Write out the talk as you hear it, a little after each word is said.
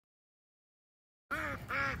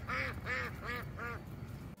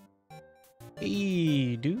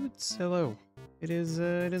Hey, dudes. Hello. It is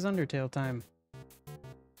Undertale time.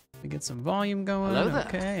 We get some volume going. Hello there.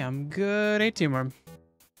 Okay, I'm good. Hey, Timur.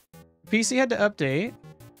 PC had to update.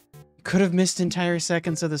 Could have missed entire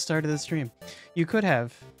seconds of the start of the stream. You could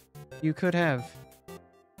have. You could have.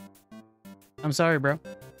 I'm sorry, bro.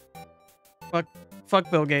 Fuck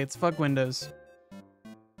Bill Gates. Fuck Windows.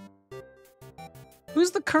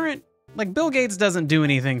 Who's the current... Like, Bill Gates doesn't do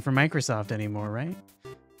anything for Microsoft anymore, right?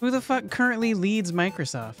 Who the fuck currently leads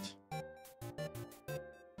Microsoft?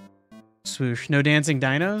 Swoosh. No dancing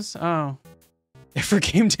dinos? Oh. For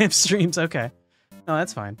game jam streams, okay. No,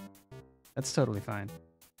 that's fine. That's totally fine.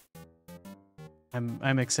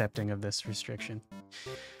 I'm accepting of this restriction.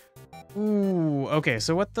 Ooh, okay,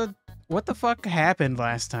 so what the fuck happened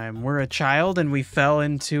last time? We're a child and we fell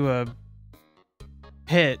into a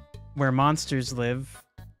pit where monsters live,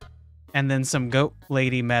 and then some goat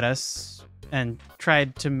lady met us and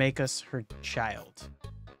tried to make us her child.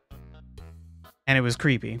 And it was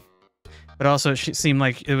creepy. But also, it seemed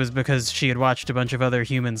like it was because she had watched a bunch of other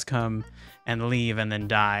humans come and leave and then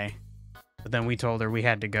die. But then we told her we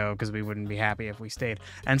had to go because we wouldn't be happy if we stayed.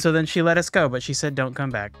 And so then she let us go, but she said don't come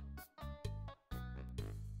back.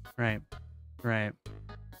 Right. Right.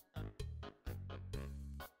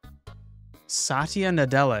 Satya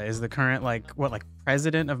Nadella is the current, like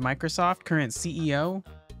president of Microsoft? Current CEO?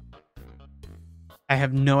 I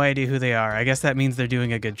have no idea who they are. I guess that means they're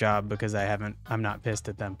doing a good job because I'm not pissed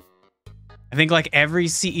at them. I think like every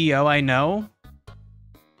CEO I know.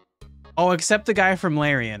 Oh, except the guy from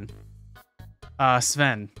Larian.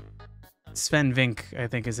 Sven Vink, I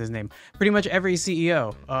think is his name. Pretty much every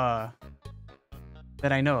CEO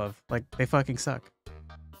that I know of, like, they fucking suck.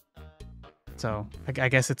 So I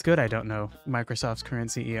guess it's good I don't know Microsoft's current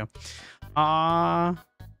CEO.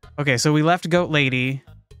 Okay, so we left Goat Lady.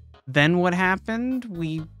 Then what happened?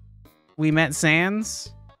 We met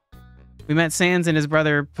Sans. We met Sans and his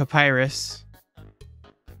brother Papyrus,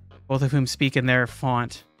 both of whom speak in their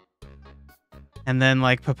font. And then,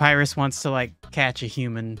 like, Papyrus wants to, like, catch a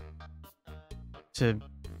human to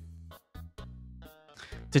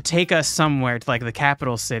take us somewhere to, like, the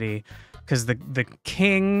capital city, because the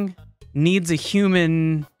king needs a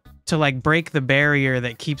human to, like, break the barrier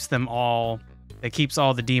that keeps all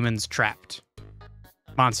the demons trapped.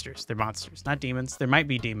 Monsters. They're monsters, not demons. There might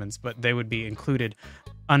be demons, but they would be included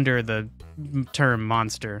under the term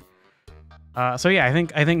monster. So yeah,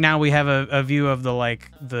 I think now we have a view of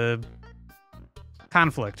the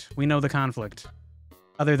conflict. We know the conflict,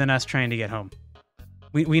 other than us trying to get home.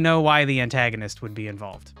 We know why the antagonist would be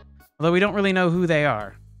involved, although we don't really know who they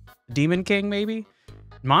are. Demon King, maybe?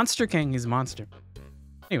 Monster King is monster.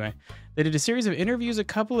 Anyway, they did a series of interviews a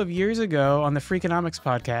couple of years ago on the Freakonomics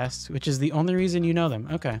podcast, which is the only reason you know them.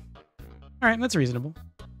 Okay. All right, that's reasonable.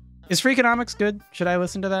 Is Freakonomics good? Should I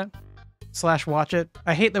listen to that? / watch it?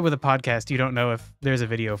 I hate that with a podcast you don't know if there's a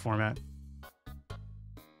video format.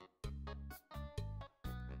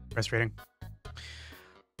 Frustrating.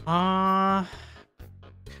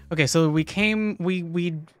 Okay, so we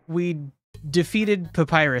defeated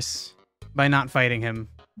Papyrus by not fighting him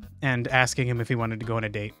and asking him if he wanted to go on a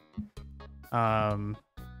date.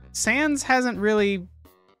 Sans hasn't really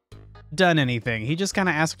done anything. He just kind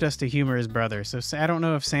of asked us to humor his brother, so I don't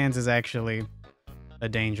know if Sans is actually a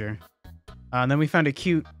danger. And then we found a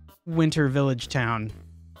cute winter village town.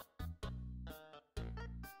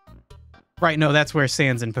 Right, no, that's where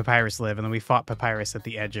Sans and Papyrus live, and then we fought Papyrus at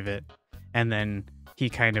the edge of it. And then he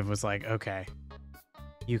kind of was like, okay,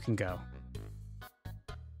 you can go.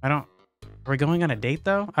 Are we going on a date,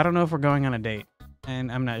 though? I don't know if we're going on a date,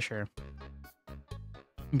 and I'm not sure.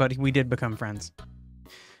 But we did become friends.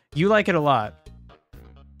 You like it a lot.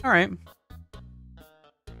 All right.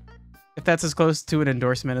 If that's as close to an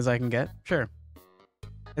endorsement as I can get, sure.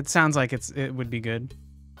 It sounds like it would be good.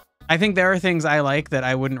 I think there are things I like that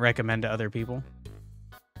I wouldn't recommend to other people.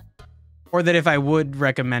 Or that if I would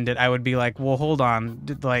recommend it, I would be like, well, hold on.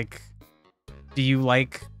 Like, do you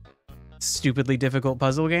like stupidly difficult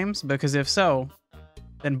puzzle games? Because if so,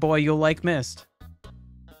 then boy, you'll like Myst.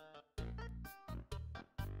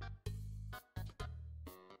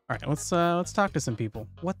 All right, let's talk to some people.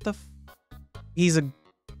 What the He's a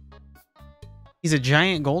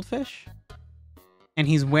giant goldfish? And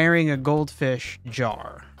he's wearing a goldfish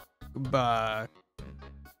jar. Bowl.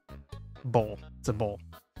 It's a bowl.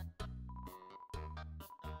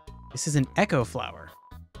 This is an echo flower.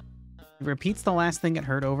 It repeats the last thing it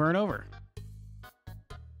heard over and over.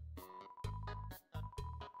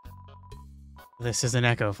 This is an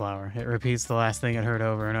echo flower. It repeats the last thing it heard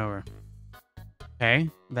over and over. Okay,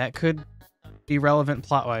 that could be relevant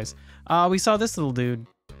plot-wise. We saw this little dude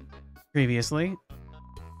previously.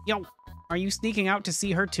 Yo, are you sneaking out to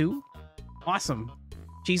see her too? Awesome.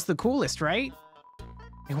 She's the coolest, right?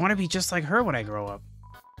 I want to be just like her when I grow up.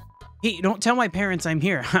 Hey, don't tell my parents I'm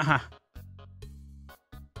here. Haha.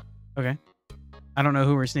 Okay. I don't know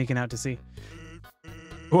who we're sneaking out to see.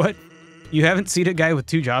 What? You haven't seen a guy with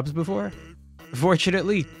 2 jobs before?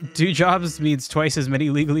 Fortunately, 2 jobs means twice as many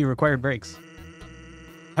legally required breaks.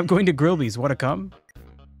 I'm going to Grillby's. Want to come?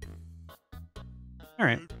 All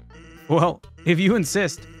right. Well, if you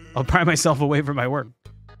insist, I'll pry myself away from my work.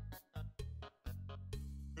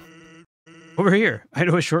 Over here. I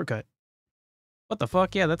know a shortcut. What the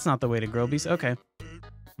fuck? Yeah, that's not the way to Grillby's. Okay.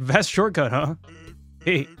 Vast shortcut, huh?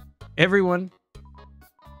 Hey, everyone.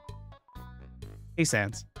 Hey,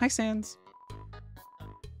 Sans. Hi, Sans.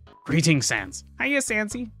 Greetings, Sans. Hiya,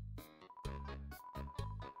 Sansy.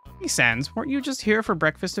 Hey, Sans, weren't you just here for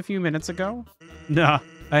breakfast a few minutes ago? Nah,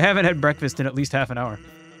 I haven't had breakfast in at least half an hour.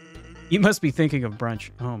 You must be thinking of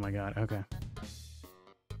brunch. Oh my god, okay.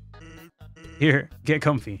 Here, get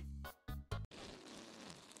comfy.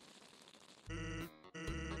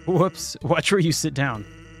 Whoops, watch where you sit down.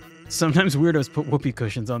 Sometimes weirdos put whoopee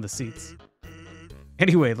cushions on the seats.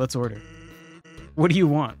 Anyway, let's order. What do you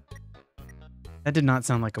want? That did not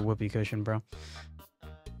sound like a whoopee cushion, bro.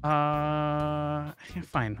 Yeah,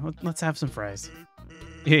 fine. Let's have some fries.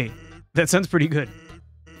 Hey, that sounds pretty good.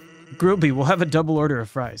 Grillby, we'll have a double order of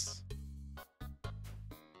fries.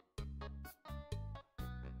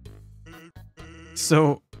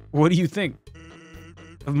 So, what do you think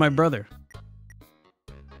of my brother?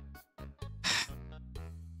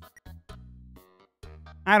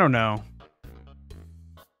 I don't know.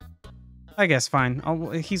 I guess fine.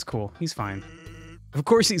 He's cool. He's fine. Of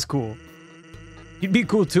course he's cool. He'd be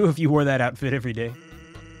cool too if you wore that outfit every day.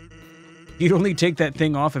 He'd only take that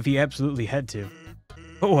thing off if he absolutely had to.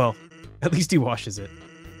 Oh well, at least he washes it.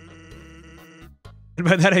 And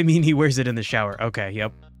by that I mean he wears it in the shower. Okay,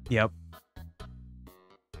 yep.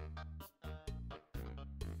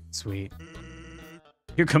 Sweet.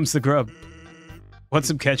 Here comes the grub. Want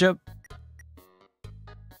some ketchup?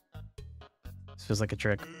 This feels like a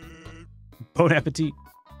trick. Bon appetit.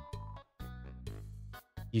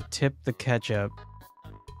 You tip the ketchup.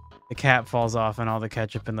 The cap falls off and all the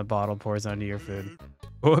ketchup in the bottle pours onto your food.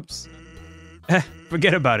 Whoops.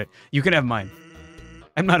 Forget about it. You can have mine.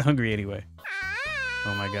 I'm not hungry anyway.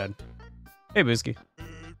 Oh my god. Hey, Booski.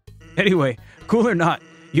 Anyway, cool or not,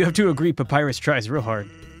 you have to agree Papyrus tries real hard.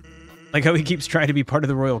 Like how he keeps trying to be part of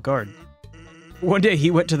the Royal Guard. One day he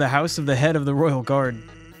went to the house of the head of the Royal Guard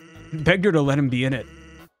and begged her to let him be in it.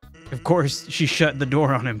 Of course, she shut the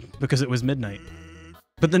door on him because it was midnight.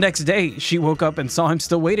 But the next day, she woke up and saw him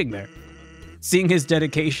still waiting there. Seeing his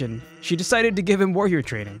dedication, she decided to give him warrior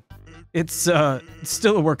training. It's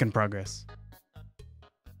still a work in progress.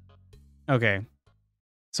 Okay.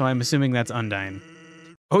 So I'm assuming that's Undyne.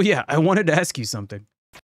 Oh yeah, I wanted to ask you something.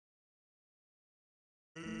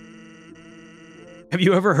 Have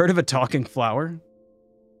you ever heard of a talking flower?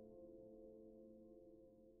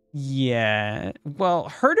 Yeah, well,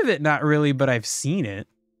 heard of it, not really, but I've seen it.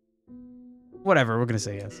 Whatever, we're gonna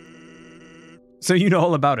say yes. So you know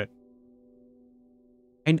all about it.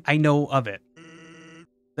 I know of it.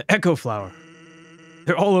 The echo flower.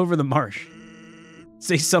 They're all over the marsh.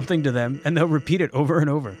 Say something to them, and they'll repeat it over and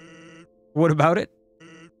over. What about it?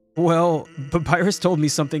 Well, Papyrus told me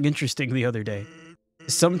something interesting the other day.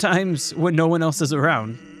 Sometimes, when no one else is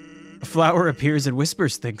around, a flower appears and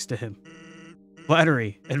whispers things to him.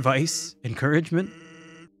 Flattery, advice, encouragement,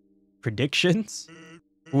 predictions.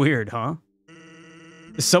 Weird, huh?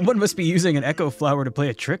 Someone must be using an echo flower to play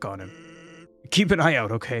a trick on him. Keep an eye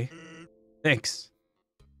out, okay? Thanks.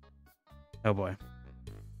 Oh boy.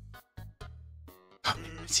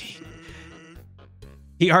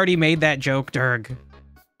 He already made that joke, Durg.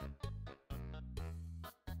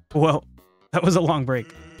 Well, that was a long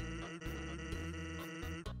break.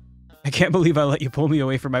 I can't believe I let you pull me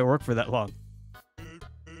away from my work for that long.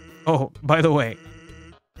 Oh, by the way,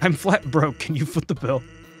 I'm flat broke. Can you foot the bill?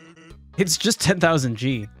 It's just 10,000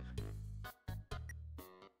 G.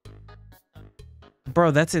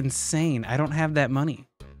 Bro, that's insane. I don't have that money.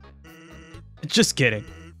 Just kidding.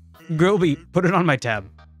 Grillby, put it on my tab.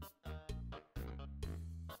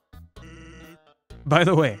 By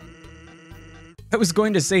the way, I was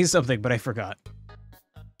going to say something, but I forgot.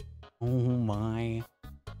 Oh my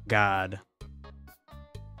god.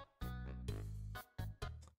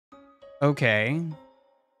 Okay.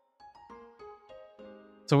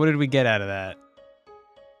 So what did we get out of that?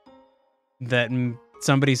 That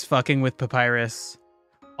somebody's fucking with Papyrus.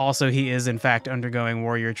 Also, he is in fact undergoing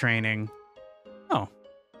warrior training. Oh.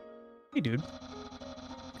 Hey, dude.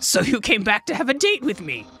 So you came back to have a date with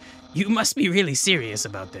me. You must be really serious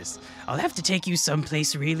about this. I'll have to take you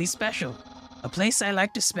someplace really special. A place I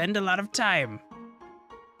like to spend a lot of time.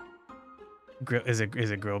 Is it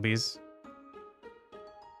Grillby's?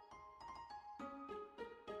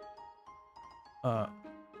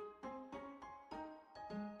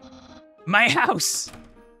 My house.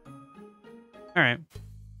 All right.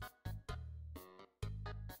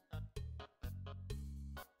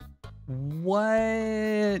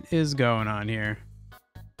 What is going on here?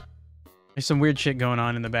 There's some weird shit going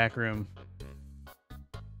on in the back room.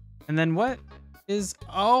 And then what is...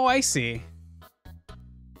 Oh, I see.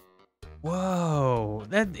 Whoa.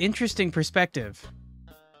 That interesting perspective.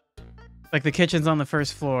 Like the kitchen's on the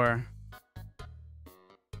first floor.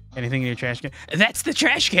 Anything in your trash can? That's the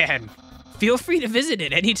trash can. Feel free to visit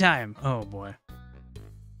it anytime. Oh, boy.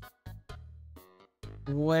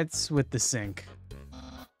 What's with the sink?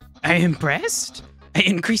 I impressed? I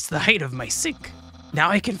increased the height of my sink. Now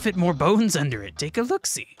I can fit more bones under it. Take a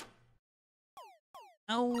look-see.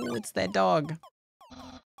 Oh, it's that dog.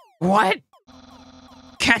 What?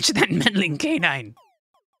 Catch that meddling canine.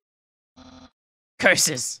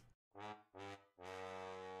 Curses.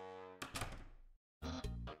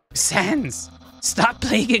 Sans, stop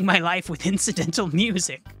plaguing my life with incidental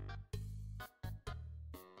music.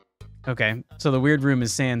 Okay, so the weird room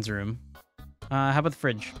is Sans' room. How about the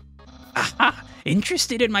fridge? Aha!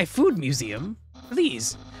 Interested in my food museum?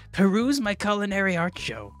 Please, peruse my culinary art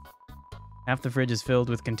show. Half the fridge is filled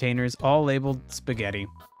with containers, all labeled spaghetti.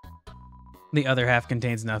 The other half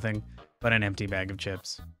contains nothing but an empty bag of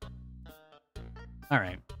chips. All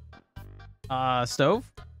right.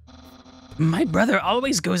 Stove? My brother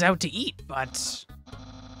always goes out to eat, but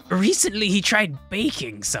recently he tried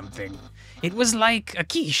baking something. It was like a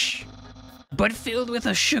quiche, but filled with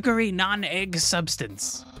a sugary non-egg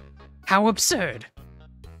substance. How absurd.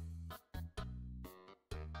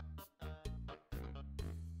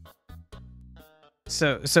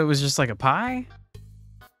 So it was just like a pie?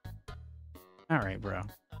 All right, bro.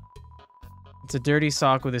 It's a dirty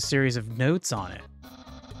sock with a series of notes on it.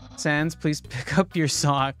 Sans, please pick up your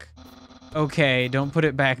sock. Okay, don't put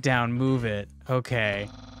it back down. Move it. Okay.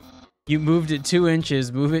 You moved it 2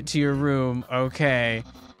 inches. Move it to your room. Okay.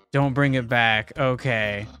 Don't bring it back.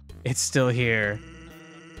 Okay. It's still here.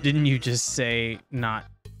 Didn't you just say not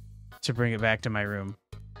to bring it back to my room?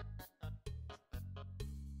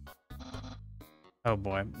 Oh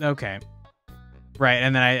boy. Okay. Right,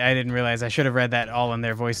 and then I didn't realize I should have read that all in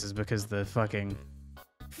their voices because the fucking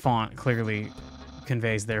font clearly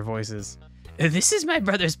conveys their voices. This is my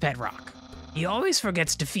brother's pet rock. He always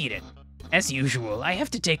forgets to feed it. As usual, I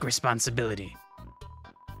have to take responsibility.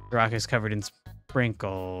 The rock is covered in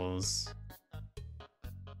sprinkles.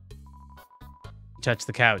 Touch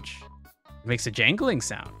the couch. It makes a jangling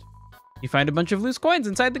sound. You find a bunch of loose coins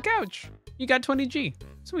inside the couch. You got 20G.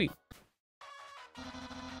 Sweet.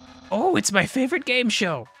 Oh, it's my favorite game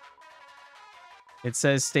show. It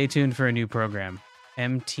says stay tuned for a new program.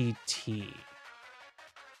 MTT.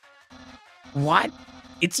 What?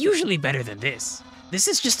 It's usually better than this. This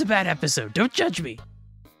is just a bad episode. Don't judge me.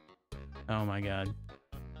 Oh my god.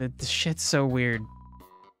 The shit's so weird.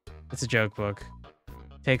 It's a joke book.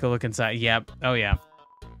 Take a look inside. Yep. Oh yeah.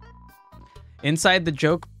 Inside the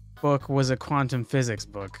joke book was a quantum physics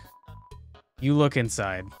book. You look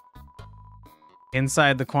inside.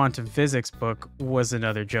 Inside the quantum physics book was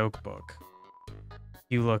another joke book.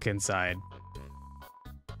 You look inside.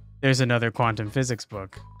 There's another quantum physics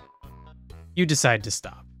book. You decide to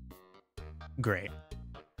stop. Great.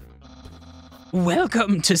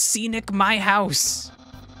 Welcome to Scenic My House.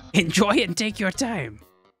 Enjoy and take your time.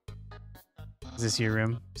 Is this your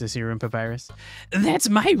room? Is this your room, Papyrus? That's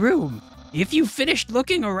my room. If you finished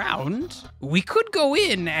looking around, we could go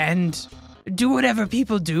in and do whatever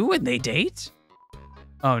people do when they date.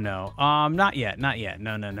 Oh no. Not yet. Not yet.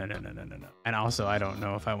 No. And also, I don't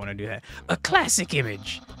know if I want to do that. A classic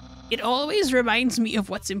image. It always reminds me of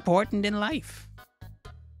what's important in life.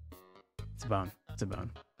 It's a bone. It's a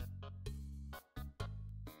bone.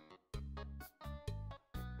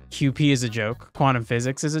 QP is a joke. Quantum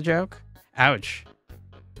physics is a joke. Ouch.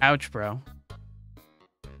 Ouch, bro.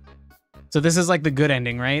 So this is like the good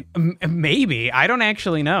ending, right? Maybe. I don't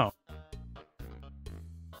actually know.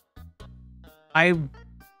 I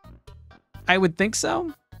would think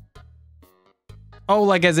so. Oh,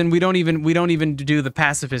 like as in we don't even do the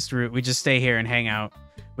pacifist route. We just stay here and hang out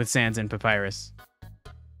with Sans and Papyrus.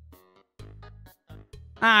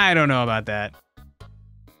 I don't know about that.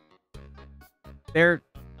 They're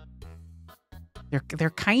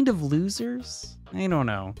kind of losers. I don't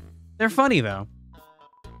know. They're funny though.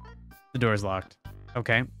 The door's locked.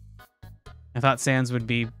 Okay. I thought Sans would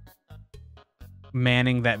be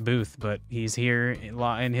manning that booth, but he's here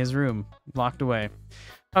in his room, locked away.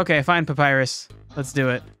 Okay, fine, Papyrus. Let's do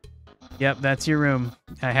it. Yep, that's your room.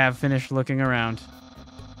 I have finished looking around.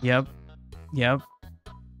 Yep. Yep.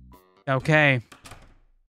 Okay.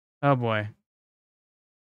 Oh, boy.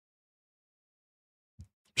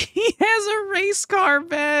 He has a race car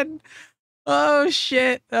bed. Oh,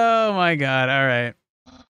 shit. Oh, my God. All right.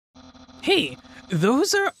 Hey,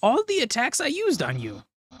 those are all the attacks I used on you.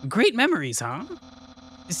 Great memories, huh?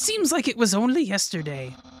 It seems like it was only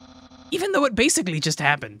yesterday. Even though it basically just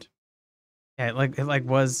happened. Yeah, it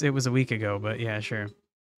was a week ago, but yeah, sure.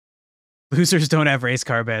 Losers don't have race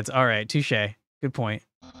car beds. All right, touche. Good point.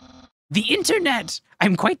 The internet!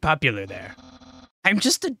 I'm quite popular there. I'm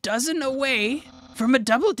just a dozen away from a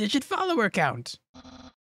double-digit follower count.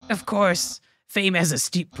 Of course, fame has a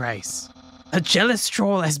steep price. A jealous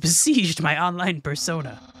troll has besieged my online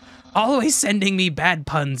persona, always sending me bad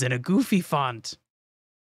puns in a goofy font.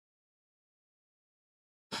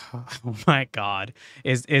 Oh my God.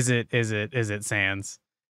 Is it Sans?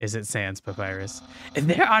 Is it Sans, Papyrus?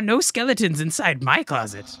 There are no skeletons inside my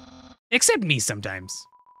closet. Except me sometimes.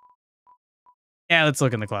 Yeah, let's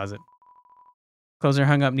look in the closet. Clothes are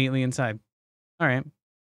hung up neatly inside. All right.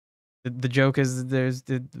 The joke is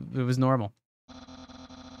it was normal.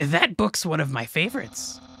 That book's one of my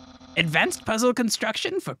favorites. Advanced puzzle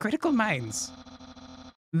construction for critical minds.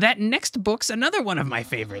 That next book's another one of my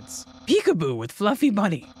favorites. Peekaboo with Fluffy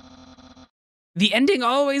Bunny. The ending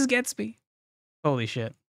always gets me. Holy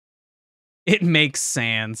shit. It makes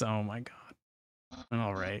Sans. Oh my God.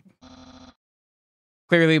 All right.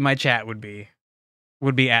 Clearly my chat would be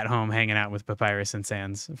at home hanging out with Papyrus and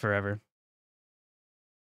Sans forever.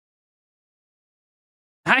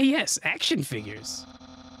 Ah yes, action figures.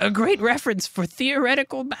 A great reference for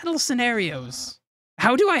theoretical battle scenarios.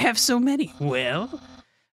 How do I have so many? Well,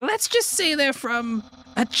 let's just say they're from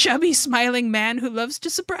a chubby, smiling man who loves to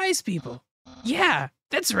surprise people. Yeah,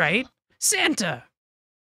 that's right. Santa.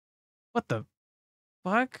 What the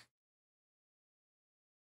fuck?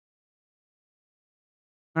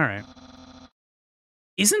 All right.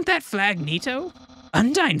 Isn't that flag neato?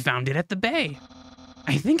 Undyne found it at the bay.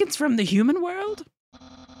 I think it's from the human world.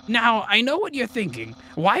 Now, I know what you're thinking.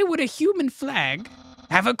 Why would a human flag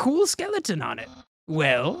have a cool skeleton on it?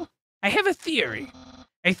 Well, I have a theory.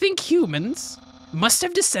 I think humans must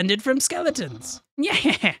have descended from skeletons.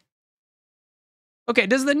 Yeah. Okay,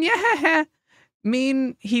 does the yeah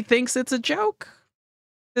mean he thinks it's a joke?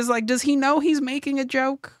 Does he know he's making a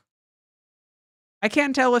joke? I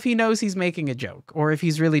can't tell if he knows he's making a joke or if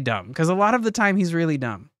he's really dumb, because a lot of the time he's really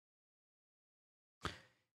dumb.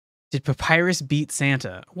 Did Papyrus beat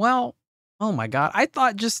Santa? Well, oh my God. I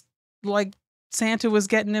thought just like Santa was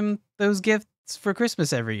getting him those gifts for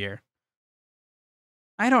Christmas every year.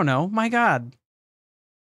 I don't know. My God.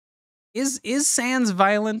 Is Sans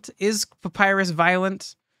violent? Is Papyrus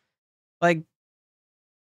violent? Like,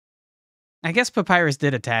 I guess Papyrus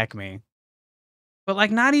did attack me. But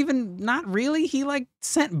like not really. He like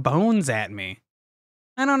sent bones at me.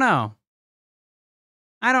 I don't know.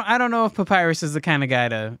 I don't know if Papyrus is the kind of guy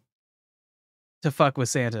to fuck with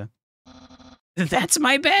Santa. That's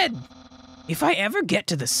my bed. If I ever get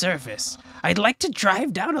to the surface, I'd like to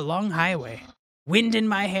drive down a long highway. Wind in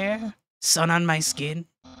my hair, sun on my skin.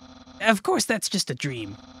 Of course, that's just a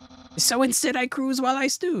dream. So instead, I cruise while I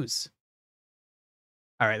snooze.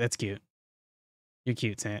 All right, that's cute. You're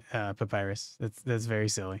cute, Papyrus. That's very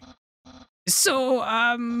silly. So,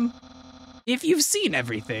 if you've seen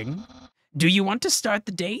everything, do you want to start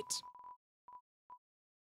the date?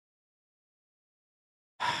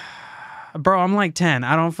 Bro, I'm like 10.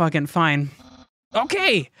 I don't fucking fine.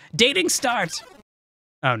 Okay, dating start.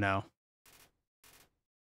 Oh no.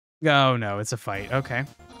 Oh no, it's a fight. Okay.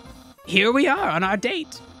 Here we are on our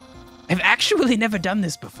date. I've actually never done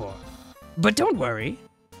this before. But don't worry.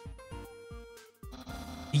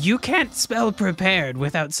 You can't spell prepared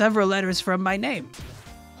without several letters from my name.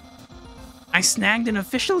 I snagged an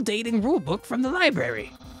official dating rulebook from the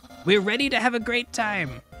library. We're ready to have a great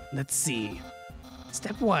time. Let's see.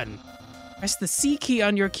 Step 1. Press the C key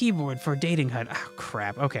on your keyboard for dating HUD. Oh,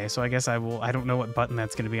 crap. Okay, so I guess I don't know what button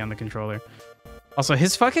that's going to be on the controller. Also,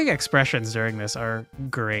 his fucking expressions during this are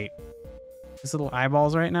great. His little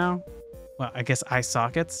eyeballs right now. Well, I guess eye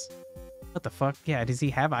sockets. What the fuck? Yeah, does he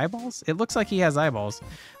have eyeballs? It looks like he has eyeballs.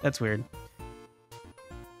 That's weird.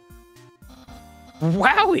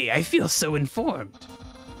 Wowie, I feel so informed.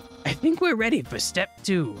 I think we're ready for step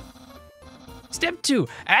 2. Step 2,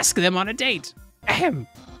 ask them on a date. Ahem.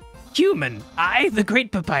 Human, I, the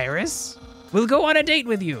great Papyrus, will go on a date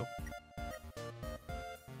with you.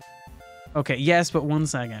 Okay, yes, but 1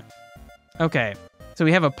 second. Okay, so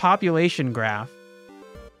we have a population graph.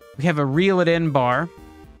 We have a reel it in bar.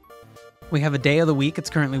 We have a day of the week. It's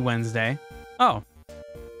currently Wednesday. Oh,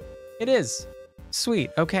 it is. Sweet,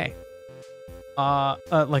 okay.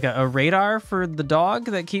 Like a radar for the dog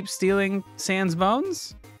that keeps stealing Sans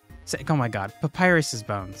bones? Oh my god, Papyrus's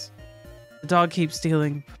bones. The dog keeps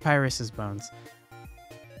stealing Papyrus's bones.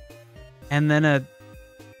 And then a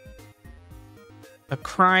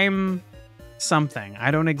crime something.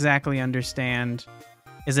 I don't exactly understand.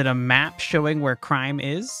 Is it a map showing where crime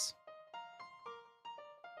is?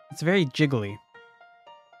 It's very jiggly.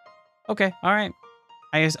 Okay, all right.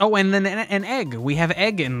 Oh, and then an egg. We have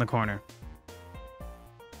egg in the corner.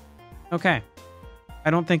 Okay. I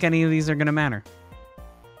don't think any of these are gonna matter.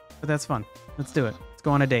 But that's fun. Let's do it. Let's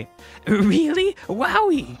go on a date. Really?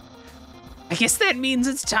 Wowie! I guess that means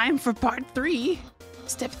it's time for part 3.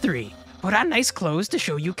 Step 3. Put on nice clothes to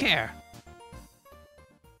show you care.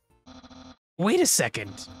 Wait a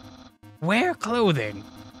second. Wear clothing.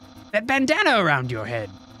 That bandana around your head.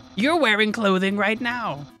 You're wearing clothing right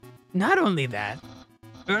now. Not only that,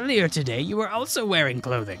 earlier today you were also wearing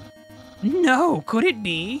clothing. No, could it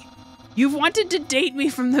be? You've wanted to date me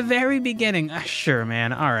from the very beginning. Sure,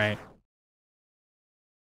 man. All right.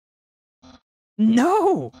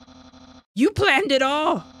 No! You planned it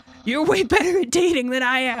all. You're way better at dating than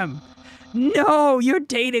I am. No, your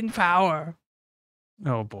dating power.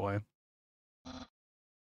 Oh, boy.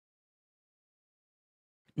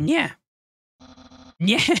 Yeah.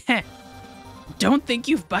 Yeah. Don't think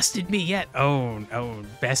you've busted me yet. Oh,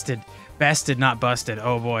 bested. Bested, not busted.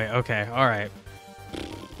 Oh, boy. Okay, all right.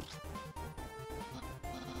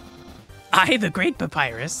 I, the great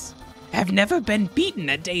Papyrus, have never been beaten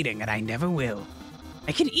at dating, and I never will.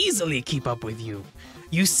 I can easily keep up with you.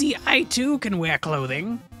 You see, I too can wear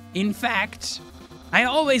clothing. In fact, I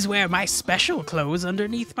always wear my special clothes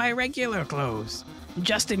underneath my regular clothes,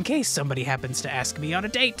 just in case somebody happens to ask me on a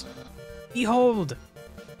date. Behold.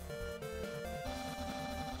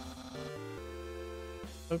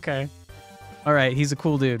 Okay. All right, he's a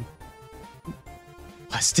cool dude.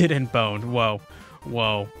 Busted and boned. Whoa.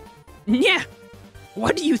 Whoa. Yeah.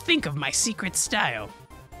 What do you think of my secret style?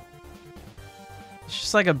 It's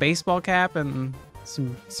just like a baseball cap and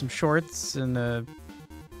some shorts and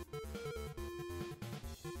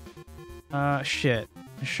shit.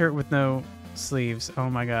 A shirt with no sleeves. Oh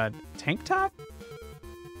my god. Tank top?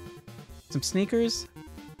 Some sneakers?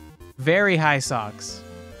 Very high socks.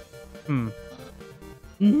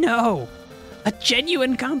 No. A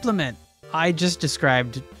genuine compliment. I just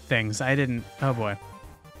described things. I didn't. Oh boy.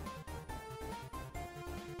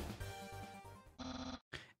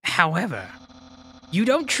 However, you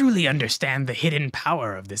don't truly understand the hidden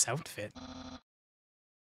power of this outfit.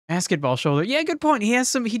 Basketball shoulder. Yeah, good point. He has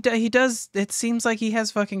some. He does. It seems like he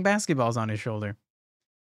has fucking basketballs on his shoulder.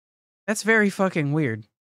 That's very fucking weird.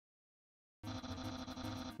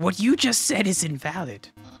 What you just said is invalid.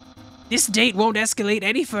 This date won't escalate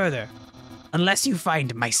any further unless you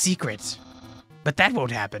find my secret. But that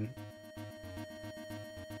won't happen.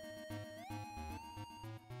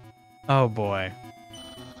 Oh boy.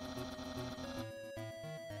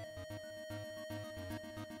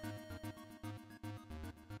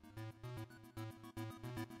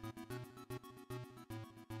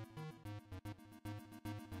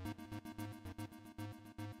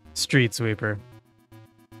 Street sweeper.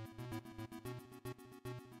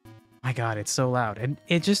 My god, it's so loud. And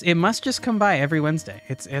it must just come by every Wednesday.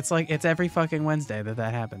 It's like it's every fucking Wednesday that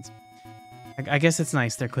happens. I guess it's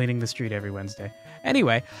nice they're cleaning the street every Wednesday.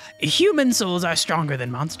 Anyway, human souls are stronger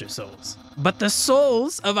than monster souls. But the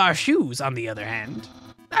soles of our shoes, on the other hand,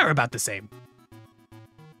 are about the same.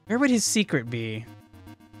 Where would his secret be?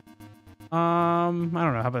 I don't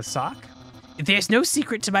know. How about a sock? There's no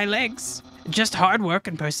secret to my legs. Just hard work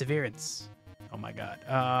and perseverance. Oh my god.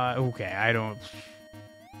 Okay, I don't...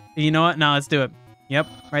 You know what? No, let's do it. Yep,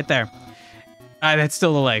 right there. That's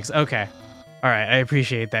still the legs. Okay. All right, I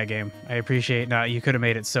appreciate that game. I appreciate... No, you could have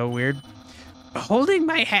made it so weird. Holding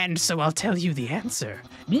my hand so I'll tell you the answer.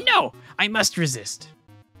 No, I must resist.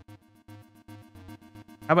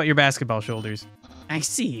 How about your basketball shoulders? I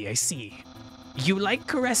see, I see. You like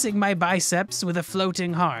caressing my biceps with a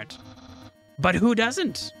floating heart. But who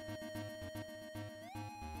doesn't?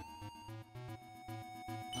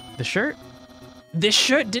 The shirt? This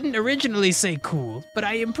shirt didn't originally say cool, but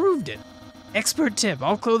I improved it. Expert tip,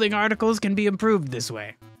 all clothing articles can be improved this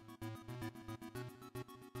way.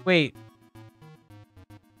 Wait.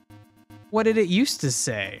 What did it used to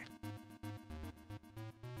say?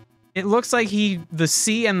 It looks like the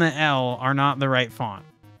C and the L are not the right font.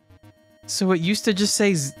 So it used to just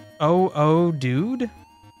say, oh, dude?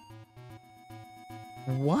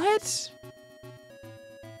 What?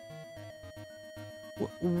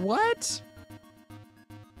 What?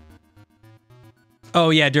 Oh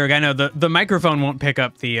yeah, Dirk, I know the microphone won't pick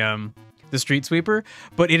up the street sweeper,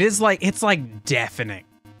 but it's like deafening.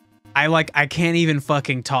 I can't even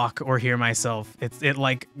fucking talk or hear myself. It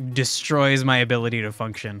like destroys my ability to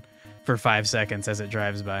function for 5 seconds as it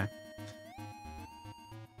drives by.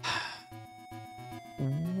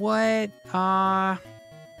 What?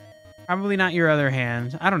 Probably not your other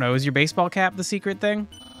hand. I don't know. Is your baseball cap the secret thing?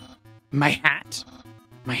 My hat.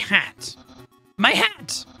 My hat. My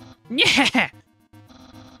hat! Yeah!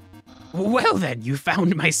 Well then, you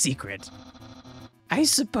found my secret. I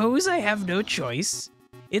suppose I have no choice.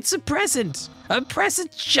 It's a present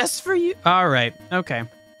just for you. All right, okay,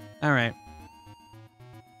 all right.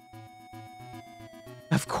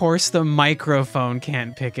 Of course the microphone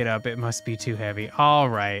can't pick it up. It must be too heavy. All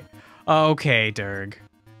right, okay, Dirg.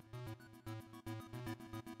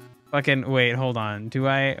 Fucking, wait, hold on.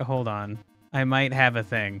 Hold on. I might have a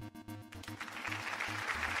thing.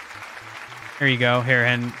 Here you go, here,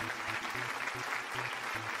 and...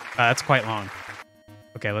 that's quite long.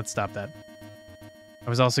 Okay, let's stop that. I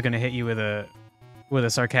was also gonna hit you with a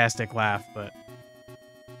sarcastic laugh, but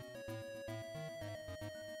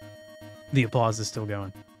the applause is still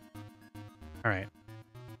going. All right.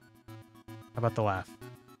 How about the laugh?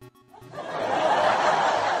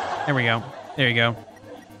 There we go. There you go.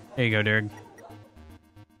 There you go, Dirg.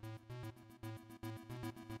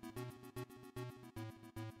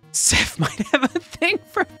 Seth might have a thing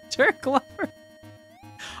for Dirk Lover.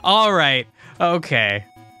 All right. Okay.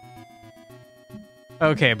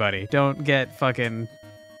 Okay, buddy. Don't get ahead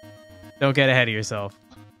of yourself.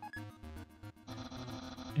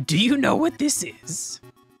 Do you know what this is?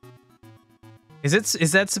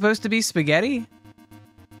 Is that supposed to be spaghetti?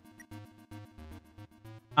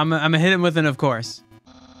 I'm gonna hit him with an of course.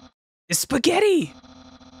 Spaghetti!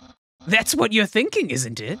 That's what you're thinking,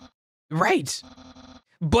 isn't it? Right.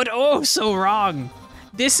 But oh, so wrong.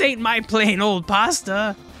 This ain't my plain old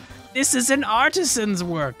pasta. This is an artisan's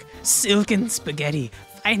work. Silken spaghetti,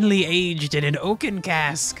 finely aged in an oaken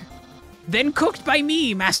cask. Then cooked by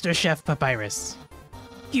me, Master Chef Papyrus.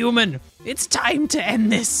 Human, it's time to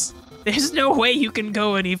end this. There's no way you can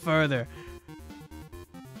go any further.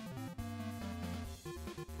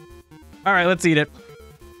 All right, let's eat it.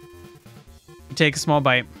 Take a small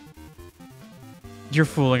bite. You're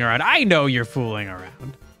fooling around. I know you're fooling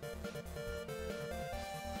around.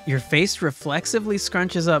 Your face reflexively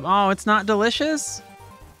scrunches up. Oh, it's not delicious?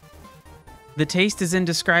 The taste is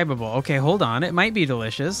indescribable. Okay, hold on. It might be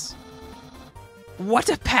delicious. What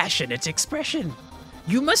a passionate expression.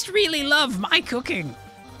 You must really love my cooking.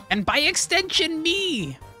 And by extension,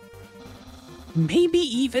 me. Maybe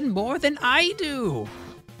even more than I do.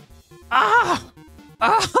 Ah!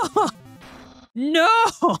 Ah! No!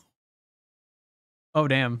 Oh,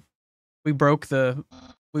 damn. We broke the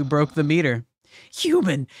meter.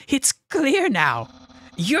 Human, it's clear now.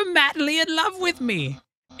 You're madly in love with me.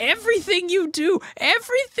 Everything you do,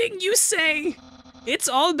 everything you say, it's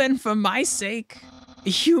all been for my sake.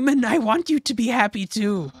 Human, I want you to be happy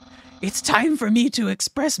too. It's time for me to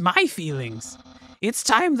express my feelings. It's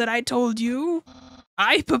time that I told you.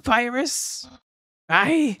 Papyrus.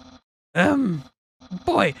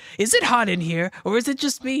 Boy, is it hot in here, or is it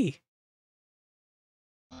just me?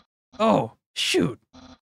 Oh, shoot.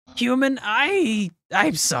 Human,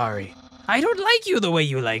 I'm sorry. I don't like you the way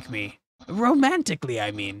you like me. Romantically,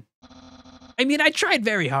 I mean. I tried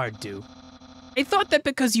very hard to. I thought that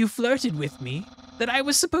because you flirted with me, that I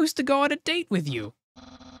was supposed to go on a date with you.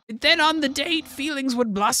 Then on the date, feelings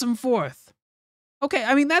would blossom forth.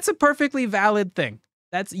 Okay, that's a perfectly valid thing.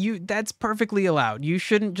 That's perfectly allowed. You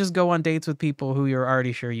shouldn't just go on dates with people who you're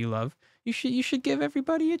already sure you love. You should give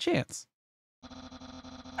everybody a chance.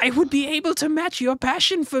 I would be able to match your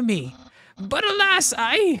passion for me. But alas,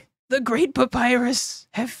 the great Papyrus,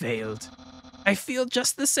 have failed. I feel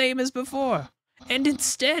just the same as before. And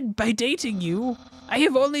instead, by dating you, I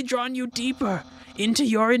have only drawn you deeper into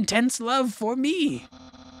your intense love for me.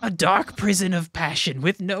 A dark prison of passion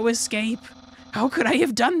with no escape. How could I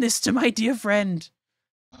have done this to my dear friend?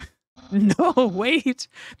 No, wait,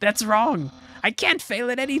 that's wrong. I can't fail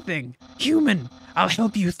at anything. Human, I'll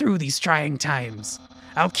help you through these trying times.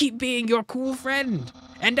 I'll keep being your cool friend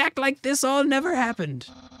and act like this all never happened.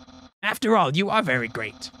 After all, you are very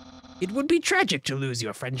great. It would be tragic to lose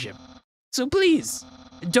your friendship. So please,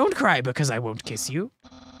 don't cry because I won't kiss you.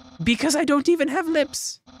 Because I don't even have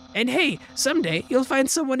lips. And hey, someday you'll find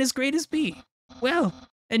someone as great as me. Well,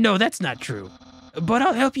 no, that's not true. but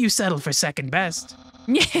I'll help you settle for second best.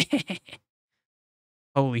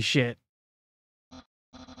 Holy shit.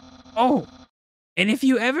 Oh, and if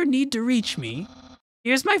you ever need to reach me,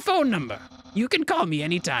 here's my phone number. You can call me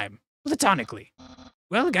anytime, platonically.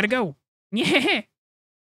 Well, gotta go. Yeah.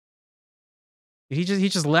 He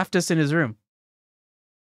just left us in his room.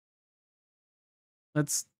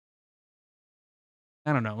 Let's,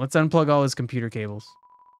 I don't know. Let's unplug all his computer cables.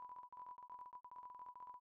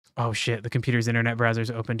 Oh shit, the computer's internet browser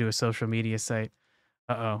is open to a social media site.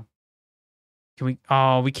 Uh-oh. Can we,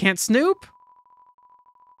 oh, we can't snoop?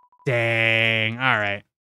 Dang. All right.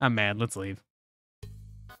 I'm mad. Let's leave.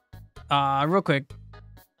 Real quick.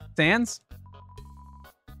 Sans?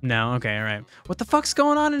 No, okay, all right. What the fuck's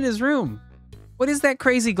going on in his room? What is that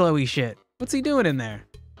crazy glowy shit? What's he doing in there?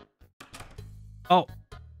 Oh,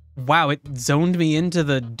 wow, it zoned me into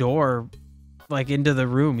the door, like into the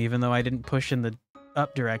room, even though I didn't push in the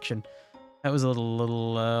up direction. That was a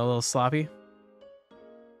little sloppy.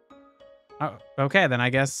 Oh, okay, then I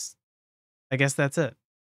guess that's it.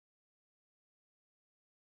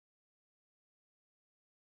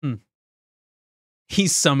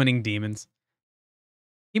 He's summoning demons.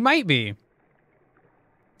 He might be.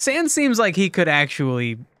 Sans seems like he could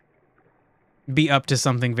actually be up to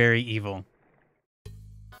something very evil.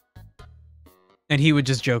 And he would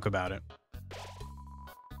just joke about it.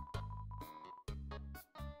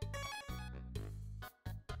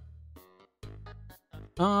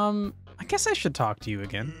 I guess I should talk to you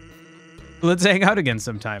again. Let's hang out again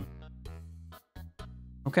sometime.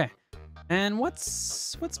 Okay. And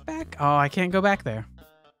what's back? Oh, I can't go back there.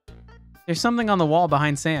 There's something on the wall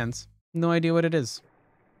behind Sans. No idea what it is.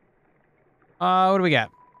 What do we got?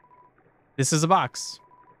 This is a box.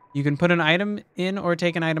 You can put an item in or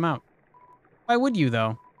take an item out. Why would you,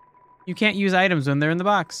 though? You can't use items when they're in the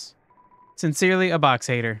box. Sincerely, a box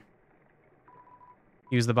hater.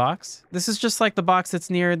 Use the box? This is just like the box that's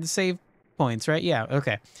near the save points, right? Yeah,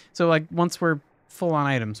 okay. So, like, once we're full on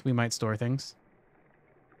items, we might store things.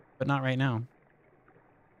 But not right now.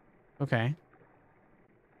 Okay.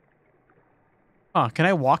 Oh, can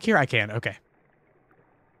I walk here? I can, okay.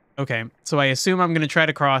 Okay, so I assume I'm going to try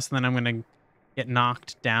to cross, and then I'm going to get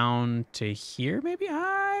knocked down to here, maybe?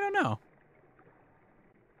 I don't know.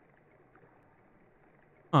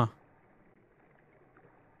 Huh.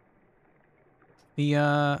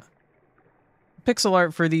 The, pixel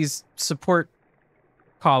art for these support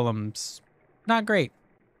columns, not great.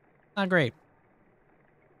 Not great.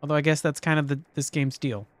 Although I guess that's kind of this game's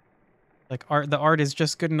deal. Like, the art is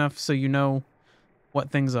just good enough so you know what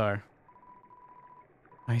things are.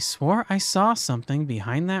 I swore I saw something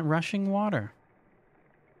behind that rushing water.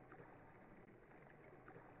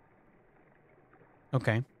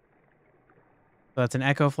 Okay. So that's an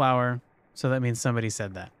echo flower, so that means somebody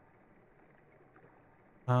said that.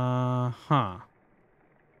 Huh.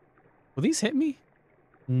 Will these hit me?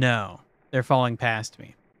 No. They're falling past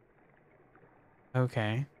me.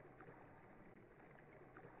 Okay.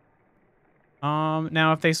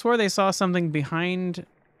 Now if they swore they saw something behind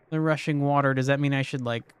the rushing water, does that mean I should,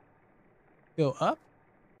 like, go up?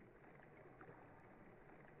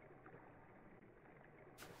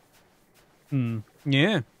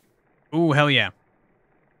 Yeah. Ooh, hell yeah.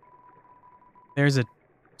 There's a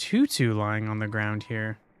tutu lying on the ground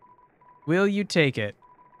here. Will you take it?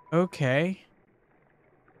 Okay.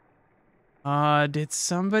 Did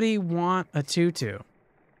somebody want a tutu?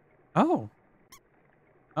 Oh.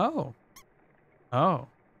 Oh. Oh.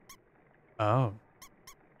 Oh.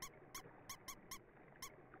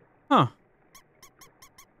 Huh.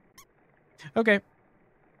 Okay.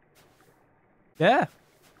 Yeah.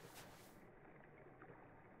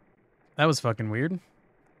 That was fucking weird.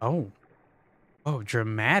 Oh. Oh,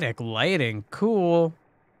 dramatic lighting. Cool.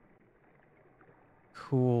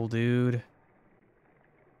 Cool, dude.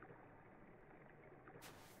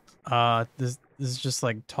 This is just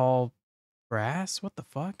like tall grass? What the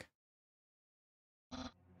fuck?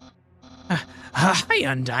 Hi,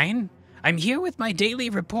 Undyne. I'm here with my daily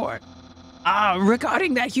report.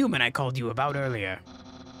 Regarding that human I called you about earlier.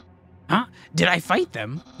 Huh? Did I fight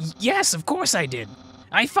them? Yes, of course I did.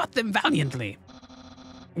 I fought them valiantly.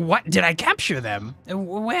 What? Did I capture them?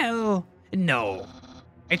 Well, no.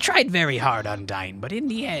 I tried very hard, Undyne, but in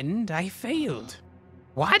the end, I failed.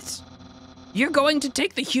 What? You're going to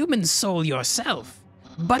take the human soul yourself.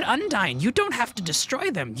 But Undyne, you don't have to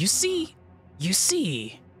destroy them. You see.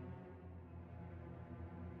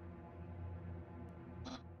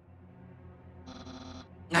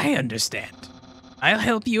 I understand. I'll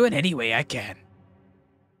help you in any way I can.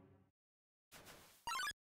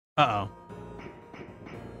 Uh-oh.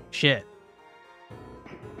 Shit.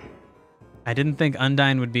 I didn't think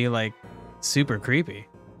Undyne would be, like, super creepy.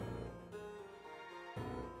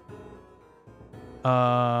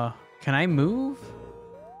 Can I move?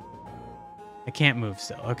 I can't move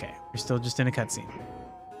still. Okay, we're still just in a cutscene.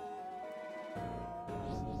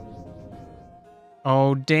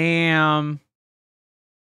 Oh, damn.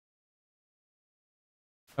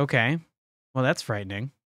 Okay. Well, that's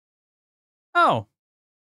frightening. Oh.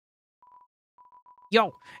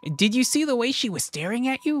 Yo, did you see the way she was staring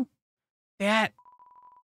at you? That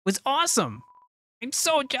was awesome. I'm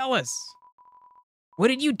so jealous. What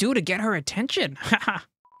did you do to get her attention?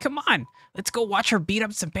 Come on, let's go watch her beat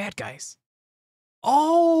up some bad guys.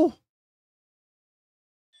 Oh.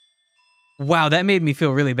 Wow, that made me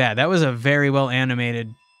feel really bad. That was a very well animated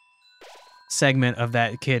segment of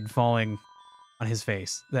that kid falling on his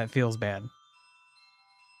face. That feels bad.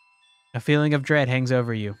 A feeling of dread hangs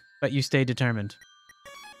over you, but you stay determined.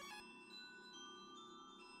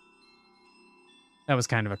 That was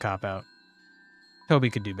kind of a cop-out. Toby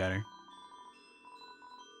could do better.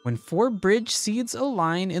 When 4 bridge seeds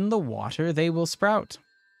align in the water, they will sprout.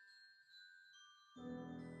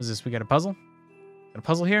 What is this? We got a puzzle? Got a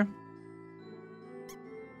puzzle here?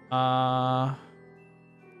 Are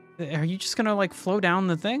you just gonna, like, flow down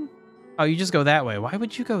the thing? Oh, you just go that way. Why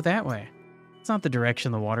would you go that way? It's not the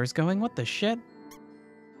direction the water's going. What the shit?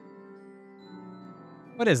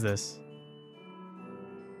 What is this?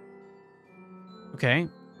 Okay.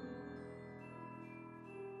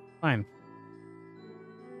 Fine.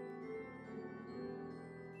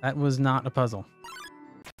 That was not a puzzle.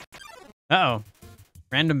 Uh-oh.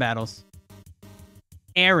 Random battles.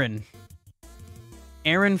 Aaron.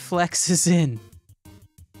 Aaron flexes in.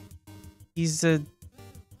 He's a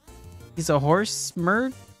horse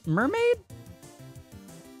mermaid?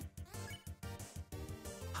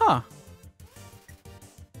 Huh.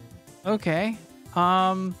 Okay.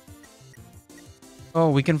 Oh,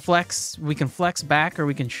 we can flex back or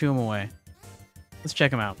we can shoo him away. Let's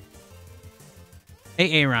check him out.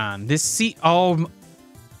 Hey, Aaron. He's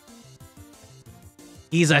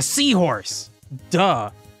a seahorse. Duh.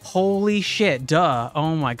 Holy shit. Duh.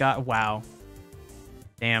 Oh my god. Wow.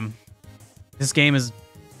 Damn. This game has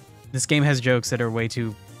jokes that are way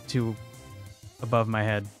too above my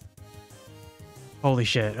head. Holy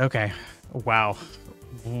shit. Okay. Wow.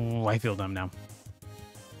 Ooh, I feel dumb now.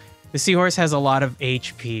 The seahorse has a lot of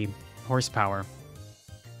HP, horsepower.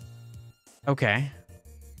 Okay.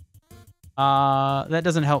 That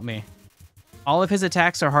doesn't help me. All of his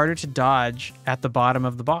attacks are harder to dodge at the bottom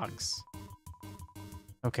of the box.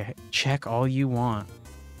 Okay, check all you want.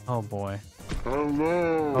 Oh boy. Oh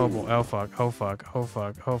no. Oh boy. Oh fuck. Oh fuck. Oh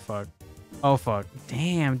fuck. Oh fuck. Oh fuck.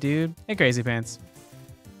 Damn, dude. Hey, Crazy Pants.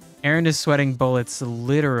 Aaron is sweating bullets,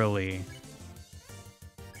 literally.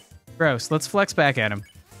 Gross. Let's flex back at him.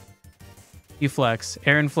 You flex.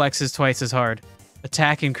 Aaron flexes twice as hard.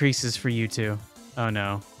 Attack increases for you two. Oh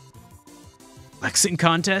no. Flexing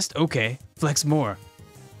contest? Okay. Flex more.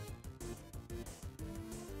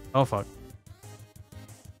 Oh fuck.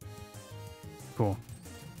 Cool.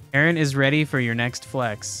 Aaron is ready for your next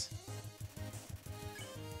flex.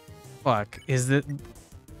 Fuck. Is that...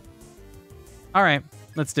 Alright.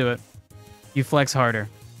 Let's do it. You flex harder.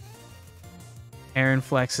 Aaron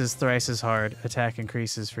flexes thrice as hard. Attack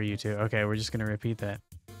increases for you two. Okay, we're just gonna repeat that.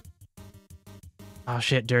 Oh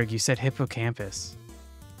shit, Dirk, you said hippocampus.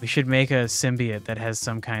 We should make a symbiote that has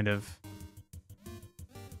some kind of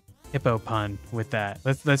hippo pun with that.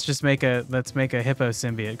 Let's just make a hippo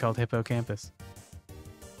symbiote called hippocampus.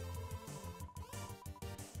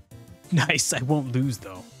 Nice, I won't lose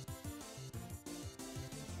though.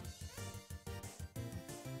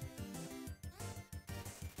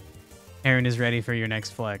 Aaron is ready for your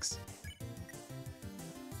next flex.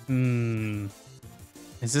 Is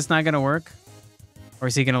this not gonna work? Or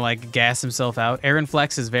is he gonna, like, gas himself out? Aaron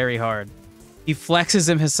flexes very hard. He flexes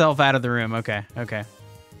himself out of the room. Okay, okay.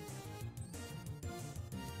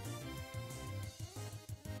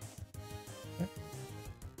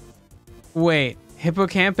 Wait,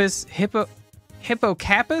 hippocampus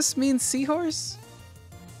means seahorse?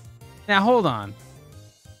 Now hold on.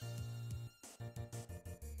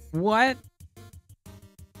 What?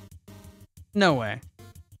 No way.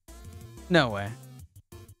 No way.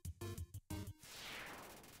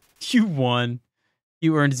 You won.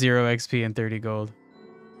 You earned 0 XP and 30 gold.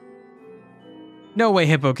 No way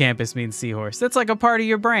hippocampus means seahorse. That's like a part of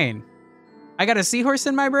your brain. I got a seahorse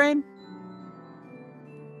in my brain?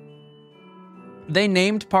 They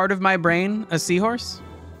named part of my brain a seahorse?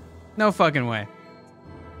 No fucking way.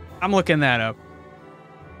 I'm looking that up.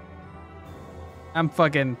 I'm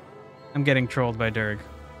getting trolled by Durg.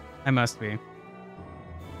 I must be.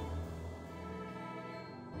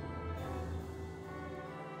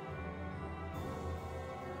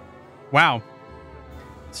 Wow.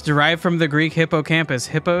 It's derived from the Greek hippocampus.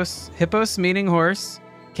 Hippos meaning horse,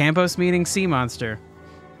 campos meaning sea monster.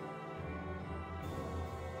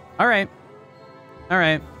 All right. All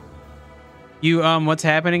right. You, what's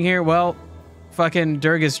happening here? Well, fucking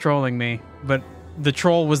Durg is trolling me, but the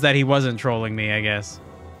troll was that he wasn't trolling me, I guess.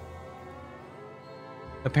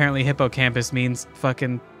 Apparently hippocampus means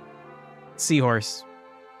fucking seahorse.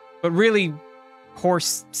 But really,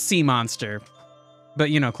 horse sea monster.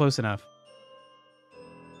 But, you know, close enough.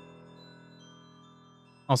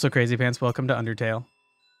 Also, Crazy Pants, welcome to Undertale.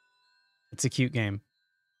 It's a cute game.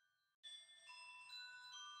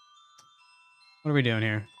 What are we doing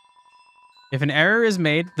here? If an error is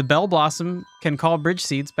made, the Bell Blossom can call bridge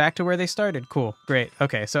seeds back to where they started. Cool. Great.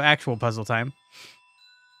 Okay, so actual puzzle time.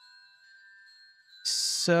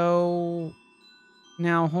 So...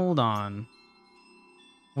 now, hold on.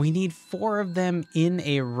 We need 4 of them in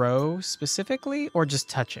a row specifically, or just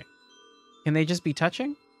touching? Can they just be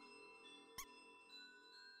touching?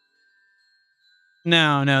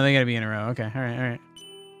 No, they gotta be in a row. Okay, all right.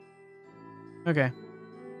 Okay.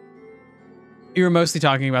 You were mostly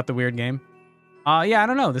talking about the weird game. Yeah, I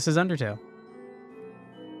don't know. This is Undertale.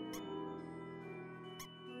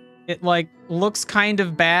 It, like, looks kind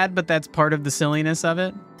of bad, but that's part of the silliness of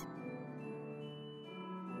it.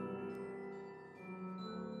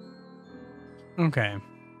 Okay.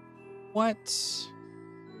 What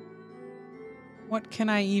can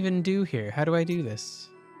I even do here? How do I do this?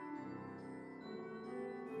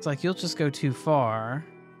 It's like, you'll just go too far.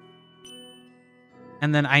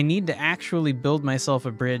 And then I need to actually build myself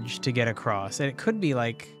a bridge to get across. And it could be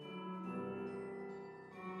like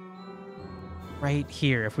right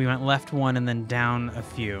here if we went left 1 and then down a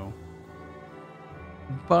few.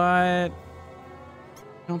 But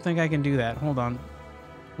I don't think I can do that. Hold on.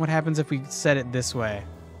 What happens if we set it this way?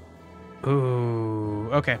 Ooh,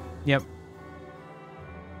 okay. Yep.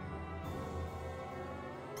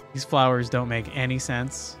 These flowers don't make any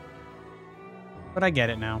sense. But I get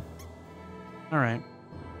it now. All right.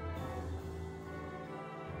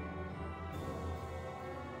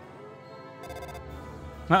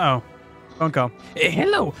 Uh-oh. Phone call.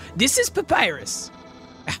 Hello, this is Papyrus.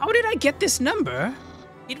 How did I get this number?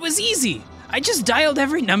 It was easy. I just dialed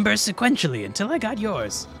every number sequentially until I got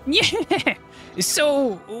yours. Yeah.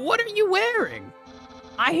 So, what are you wearing?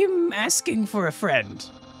 I'm asking for a friend.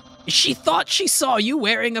 She thought she saw you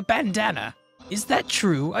wearing a bandana. Is that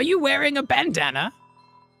true? Are you wearing a bandana?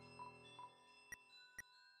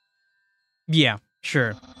 Yeah,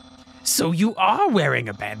 sure. So you are wearing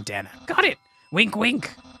a bandana. Got it. Wink,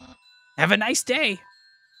 wink. Have a nice day.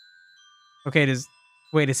 Okay,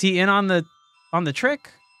 wait, is he in on the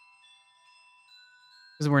trick?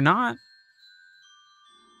 Because we're not.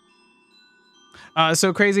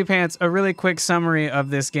 So Crazy Pants, a really quick summary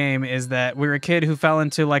of this game is that we're a kid who fell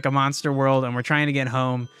into like a monster world and we're trying to get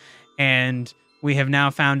home, and we have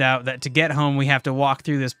now found out that to get home we have to walk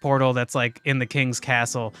through this portal that's like in the king's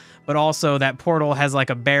castle, but also that portal has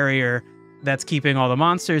like a barrier that's keeping all the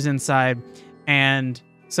monsters inside, and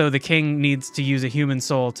so the king needs to use a human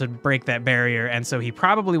soul to break that barrier, and so he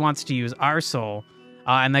probably wants to use our soul.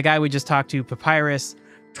 And the guy we just talked to, Papyrus,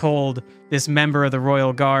 told this member of the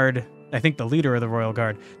royal guard, I think the leader of the royal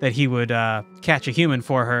guard, that he would catch a human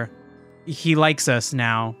for her. He likes us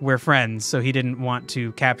now. We're friends, so he didn't want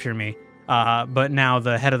to capture me. But now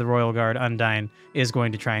the head of the royal guard, Undyne, is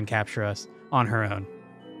going to try and capture us on her own.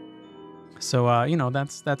 So, you know,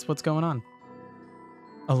 that's what's going on.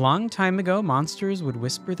 A long time ago, monsters would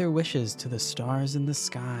whisper their wishes to the stars in the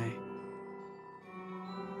sky.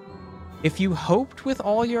 If you hoped with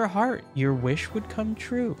all your heart, your wish would come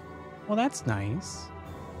true. Well, that's nice.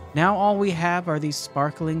 Now all we have are these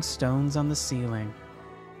sparkling stones on the ceiling.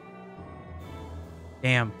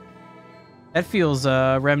 Damn. That feels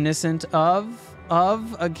reminiscent of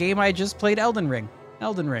a game I just played, Elden Ring.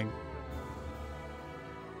 Elden Ring.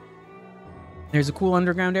 There's a cool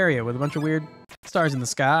underground area with a bunch of weird stars in the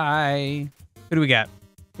sky. Who do we got?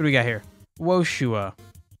 Who do we got here? Woshua.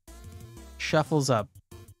 Shuffles up.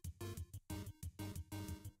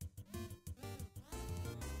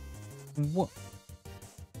 What?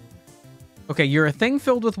 Okay, you're a thing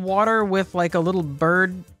filled with water with like a little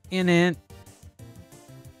bird in it.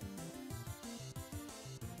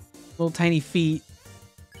 Little tiny feet.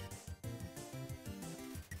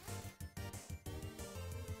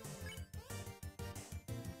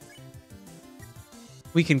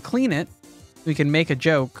 We can clean it, we can make a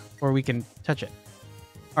joke, or we can touch it.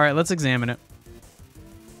 All right, let's examine it.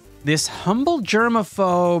 This humble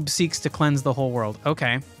germaphobe seeks to cleanse the whole world.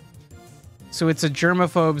 Okay. So it's a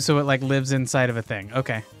germaphobe, so it like lives inside of a thing.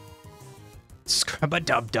 Okay.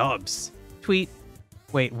 Scrub-a-dub-dubs. Tweet.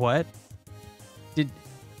 Wait, what? Did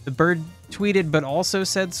the bird tweeted but also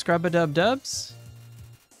said scrub-a-dub-dubs?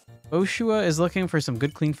 Oshua is looking for some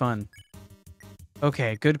good, clean fun.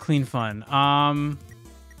 Okay, good, clean fun.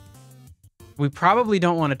 We probably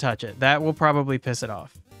don't want to touch it. That will probably piss it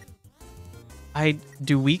off.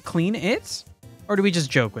 Do we clean it? Or do we just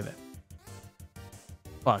joke with it?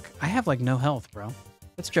 Fuck, I have like no health, bro.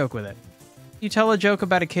 Let's joke with it. You tell a joke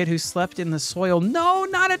about a kid who slept in the soil. No,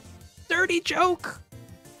 not a dirty joke.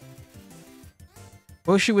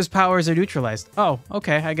 Oshua's powers are neutralized. Oh,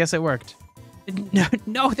 okay, I guess it worked.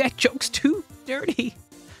 No, that joke's too dirty.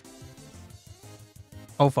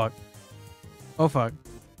 Oh, fuck. Oh, fuck.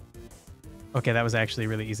 Okay, that was actually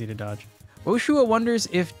really easy to dodge. Oshua wonders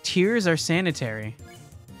if tears are sanitary.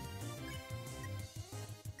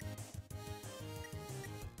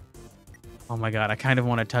 Oh my god, I kind of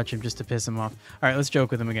want to touch him just to piss him off. All right, let's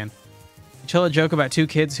joke with him again. You tell a joke about two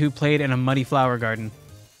kids who played in a muddy flower garden.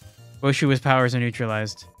 Oshua's powers are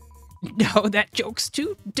neutralized. No, that joke's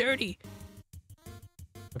too dirty.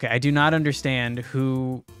 Okay, I do not understand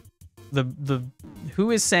who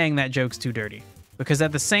is saying that joke's too dirty. Because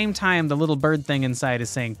at the same time, the little bird thing inside is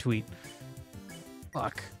saying tweet.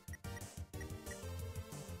 Fuck.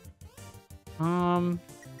 I don't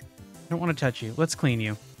want to touch you. Let's clean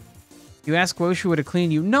you. You ask Woshua to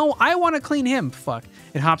clean you. No, I want to clean him. Fuck.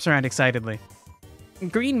 It hops around excitedly.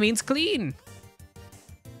 Green means clean.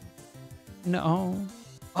 No.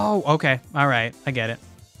 Oh, okay. All right. I get it.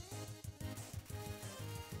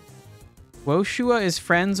 Woshua is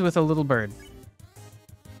friends with a little bird.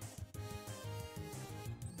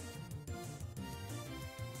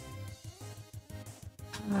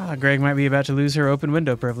 Ah, Greg might be about to lose her open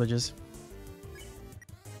window privileges.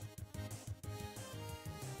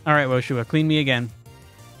 All right, Woshua, clean me again.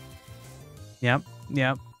 Yep,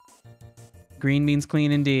 yep. Green means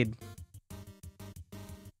clean indeed.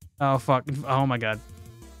 Oh, fuck. Oh, my God.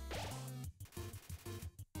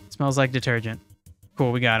 Smells like detergent.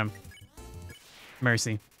 Cool, we got him.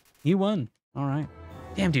 Mercy. You won. All right.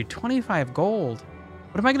 Damn, dude, 25 gold.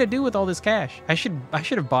 What am I going to do with all this cash? I should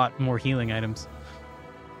have bought more healing items.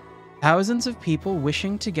 Thousands of people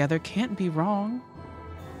wishing together can't be wrong.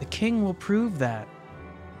 The king will prove that.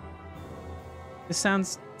 This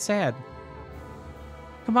sounds sad.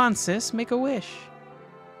 Come on, sis, make a wish.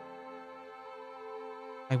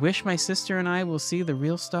 I wish my sister and I will see the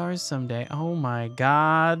real stars someday. Oh my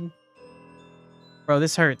god. Bro,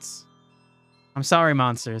 this hurts. I'm sorry,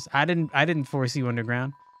 monsters. I didn't force you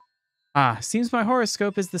underground. Ah, seems my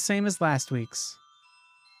horoscope is the same as last week's.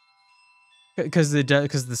 Because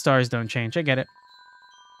the stars don't change. I get it.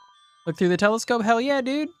 Look through the telescope? Hell yeah,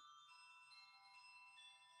 dude.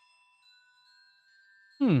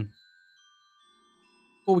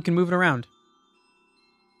 Oh, we can move it around.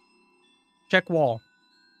 Check wall.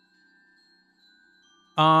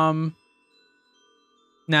 Now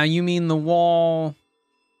you mean the wall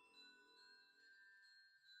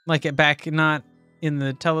like it back, not in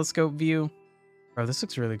the telescope view? Bro, this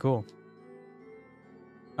looks really cool.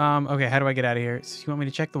 Okay, how do I get out of here? So you want me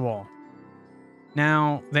to check the wall?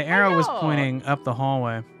 Now, the arrow was pointing up the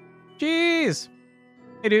hallway. Jeez!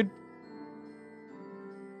 Hey, dude.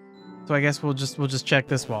 So I guess we'll just check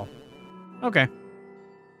this wall. Okay.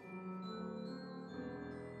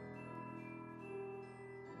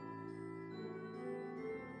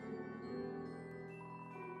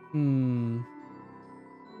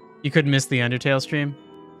 You could miss the Undertale stream.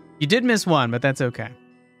 You did miss one, but that's okay.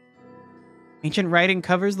 Ancient writing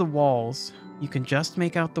covers the walls. You can just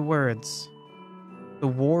make out the words. The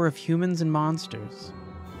war of humans and monsters.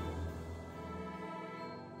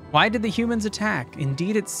 Why did the humans attack?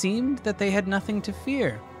 Indeed, it seemed that they had nothing to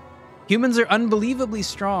fear. Humans are unbelievably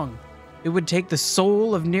strong. It would take the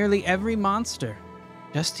soul of nearly every monster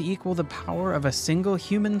just to equal the power of a single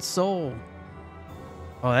human soul.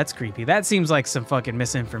 Oh, that's creepy. That seems like some fucking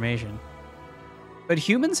misinformation. But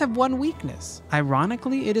humans have one weakness.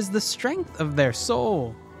 Ironically, it is the strength of their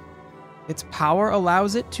soul. Its power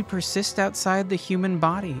allows it to persist outside the human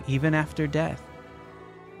body, even after death.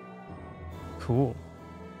 Cool.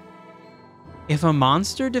 If a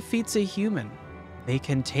monster defeats a human, they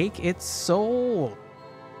can take its soul.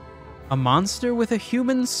 A monster with a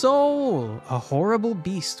human soul. A horrible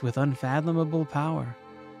beast with unfathomable power.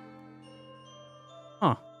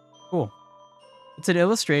 Huh. Cool. It's an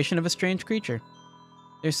illustration of a strange creature.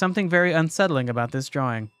 There's something very unsettling about this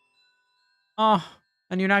drawing. Oh,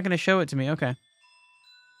 and you're not going to show it to me. Okay.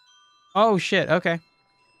 Oh, shit. Okay.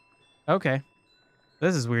 Okay.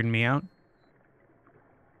 This is weirding me out.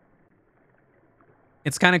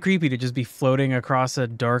 It's kind of creepy to just be floating across a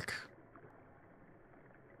dark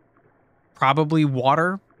probably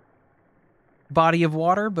water. Body of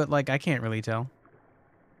water, but like I can't really tell.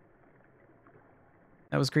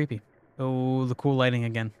 That was creepy. Oh, the cool lighting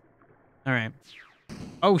again. All right.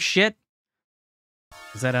 Oh shit.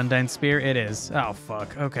 Is that Undyne's spear? It is. Oh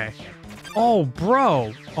fuck. Okay. Oh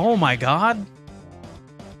bro. Oh my god.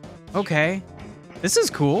 Okay. This is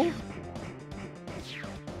cool.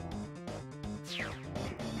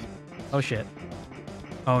 Oh shit.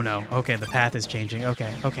 Oh no. Okay, the path is changing.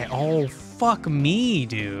 Okay. Okay. Oh fuck me,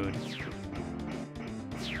 dude.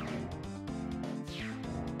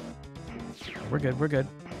 We're good. We're good.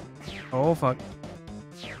 Oh fuck.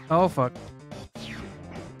 Oh fuck.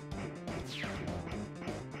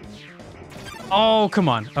 Oh, come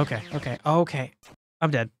on. Okay. Okay. Okay. I'm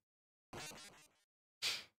dead.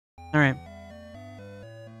 All right.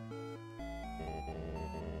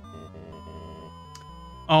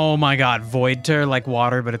 Oh my god. Voidter, like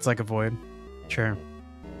water, but it's like a void. Sure.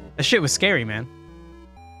 That shit was scary, man.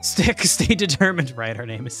 Stick, stay determined. Right, her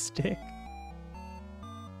name is Stick.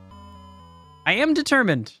 I am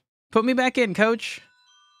determined. Put me back in, coach.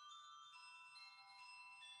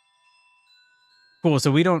 Cool,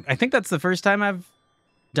 so we don't... I think that's the first time I've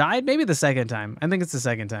died? Maybe the second time. I think it's the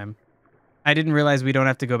second time. I didn't realize we don't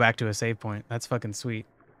have to go back to a save point. That's fucking sweet.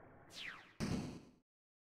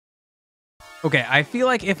 Okay, I feel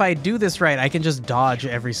like if I do this right, I can just dodge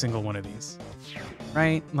every single one of these.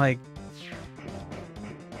 Right? Like...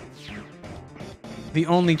 The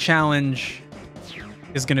only challenge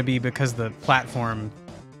is going to be because the platform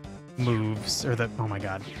moves, or the... Oh my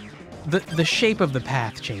god. The shape of the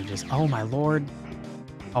path changes. Oh my lord.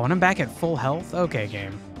 Oh, and I'm back at full health? Okay,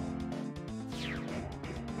 game.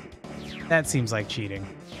 That seems like cheating.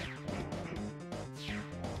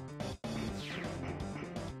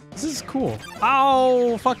 This is cool.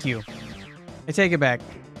 Oh, fuck you. I take it back.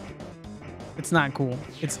 It's not cool.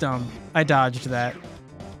 It's dumb. I dodged that.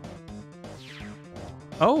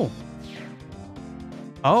 Oh.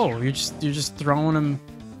 Oh, you're just throwing them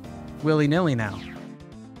willy-nilly now.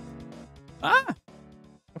 Ah.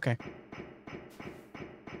 Okay.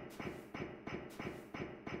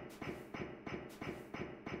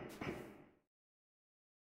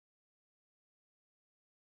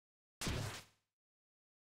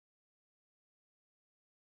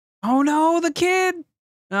 Oh no, the kid!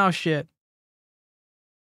 Oh shit.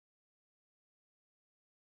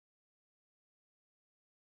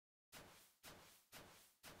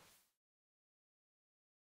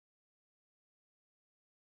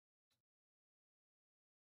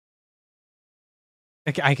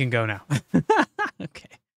 Okay, I can go now. Okay.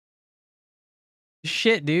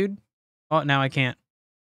 Shit, dude. Oh, now I can't.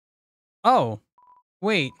 Oh,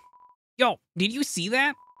 wait. Yo, did you see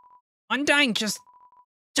that? Undyne just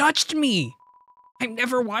touched me. I'm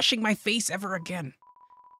never washing my face ever again.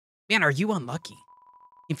 Man, are you unlucky?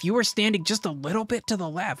 If you were standing just a little bit to the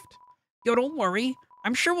left. Yo, don't worry.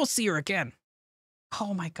 I'm sure we'll see her again.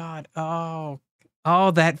 Oh my god. Oh.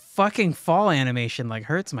 Oh, that fucking fall animation like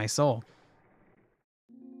hurts my soul.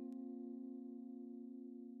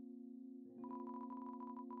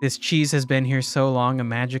 This cheese has been here so long, a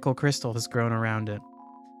magical crystal has grown around it.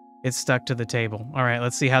 It's stuck to the table. All right,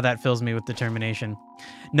 let's see how that fills me with determination.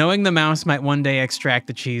 Knowing the mouse might one day extract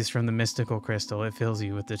the cheese from the mystical crystal, it fills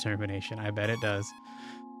you with determination. I bet it does.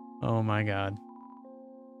 Oh my god.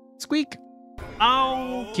 Squeak.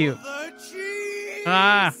 Oh, cute.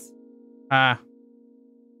 Ah. Ah.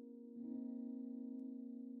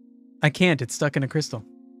 I can't. It's stuck in a crystal.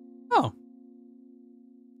 Oh.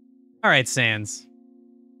 All right, Sans.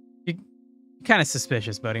 You're kind of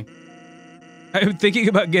suspicious, buddy. I'm thinking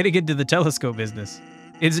about getting into the telescope business.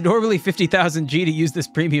 It's normally 50,000 G to use this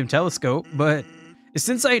premium telescope, but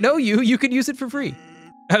since I know you, you can use it for free.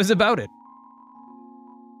 How's about it?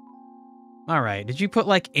 All right. Did you put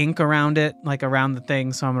like ink around it, like around the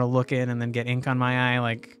thing, so I'm gonna look in and then get ink on my eye?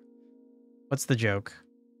 Like, what's the joke?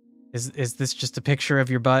 Is this just a picture of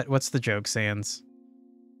your butt? What's the joke, Sans?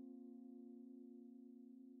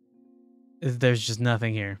 There's just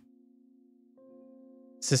nothing here.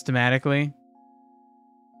 Systematically,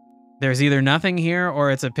 there's either nothing here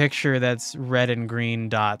or it's a picture that's red and green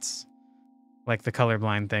dots, like the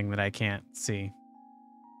colorblind thing that I can't see.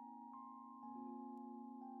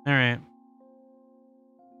 All right.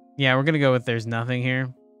 Yeah, we're gonna go with there's nothing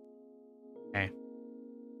here. Okay.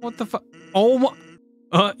 What the fuck? Oh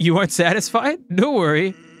my... you aren't satisfied? Don't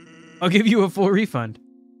worry. I'll give you a full refund.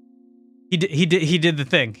 He did the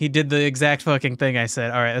thing. He did the exact fucking thing I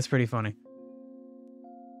said. All right, that's pretty funny.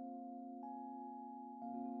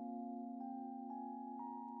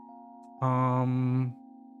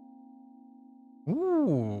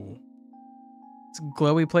 Ooh. This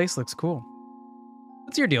glowy place looks cool.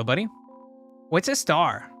 What's your deal, buddy? What's a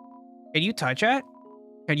star? Can you touch it?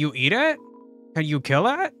 Can you eat it? Can you kill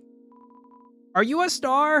it? Are you a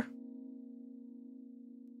star?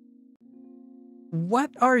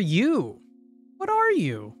 What are you? What are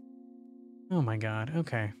you? Oh my god,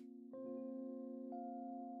 okay.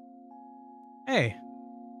 Hey.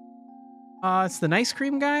 It's the ice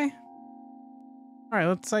cream guy?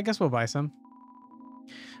 Alright, I guess we'll buy some.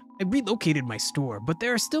 I relocated my store, but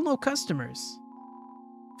there are still no customers.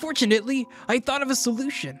 Fortunately, I thought of a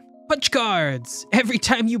solution. Punch cards! Every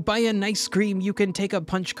time you buy an ice cream, you can take a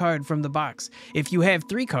punch card from the box. If you have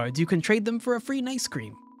 3 cards, you can trade them for a free ice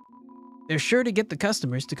cream. They're sure to get the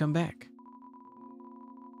customers to come back.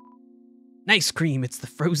 Nice cream, it's the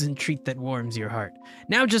frozen treat that warms your heart.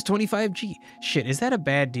 Now just 25G. Shit, is that a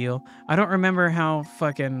bad deal? I don't remember how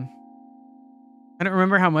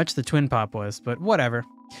much the Twin Pop was, but whatever.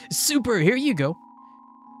 Super, here you go.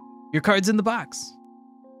 Your card's in the box.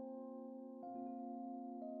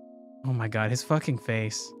 Oh my god, his fucking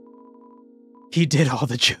face. He did all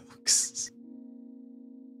the jokes.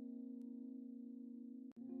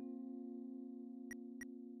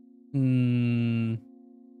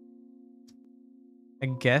 I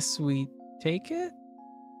guess we take it?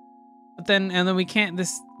 But then we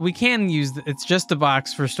can't use it's just a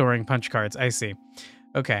box for storing punch cards. I see.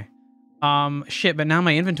 Okay. Shit, but now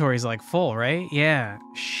my inventory's like full, right? Yeah.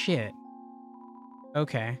 Shit.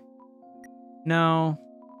 Okay. No.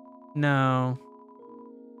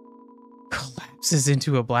 Collapses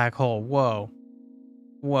into a black hole. Whoa.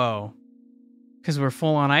 Whoa. Because we're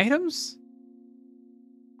full on items?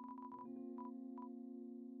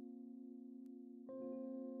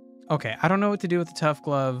 Okay, I don't know what to do with the tough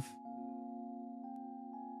glove.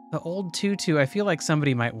 The old tutu, I feel like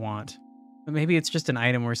somebody might want. But maybe it's just an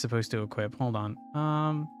item we're supposed to equip. Hold on.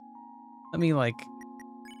 Let me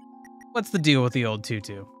what's the deal with the old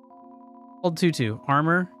tutu? Old tutu,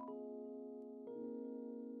 armor.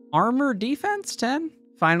 Armor defense 10?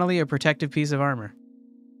 Finally a protective piece of armor.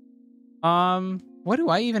 What do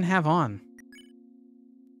I even have on?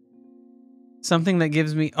 Something that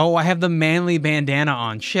gives me... Oh, I have the manly bandana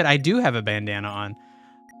on. Shit, I do have a bandana on.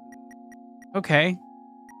 Okay.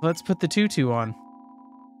 Let's put the tutu on.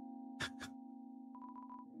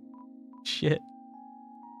 Shit.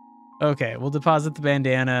 Okay, we'll deposit the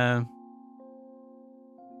bandana.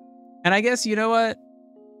 And I guess, you know what?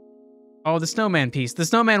 Oh, the snowman piece. The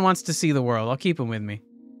snowman wants to see the world. I'll keep him with me.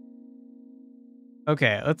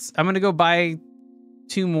 Okay, I'm gonna go buy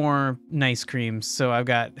 2 more nice creams so I've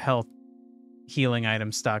got health healing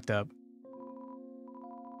items stocked up.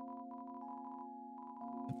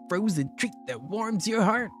 The frozen treat that warms your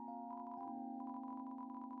heart.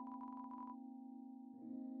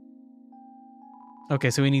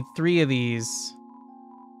 Okay, so we need 3 of these.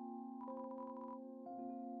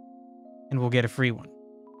 And we'll get a free one.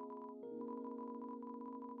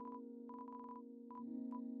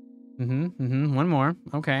 One more.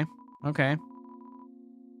 Okay. Okay.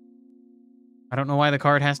 I don't know why the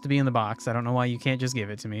card has to be in the box. I don't know why you can't just give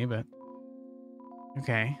it to me, but...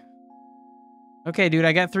 Okay. Okay, dude,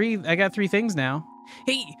 I got 3 things now.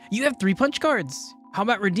 Hey, you have 3 punch cards. How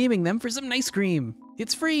about redeeming them for some ice cream?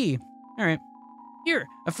 It's free. All right. Here,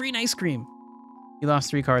 a free ice cream. You lost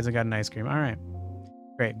 3 cards and got an ice cream. All right.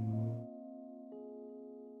 Great.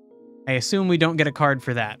 I assume we don't get a card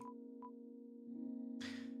for that.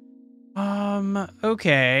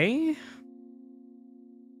 Okay.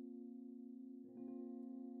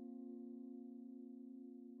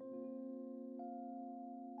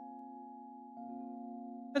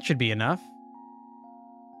 That should be enough.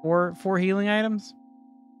 4 healing items?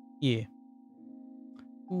 Yeah.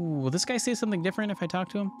 Ooh, will this guy say something different if I talk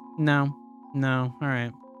to him? No. No. All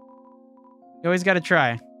right. You always got to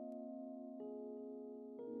try.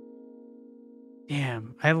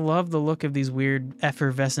 Damn, I love the look of these weird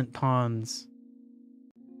effervescent ponds.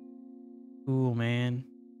 Cool, man.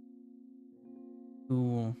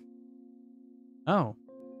 Cool. Oh.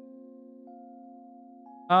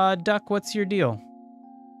 Duck, what's your deal?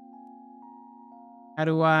 How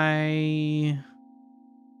do I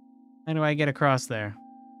get across there?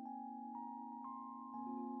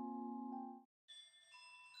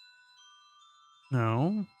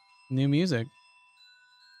 No. New music.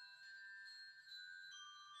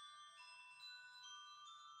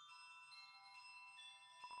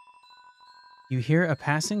 You hear a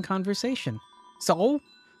passing conversation. So,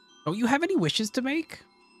 don't you have any wishes to make?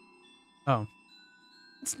 Oh.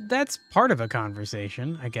 That's part of a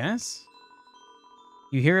conversation, I guess.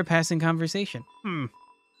 You hear a passing conversation.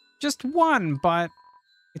 Just one, but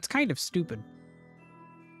it's kind of stupid.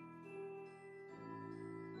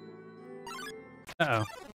 Uh-oh.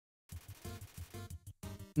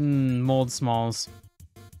 Mold smalls.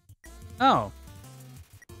 Oh.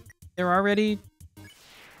 They're already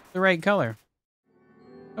the right color.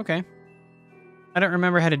 Okay. I don't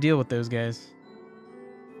remember how to deal with those guys.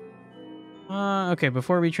 Okay,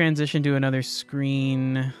 before we transition to another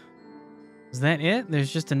screen... Is that it?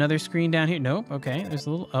 There's just another screen down here? Nope. Okay, there's a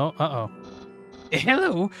little... Oh, uh-oh.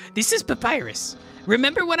 Hello, this is Papyrus.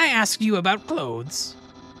 Remember when I asked you about clothes?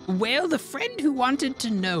 Well, the friend who wanted to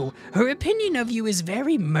know, her opinion of you is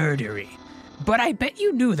very murdery. But I bet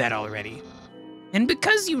you knew that already. And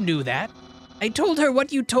because you knew that, I told her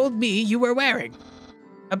what you told me you were wearing.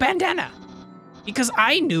 A bandana. Because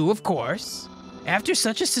I knew, of course, after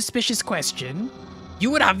such a suspicious question,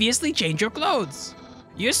 you would obviously change your clothes.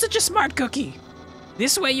 You're such a smart cookie.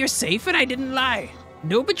 This way you're safe and I didn't lie.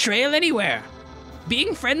 No betrayal anywhere.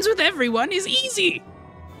 Being friends with everyone is easy.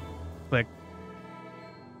 Click.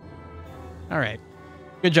 All right.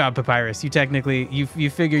 Good job, Papyrus. You technically, you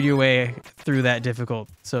figured your way through that difficult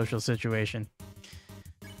social situation.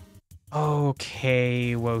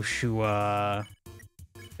 Okay, Woshua.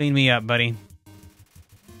 Clean me up, buddy.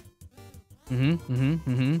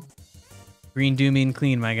 Green do mean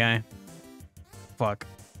clean, my guy. Fuck.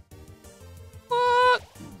 What?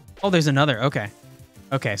 Oh, there's another. Okay.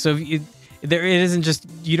 Okay, so it isn't just,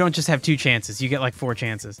 you don't just have 2 chances. You get like 4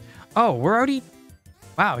 chances. Oh, we're already,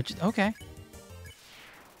 wow, okay.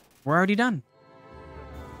 We're already done.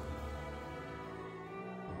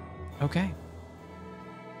 Okay.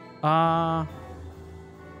 Well,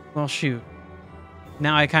 shoot.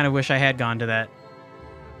 Now I kind of wish I had gone to that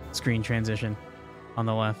screen transition on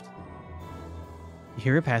the left. You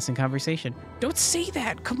hear a passing conversation. Don't say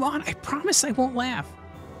that. Come on. I promise I won't laugh.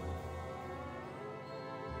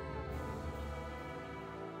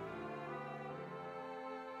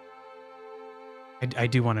 I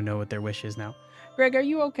do want to know what their wish is now. Greg, are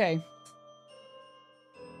you okay?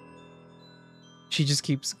 She just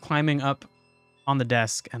keeps climbing up on the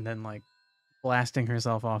desk and then, like, blasting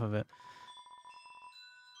herself off of it.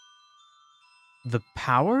 The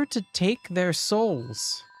power to take their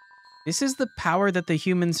souls. This is the power that the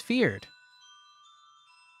humans feared.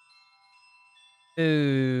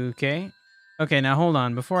 Okay. Okay, now hold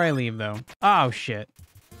on. Before I leave, though. Oh, shit.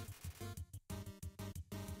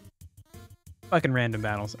 Fucking random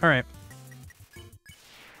battles. All right.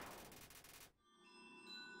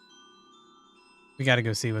 We gotta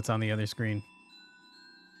go see what's on the other screen.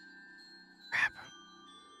 Crap.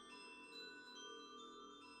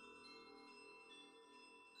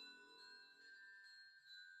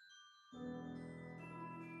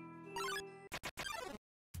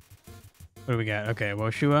 What do we got? Okay,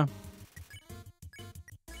 Woshua.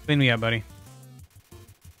 Clean me up, buddy.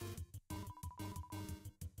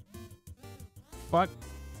 Fuck.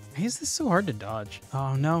 Why is this so hard to dodge?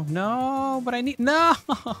 Oh, no. No, but I need... No!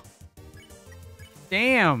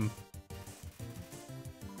 Damn.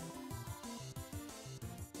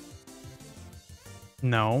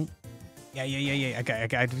 No. Yeah.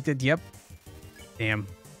 Okay, I did. Yep. Damn.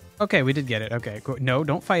 Okay, we did get it. Okay, cool. No,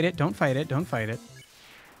 don't fight it. Don't fight it. Don't fight it.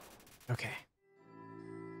 Okay.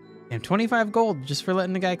 Damn, 25 gold just for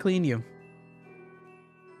letting the guy clean you.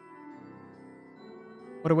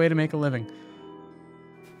 What a way to make a living.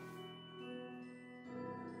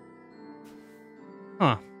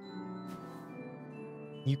 Huh.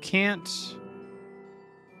 You can't...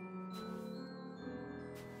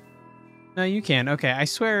 No, you can. Okay, I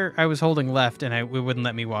swear I was holding left and it wouldn't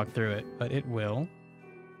let me walk through it, but it will.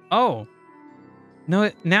 Oh.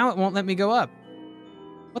 No, now it won't let me go up.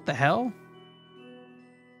 What the hell?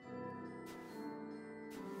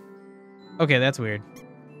 Okay, that's weird.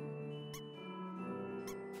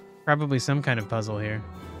 Probably some kind of puzzle here.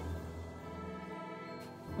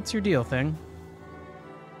 What's your deal, thing?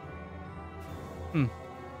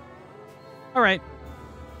 All right.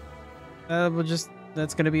 We'll just...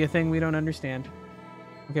 That's going to be a thing we don't understand.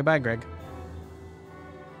 Okay, bye, Greg.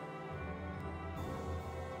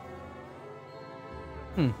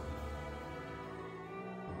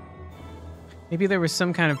 Maybe there was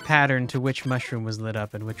some kind of pattern to which mushroom was lit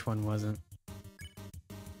up and which one wasn't.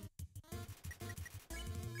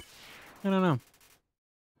 I don't know.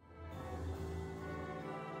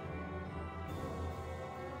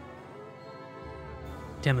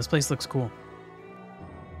 Damn, this place looks cool.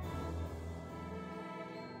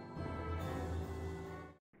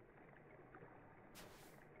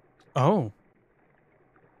 Oh.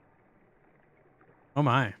 Oh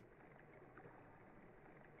my.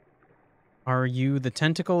 Are you the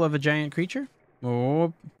tentacle of a giant creature?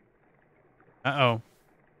 Oh. Uh-oh.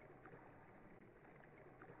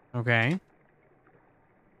 Okay.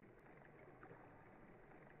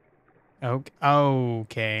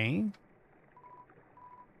 Okay.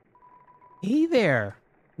 Hey there.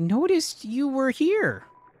 Noticed you were here.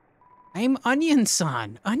 I'm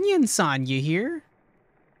Onion-san. Onion-san, you here?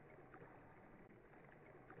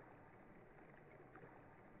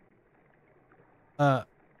 Uh,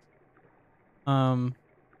 um...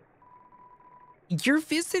 You're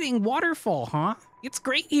visiting Waterfall, huh? It's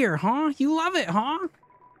great here, huh? You love it, huh?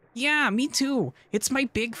 Yeah, me too. It's my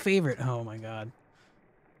big favorite. Oh my god.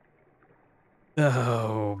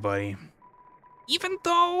 Oh, buddy. Even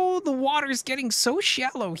though the water's getting so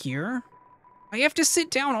shallow here, I have to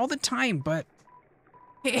sit down all the time, but...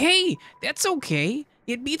 Hey, that's okay.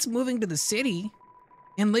 It beats moving to the city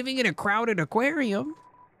and living in a crowded aquarium,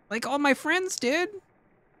 like all my friends did.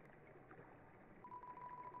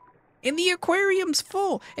 And the aquarium's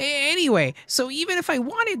full. Anyway, so even if I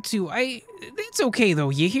wanted to, it's okay though,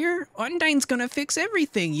 you hear? Undyne's gonna fix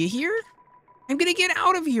everything, you hear? I'm gonna get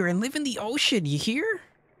out of here and live in the ocean, you hear?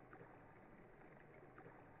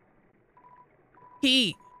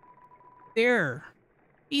 Hey, there.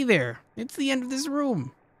 Hey there. It's the end of this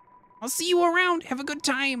room. I'll see you around. Have a good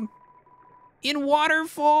time. In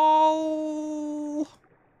Waterfall.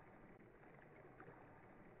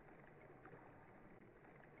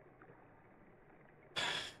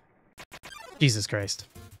 Jesus Christ.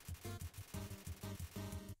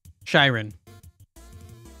 Shyren.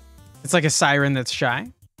 It's like a siren that's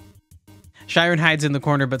shy. Shyren hides in the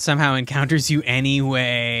corner but somehow encounters you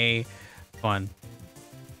anyway. Fun.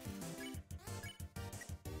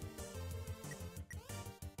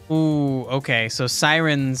 Ooh, okay. So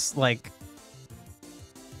sirens, like,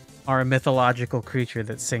 are a mythological creature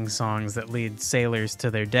that sings songs that lead sailors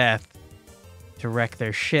to their death, to wreck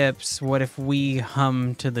their ships. What if we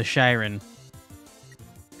hum to the Shyren?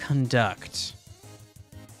 Conduct.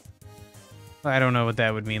 I don't know what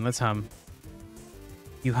that would mean. Let's hum.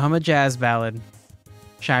 You hum a jazz ballad.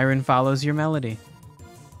 Shyren follows your melody.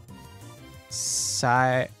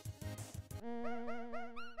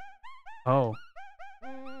 Oh.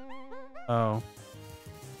 Oh.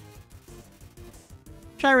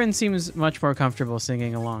 Shyren seems much more comfortable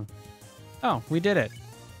singing along. Oh, we did it.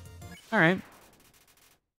 All right.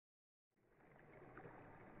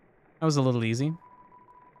 That was a little easy.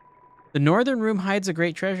 The northern room hides a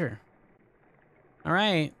great treasure. All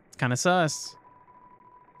right. It's kind of sus.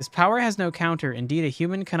 This power has no counter. Indeed, a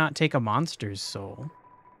human cannot take a monster's soul.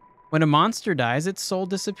 When a monster dies, its soul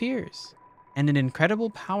disappears. And an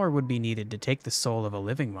incredible power would be needed to take the soul of a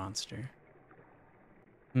living monster.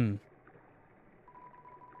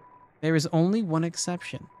 There is only one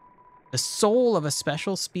exception. The soul of a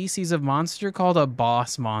special species of monster called a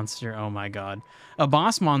boss monster. Oh my god. A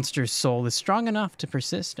boss monster's soul is strong enough to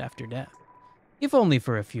persist after death, if only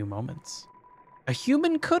for a few moments. A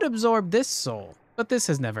human could absorb this soul, but this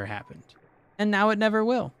has never happened. And now it never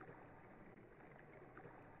will.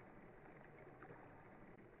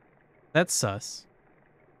 That's sus.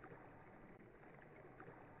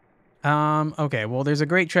 Okay, well, there's a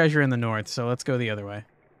great treasure in the north, so let's go the other way.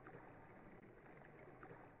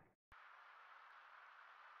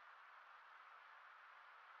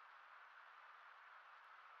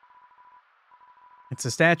 It's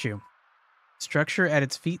a statue. Structure at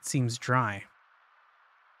its feet seems dry.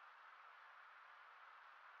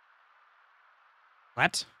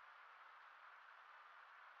 What?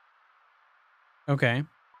 Okay.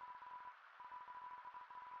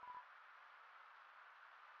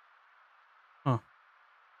 Huh.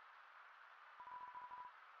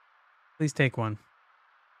 Please take one.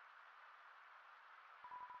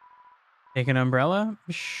 Take an umbrella?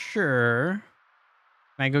 Sure.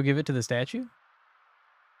 Can I go give it to the statue?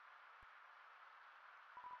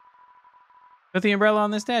 Put the umbrella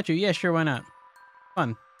on the statue. Yeah, sure, why not?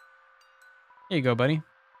 Fun. Here you go, buddy.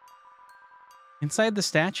 Inside the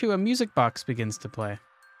statue, a music box begins to play.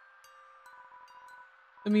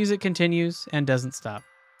 The music continues and doesn't stop.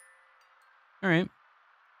 All right.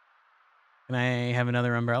 Can I have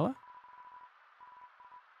another umbrella?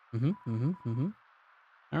 All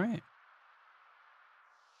right.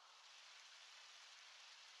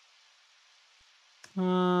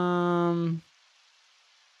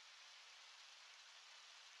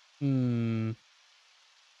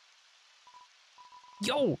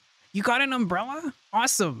 Yo, you got an umbrella?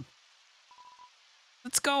 Awesome.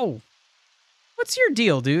 Let's go. What's your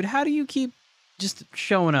deal, dude? How do you keep just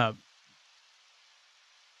showing up?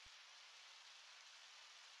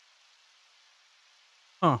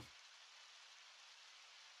 Huh.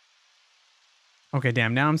 Okay,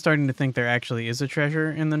 damn. Now I'm starting to think there actually is a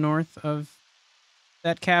treasure in the north of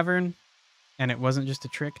that cavern, and it wasn't just a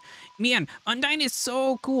trick. Man, Undyne is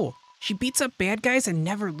so cool. She beats up bad guys and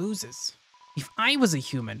never loses. If I was a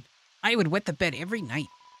human, I would wet the bed every night,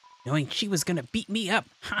 knowing she was gonna beat me up.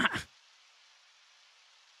 Ha!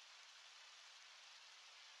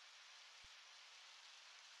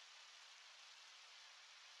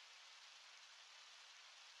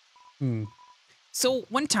 So,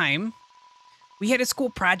 one time, we had a school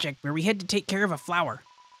project where we had to take care of a flower.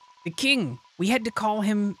 The king, we had to call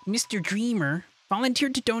him Mr. Dreamer,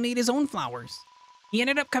 volunteered to donate his own flowers. He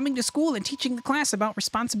ended up coming to school and teaching the class about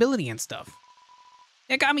responsibility and stuff.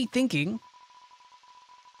 That got me thinking.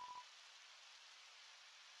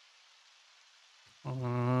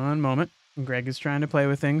 One moment. Greg is trying to play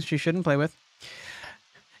with things she shouldn't play with.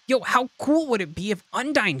 Yo, how cool would it be if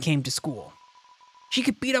Undyne came to school? She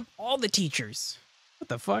could beat up all the teachers. What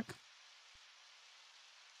the fuck?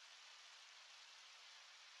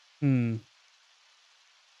 Alright,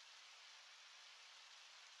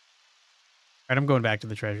 I'm going back to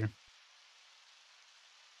the treasure.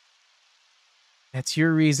 That's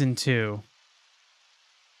your reason too.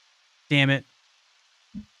 Damn it.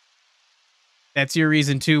 That's your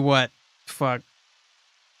reason too, what? Fuck.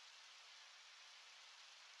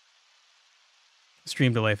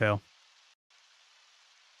 Stream delay fail.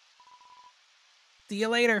 See you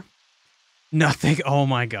later. Nothing. Oh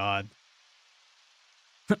my god.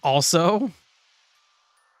 Also?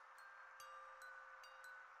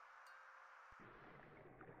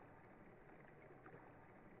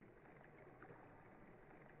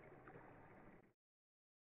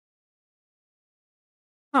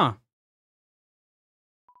 Huh.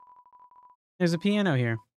 There's a piano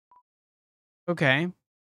here. Okay.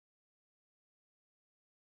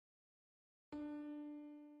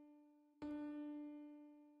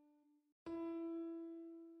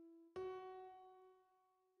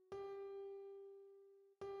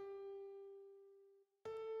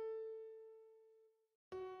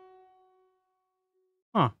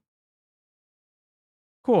 Huh.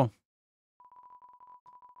 Cool.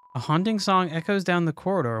 A haunting song echoes down the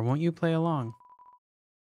corridor. Won't you play along?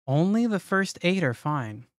 Only the first 8 are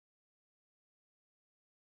fine.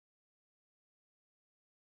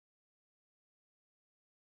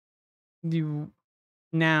 You...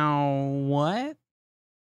 Now, what?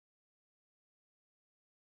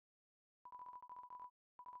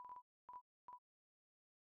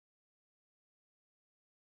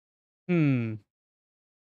 Hmm.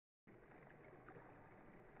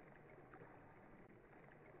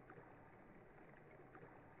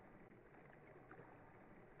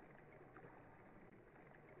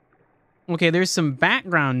 Okay, there's some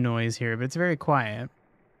background noise here, but it's very quiet.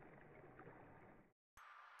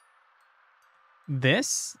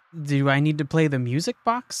 This? Do I need to play the music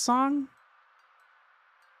box song?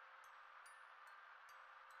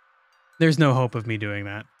 There's no hope of me doing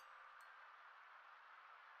that.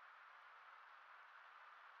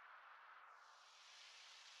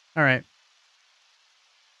 All right.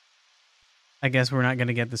 I guess we're not going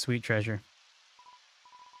to get the sweet treasure.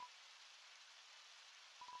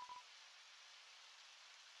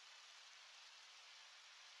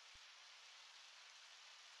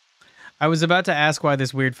 I was about to ask why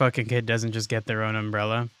this weird fucking kid doesn't just get their own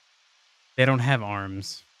umbrella. They don't have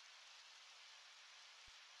arms.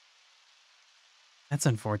 That's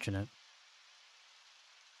unfortunate.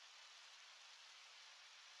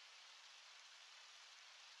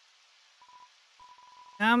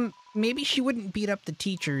 Maybe she wouldn't beat up the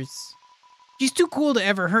teachers. She's too cool to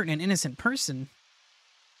ever hurt an innocent person.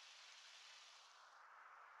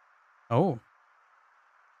 Oh.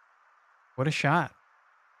 What a shot.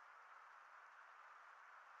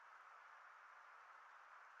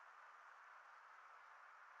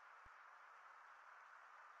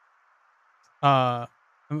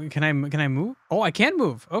 Can I move? Oh, I can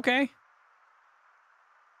move. Okay.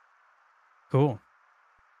 Cool.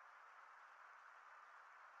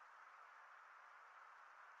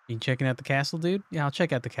 You checking out the castle, dude? Yeah, I'll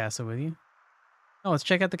check out the castle with you. Oh, let's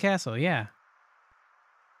check out the castle. Yeah.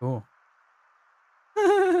 Cool.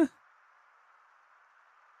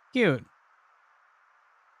 Cute.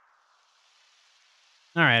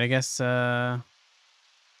 All right, I guess I'll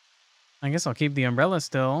keep the umbrella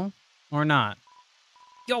still or not.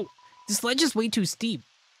 Yo, this ledge is way too steep.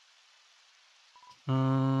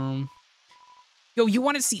 Um Yo, you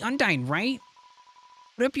want to see Undyne, right?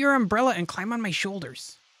 Put up your umbrella and climb on my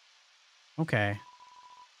shoulders. Okay.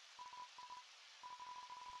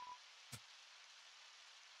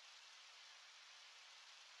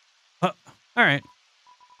 All right.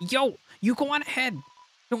 Yo, you go on ahead.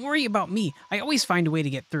 Don't worry about me. I always find a way to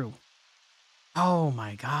get through. Oh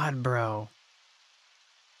my god, bro.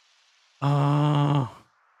 Oh.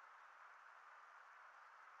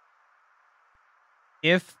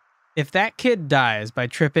 If that kid dies by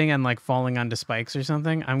tripping and like falling onto spikes or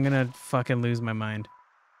something, I'm gonna fucking lose my mind.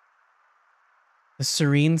 The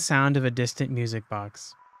serene sound of a distant music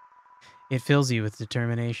box. It fills you with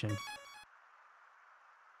determination.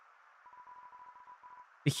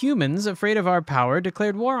 The humans, afraid of our power,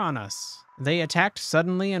 declared war on us. They attacked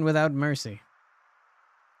suddenly and without mercy.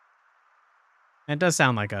 It does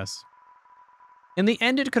sound like us. In the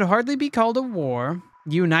end, it could hardly be called a war.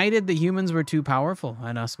 United, the humans were too powerful,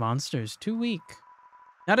 and us monsters too weak.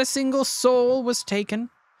 Not a single soul was taken,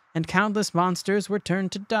 and countless monsters were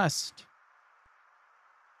turned to dust.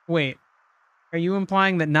 Wait, are you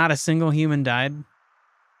implying that not a single human died?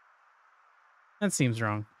 That seems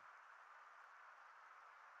wrong.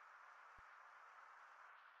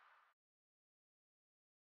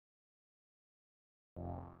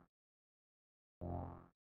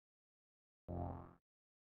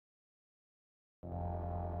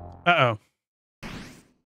 Uh-oh.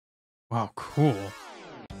 Wow, cool.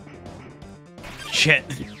 Shit.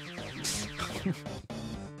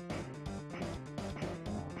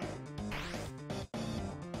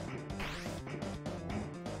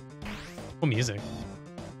 Cool music.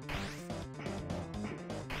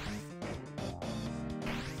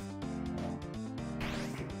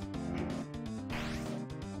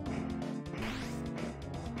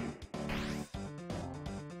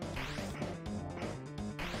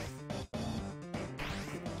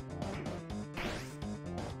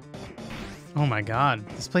 Oh my god,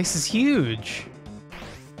 this place is huge.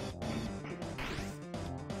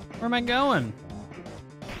 Where am I going?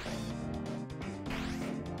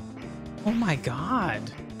 Oh my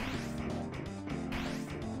god.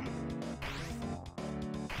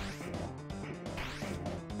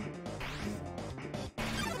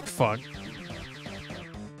 Fuck.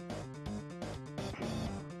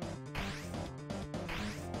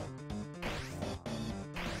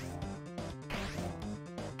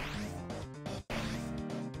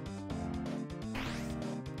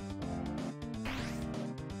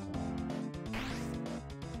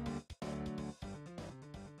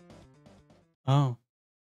 Oh.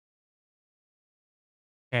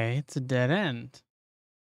 Okay, it's a dead end.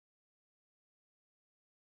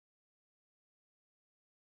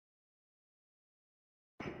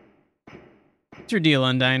 What's your deal,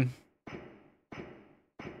 Undyne?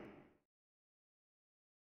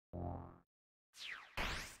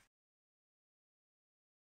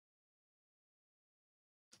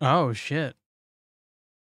 Oh, shit.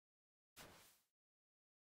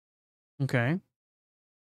 Okay.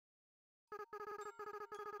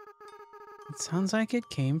 It sounds like it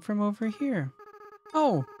came from over here.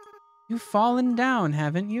 Oh, you've fallen down,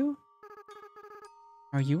 haven't you?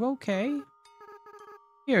 Are you okay?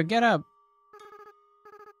 Here, get up.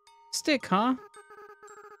 Stick, huh?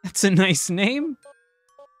 That's a nice name.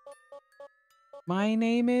 My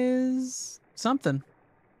name is something.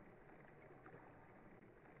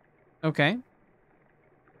 Okay.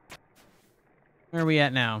 Where are we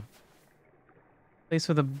at now? Place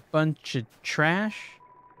with a bunch of trash?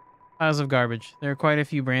 Piles of garbage. There are quite a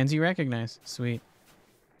few brands you recognize. Sweet.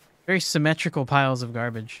 Very symmetrical piles of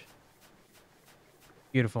garbage.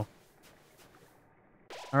 Beautiful.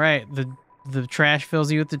 All right, the trash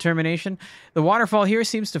fills you with determination. The waterfall here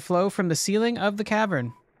seems to flow from the ceiling of the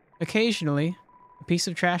cavern. Occasionally, a piece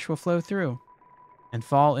of trash will flow through and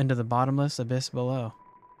fall into the bottomless abyss below.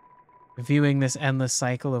 Viewing this endless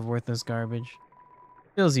cycle of worthless garbage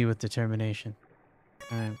fills you with determination.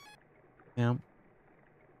 All right. Yeah.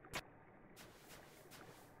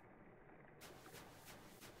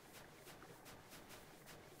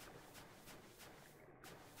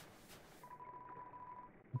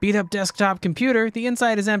 Beat up desktop computer. The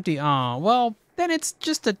inside is empty. Aw, well, then it's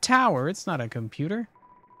just a tower. It's not a computer.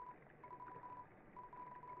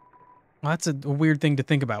 Well, that's a weird thing to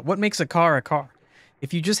think about. What makes a car a car?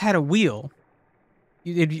 If you just had a wheel,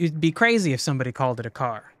 it'd be crazy if somebody called it a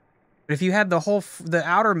car. But if you had the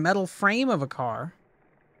outer metal frame of a car,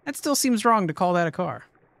 that still seems wrong to call that a car.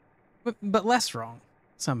 But less wrong,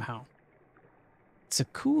 somehow. It's a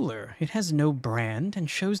cooler. It has no brand and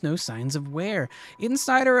shows no signs of wear.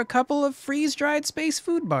 Inside are a couple of freeze-dried space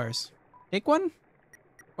food bars. Take one?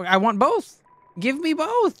 I want both. Give me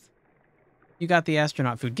both. You got the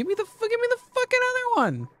astronaut food. Give me the fucking other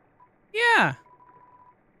one. Yeah.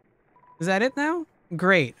 Is that it now?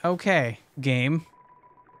 Great. Okay. Game.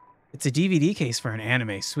 It's a DVD case for an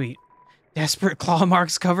anime. Sweet. Desperate claw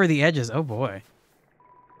marks cover the edges. Oh boy.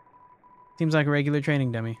 Seems like a regular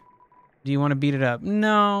training dummy. Do you want to beat it up?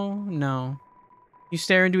 No, no. You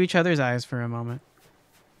stare into each other's eyes for a moment.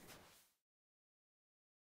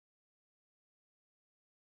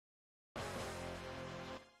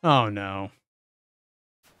 Oh, no.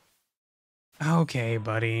 Okay,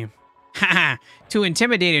 buddy. Haha, too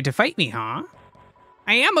intimidated to fight me, huh?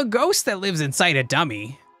 I am a ghost that lives inside a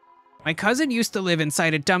dummy. My cousin used to live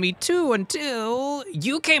inside a dummy too until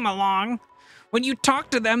you came along. When you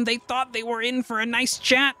talked to them, they thought they were in for a nice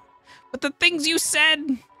chat. But the things you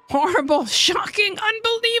said, horrible, shocking,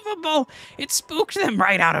 unbelievable, it spooked them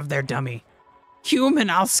right out of their dummy. Human,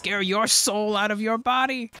 I'll scare your soul out of your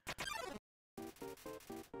body.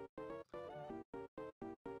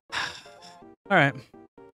 All right.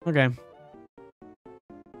 Okay.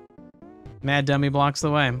 Mad Dummy blocks the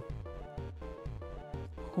way.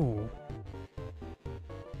 Ooh.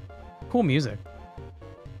 Cool music.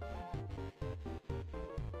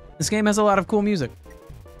 This game has a lot of cool music.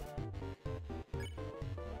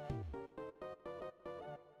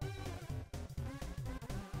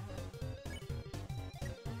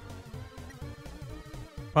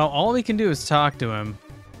 Well, all we can do is talk to him.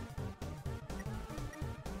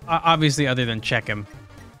 Obviously, other than check him.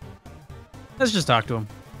 Let's just talk to him.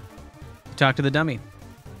 Talk to the dummy.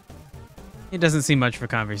 It doesn't seem much for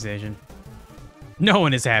conversation. No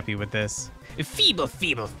one is happy with this. Feeble,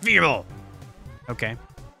 feeble, feeble. Okay.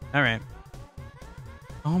 All right.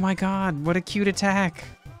 Oh my god, what a cute attack.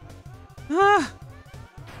 Ah!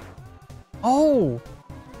 Oh!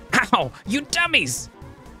 Ow, you dummies!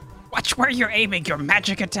 Watch where you're aiming your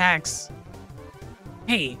magic attacks.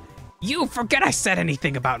 Hey, you forget I said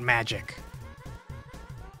anything about magic.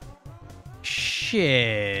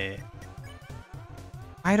 Shit.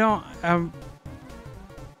 I don't,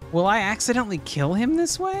 will I accidentally kill him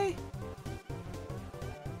this way?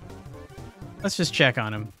 Let's just check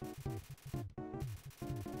on him.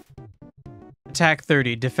 Attack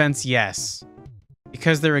 30, defense yes.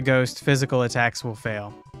 Because they're a ghost, physical attacks will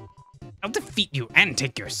fail. I'll defeat you and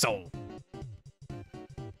take your soul.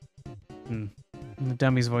 The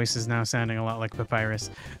dummy's voice is now sounding a lot like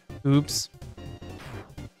Papyrus. Oops.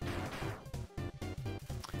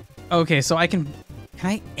 Okay, so can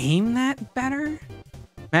I aim that better?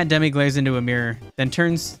 Mad Dummy glares into a mirror, then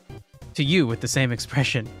turns to you with the same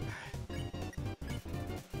expression.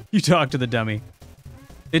 You talk to the dummy.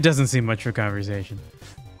 It doesn't seem much for conversation.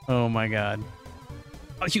 Oh my god.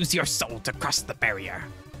 I'll use your soul to cross the barrier.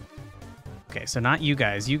 Okay, so not you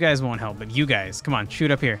guys. You guys won't help, but you guys. Come on,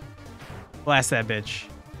 shoot up here. Blast that bitch.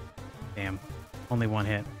 Damn. Only one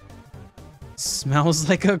hit. Smells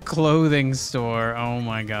like a clothing store. Oh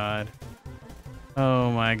my god.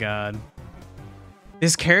 Oh my god.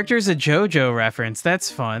 This character's a JoJo reference.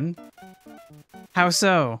 That's fun. How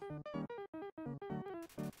so?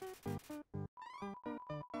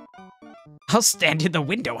 I'll stand in the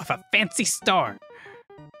window of a fancy store.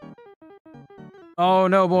 Oh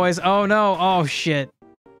no, boys. Oh no. Oh shit.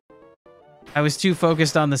 I was too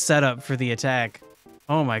focused on the setup for the attack.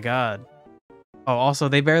 Oh my god. Oh, also,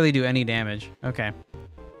 they barely do any damage. Okay.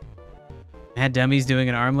 Mad Dummy's doing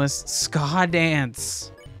an armless ska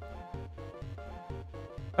dance.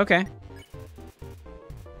 Okay.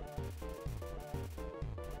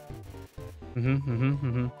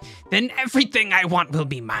 Then everything I want will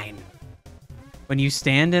be mine. When you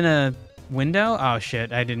stand in a window? Oh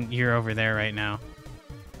shit, you're over there right now.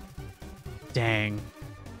 Dang.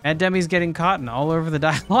 Mad Dummy's getting caught in all over the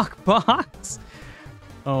dialogue box.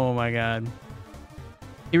 Oh my god.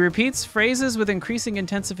 He repeats phrases with increasing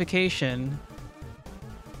intensification,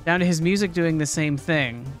 down to his music doing the same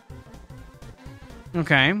thing.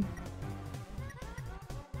 Okay.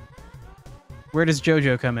 Where does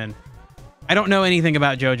JoJo come in? I don't know anything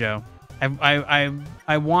about JoJo.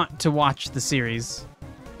 I want to watch the series.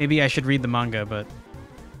 Maybe I should read the manga, but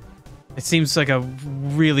it seems like a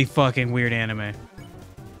really fucking weird anime.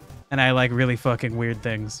 And I like really fucking weird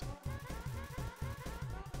things.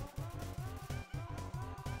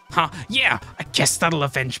 Huh, yeah, I guess that'll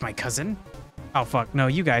avenge my cousin. Oh fuck, no,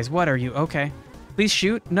 you guys, what are you? Okay. Please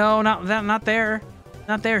shoot. No, not there.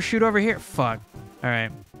 Not there, shoot over here. Fuck.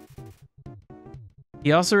 Alright.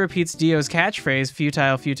 He also repeats Dio's catchphrase,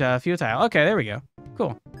 futile, futile, futile. Okay, there we go.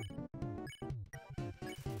 Cool.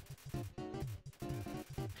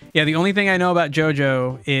 Yeah, the only thing I know about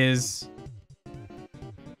JoJo is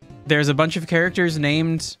there's a bunch of characters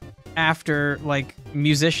named after, like,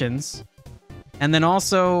 musicians. And then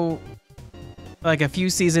also, like, a few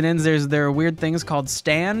season ends, there are weird things called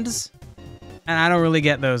stands. And I don't really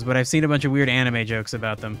get those, but I've seen a bunch of weird anime jokes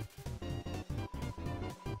about them.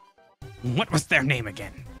 What was their name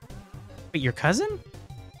again? Wait, your cousin?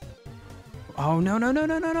 Oh, no,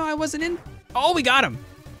 I wasn't in. Oh, we got him.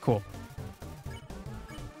 Cool.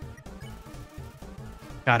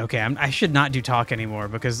 God, okay, I should not do talk anymore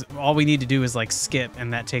because all we need to do is like skip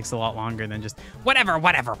and that takes a lot longer than just whatever.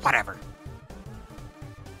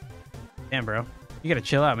 Damn, bro. You gotta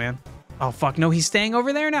chill out, man. Oh, fuck. No, he's staying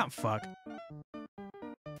over there now? Fuck.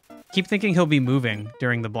 Keep thinking he'll be moving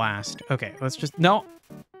during the blast. Okay, let's just... No.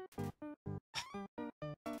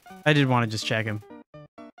 I did want to just check him.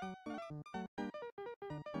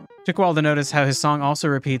 Took a while to notice how his song also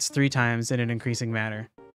repeats 3 times in an increasing manner.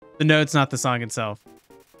 The note's not the song itself.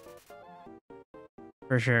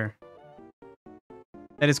 For sure.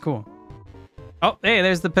 That is cool. Oh, hey,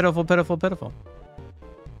 there's the pitiful, pitiful, pitiful.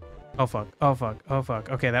 Oh, fuck. Oh, fuck. Oh, fuck.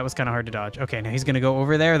 Okay, that was kind of hard to dodge. Okay, now he's going to go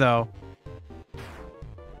over there, though.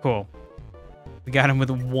 Cool. We got him with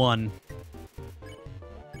 1.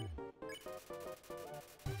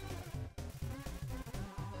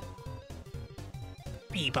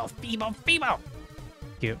 Feeble.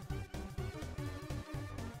 Cute.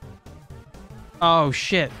 Oh,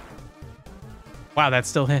 shit. Wow, that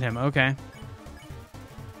still hit him. Okay.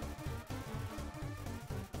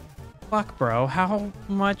 Fuck, bro. How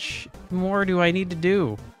much more do I need to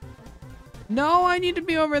do? No, I need to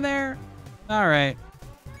be over there. All right.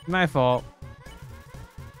 My fault.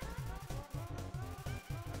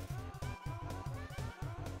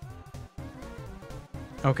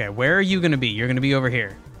 Okay, where are you going to be? You're going to be over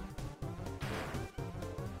here.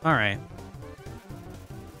 All right.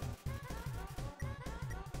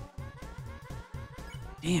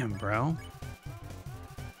 Damn, bro.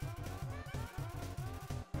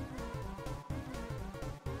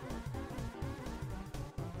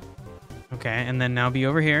 Okay, and then now be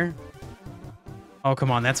over here. Oh,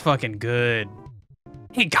 come on. That's fucking good.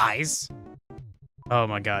 Hey, guys. Oh,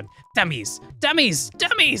 my God. Dummies.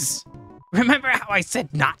 Remember how I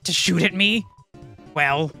said not to shoot at me?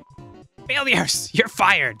 Well, failures. You're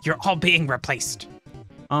fired. You're all being replaced.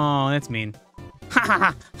 Oh, that's mean.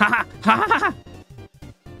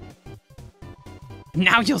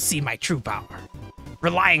 Now you'll see my true power.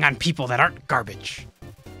 Relying on people that aren't garbage.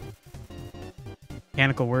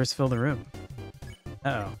 Mechanical words fill the room.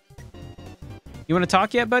 Uh-oh. You want to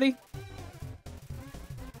talk yet, buddy?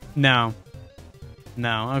 No.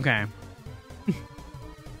 No, okay.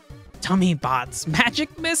 Tummy bots,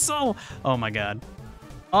 magic missile. Oh my god.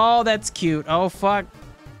 Oh, that's cute. Oh, fuck.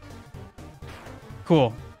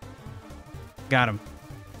 Cool. Got him.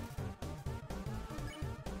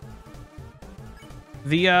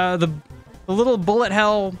 The little bullet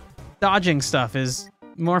hell dodging stuff is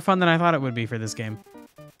more fun than I thought it would be for this game.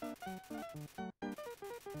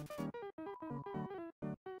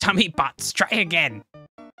 Tummy bots, try again.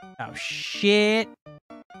 Oh, shit.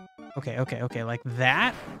 Okay, like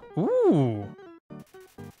that? Ooh.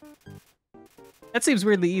 That seems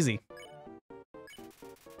weirdly easy.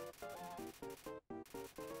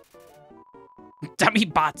 Dummy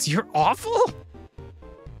bots, you're awful?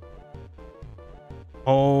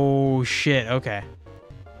 Oh, shit, okay.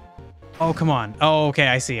 Oh, come on. Oh, okay,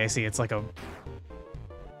 I see. It's like a...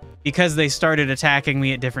 Because they started attacking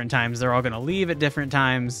me at different times, they're all gonna leave at different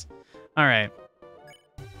times. All right.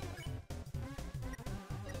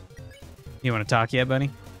 You want to talk yet, buddy?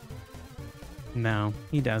 No,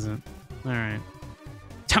 he doesn't. All right.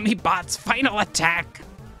 Tummy bots, final attack.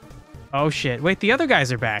 Oh, shit. Wait, the other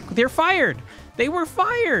guys are back. They're fired. They were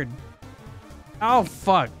fired. Oh,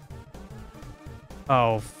 fuck.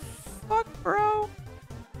 Oh, fuck, bro.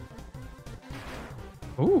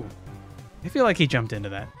 Ooh. I feel like he jumped into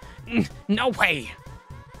that. No way.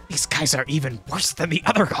 These guys are even worse than the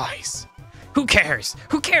other guys. Who cares?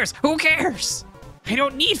 Who cares? Who cares? I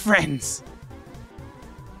don't need friends.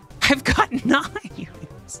 I've got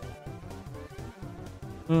knives.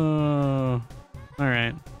 All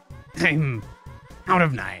right. I'm out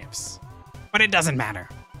of knives. But it doesn't matter.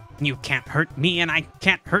 You can't hurt me and I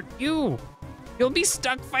can't hurt you. You'll be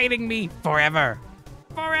stuck fighting me forever.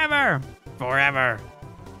 Forever. Forever.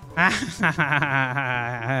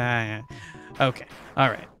 Okay. All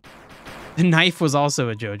right. The knife was also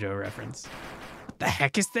a JoJo reference. What the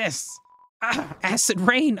heck is this? Acid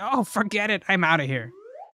rain. Oh, forget it. I'm out of here.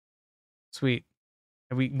 Sweet.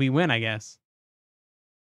 We win, I guess.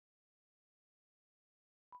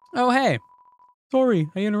 Oh, hey. Sorry,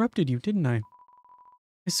 I interrupted you, didn't I?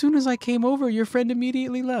 As soon as I came over, your friend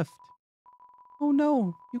immediately left. Oh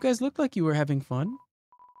no, you guys looked like you were having fun.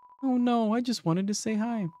 Oh no, I just wanted to say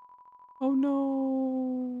hi. Oh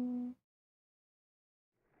no.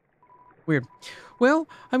 Weird. Well,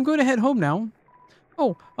 I'm going to head home now.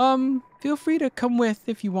 Oh, feel free to come with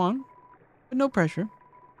if you want, but no pressure.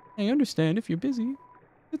 I understand if you're busy.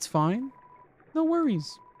 It's fine. No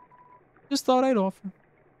worries. Just thought I'd offer.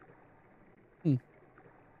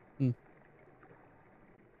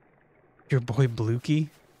 Your boy Blukey?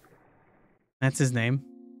 That's his name.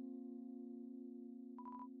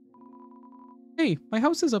 Hey, my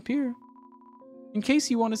house is up here. In case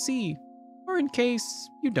you want to see. Or in case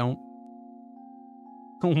you don't.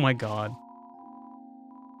 Oh my god.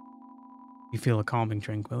 You feel a calming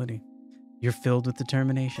tranquility. You're filled with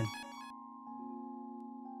determination.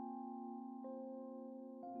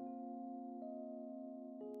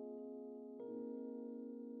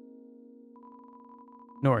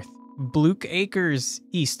 North. Bluke Acres.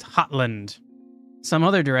 East. Hotland. Some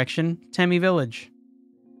other direction. Temmie Village.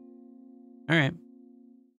 Alright.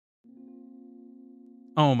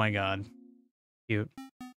 Oh my god. Cute.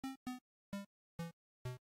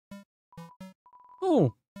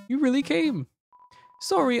 Oh, you really came.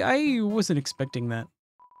 Sorry, I wasn't expecting that.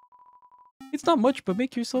 It's not much, but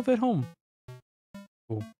make yourself at home.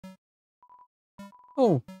 Cool.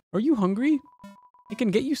 Oh, are you hungry? I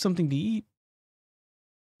can get you something to eat.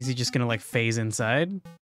 Is he just gonna like phase inside?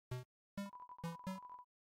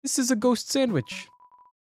 This is a ghost sandwich.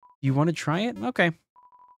 You want to try it? Okay.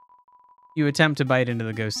 You attempt to bite into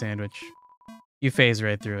the ghost sandwich. You phase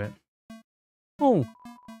right through it. Oh,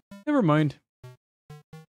 never mind.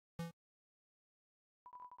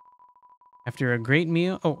 After a great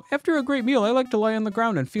meal, I like to lie on the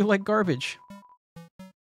ground and feel like garbage.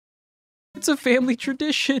 It's a family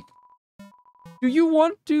tradition. Do you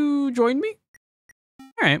want to join me?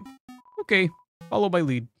 All right. Okay. Follow my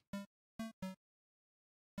lead.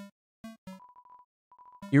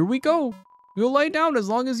 Here we go. You'll lie down as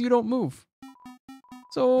long as you don't move.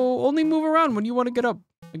 So only move around when you want to get up,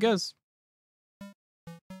 I guess.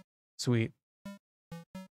 Sweet.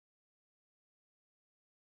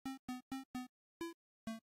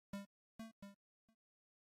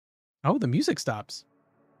 Oh, the music stops.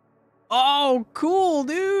 Oh, cool,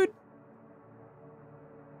 dude.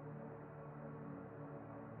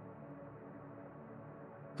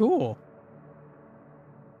 Cool.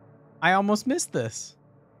 I almost missed this.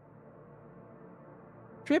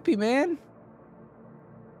 Trippy, man.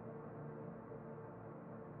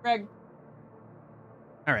 Greg.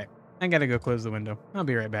 All right. I gotta go close the window. I'll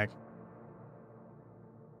be right back.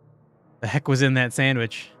 The heck was in that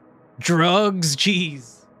sandwich? Drugs,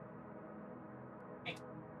 jeez.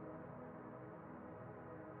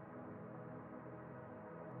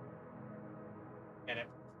 Get it.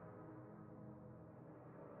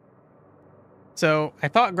 So I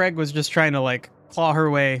thought Greg was just trying to like claw her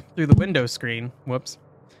way through the window screen. Whoops.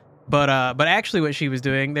 But actually what she was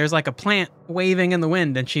doing, there's like a plant waving in the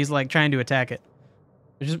wind and she's like trying to attack it.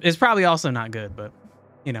 Which is probably also not good, but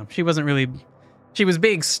you know, she was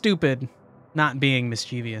being stupid, not being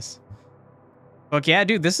mischievous. Look, yeah,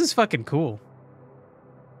 dude, this is fucking cool.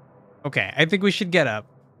 Okay, I think we should get up.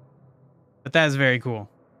 But that is very cool.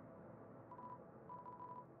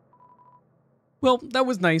 Well, that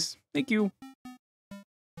was nice. Thank you.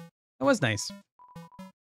 That was nice.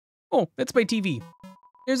 Oh, that's my TV.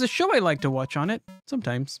 There's a show I like to watch on it,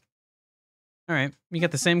 sometimes. Alright, you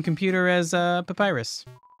got the same computer as Papyrus.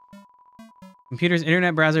 Computer's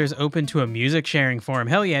internet browser is open to a music sharing forum.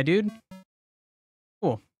 Hell yeah, dude.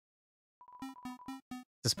 Cool.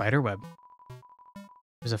 It's a spider web.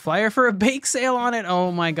 There's a flyer for a bake sale on it.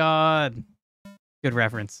 Oh my god. Good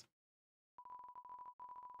reference.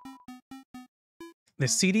 The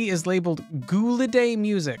CD is labeled Gouladay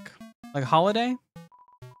Music. Like holiday?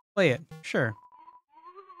 Play it. Sure.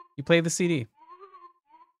 You play the CD.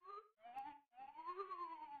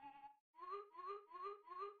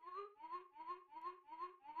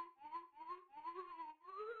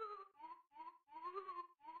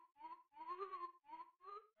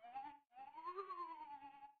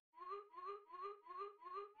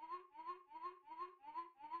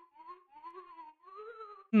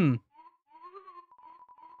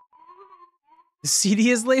 The CD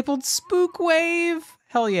is labeled Spook Wave.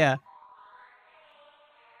 Hell yeah.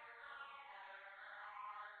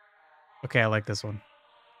 Okay, I like this one.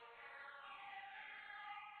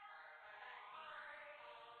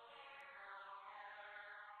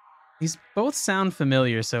 These both sound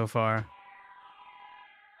familiar so far.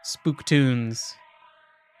 Spook tunes.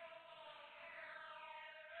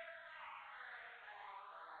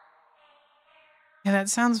 Yeah, that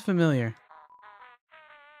sounds familiar.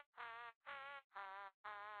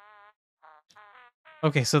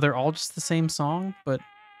 Okay, so they're all just the same song, but...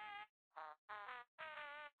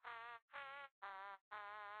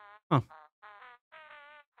 Huh.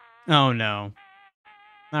 Oh, no.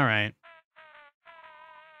 All right.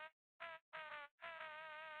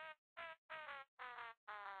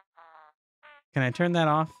 Can I turn that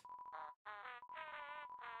off?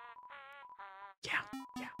 Yeah,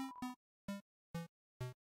 yeah.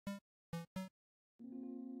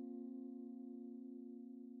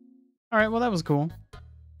 All right, well, that was cool.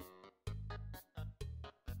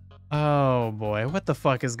 Oh, boy. What the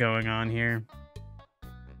fuck is going on here?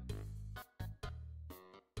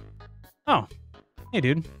 Oh. Hey,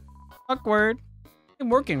 dude. Awkward. I'm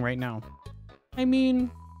working right now. I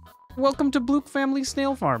mean, welcome to Blook Family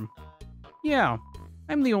Snail Farm. Yeah,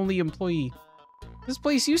 I'm the only employee. This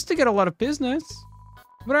place used to get a lot of business,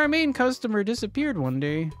 but our main customer disappeared one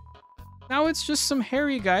day. Now it's just some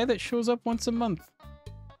hairy guy that shows up once a month.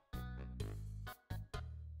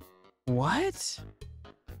 What?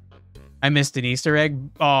 I missed an Easter egg?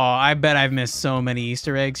 Oh, I bet I've missed so many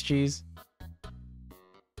Easter eggs, cheese.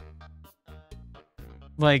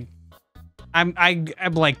 Like, I'm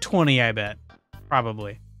like 20, I bet.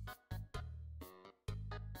 Probably.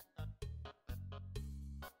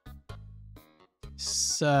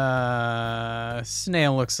 Snail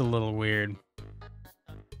looks a little weird.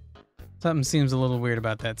 Something seems a little weird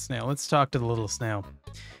about that snail. Let's talk to the little snail.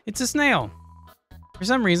 It's a snail. For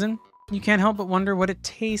some reason, you can't help but wonder what it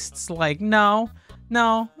tastes like. No,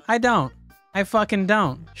 I don't. I fucking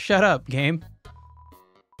don't. Shut up, game.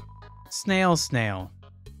 Snail.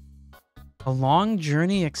 A long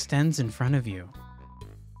journey extends in front of you.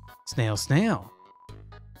 Snail.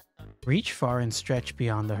 Reach far and stretch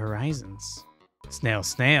beyond the horizons. Snail.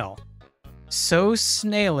 So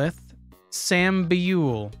snaileth Sam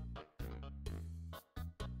Beule.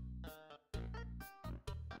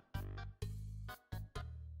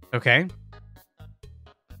 Okay.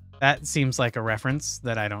 That seems like a reference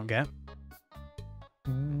that I don't get.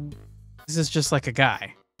 This is just like a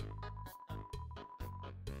guy.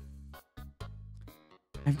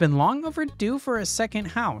 I've been long overdue for a second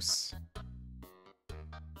house.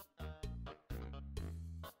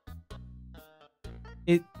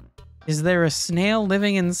 Is there a snail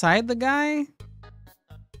living inside the guy?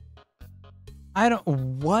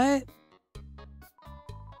 What?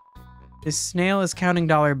 This snail is counting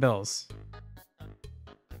dollar bills.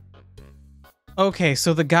 Okay,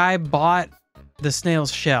 so the guy bought the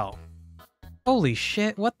snail's shell. Holy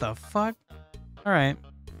shit, what the fuck? Alright.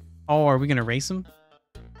 Oh, are we gonna race him?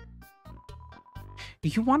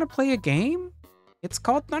 You want to play a game? It's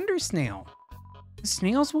called Thunder Snail. The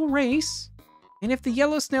snails will race, and if the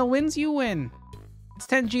yellow snail wins, you win. It's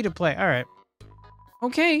 10G to play. All right.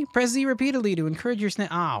 Okay, press Z repeatedly to encourage your snail.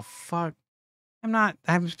 Oh, fuck.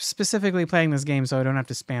 I'm specifically playing this game so I don't have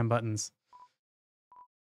to spam buttons.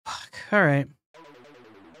 Fuck. All right.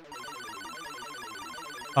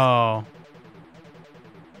 Oh.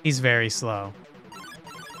 He's very slow.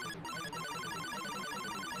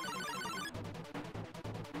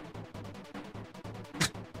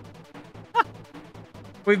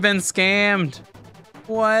 We've been scammed.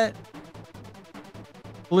 What?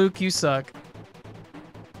 Luke, you suck.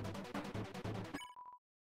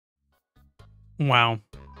 Wow.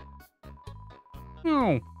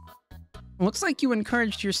 Oh. Looks like you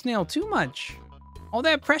encouraged your snail too much. All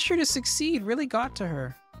that pressure to succeed really got to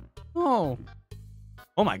her. Oh.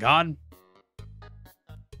 Oh my god.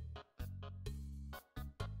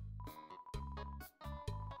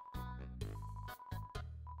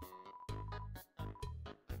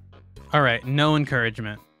 All right, no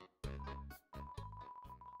encouragement.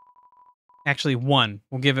 Actually, 1.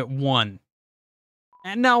 We'll give it 1.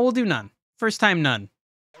 And no, we'll do none. First time, none.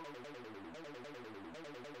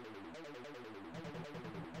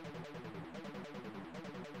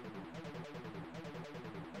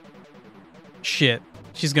 Shit,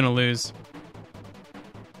 she's gonna lose.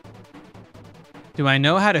 Do I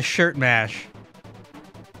know how to shirt mash?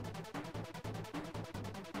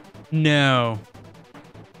 No.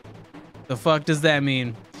 The fuck does that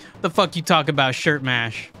mean? The fuck you talk about shirt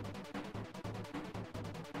mash?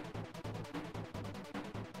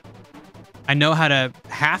 I know how to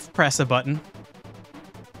half press a button.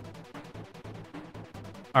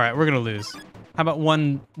 All right, we're gonna lose. How about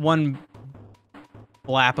one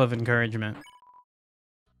blap of encouragement?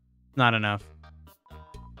 Not enough.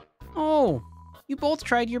 Oh, you both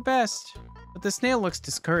tried your best, but the snail looks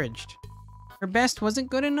discouraged. Her best wasn't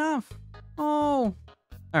good enough. Oh.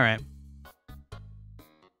 All right.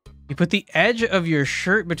 You put the edge of your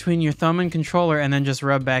shirt between your thumb and controller and then just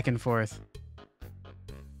rub back and forth.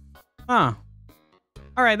 Huh.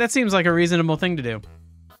 All right, that seems like a reasonable thing to do.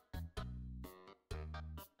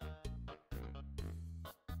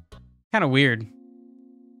 Kind of weird.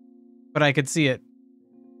 But I could see it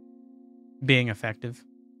being effective.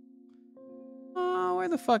 Oh, where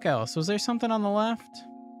the fuck else? Was there something on the left?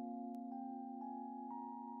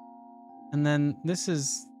 And then this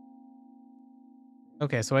is...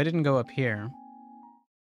 Okay, so I didn't go up here.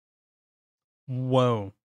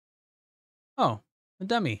 Whoa. Oh, a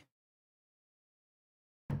dummy.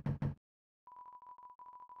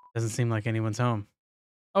 Doesn't seem like anyone's home.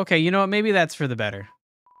 Okay, you know what? Maybe that's for the better.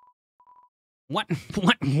 What?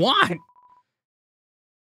 What?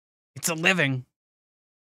 It's a living.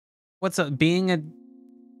 What's up? Being a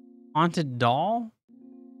haunted doll?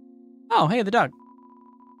 Oh, hey, the duck.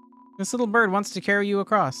 This little bird wants to carry you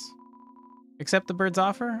across. Accept the bird's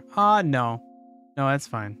offer? No. No, that's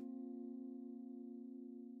fine.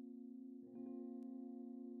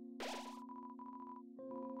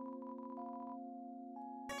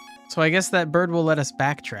 So I guess that bird will let us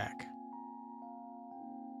backtrack.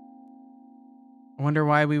 I wonder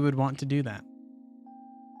why we would want to do that.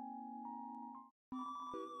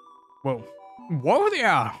 Whoa. Whoa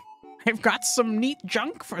there! I've got some neat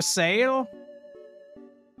junk for sale.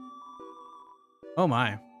 Oh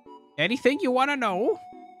my. Anything you want to know?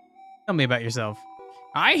 Tell me about yourself.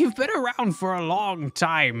 I've been around for a long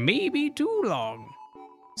time, maybe too long.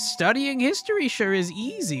 Studying history sure is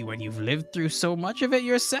easy when you've lived through so much of it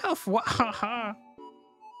yourself. Wahaha.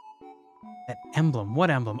 That emblem, what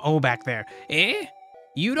emblem? Oh, back there. Eh?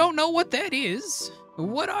 You don't know what that is?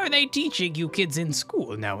 What are they teaching you kids in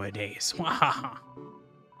school nowadays? Wahaha.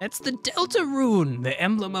 That's the Delta Rune, the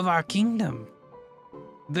emblem of our kingdom.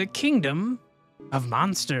 The kingdom of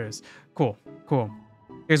monsters. Cool, cool.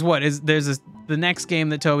 Here's what the next game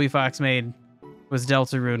that Toby Fox made was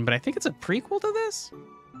Deltarune, but I think it's a prequel to this?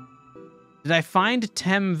 Did I find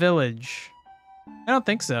Tem Village? I don't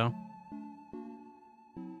think so.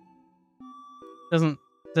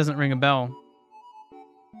 Doesn't ring a bell.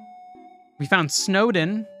 We found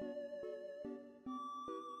Snowden.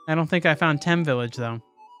 I don't think I found Tem Village though.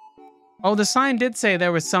 Oh, the sign did say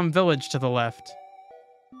there was some village to the left.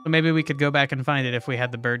 So maybe we could go back and find it if we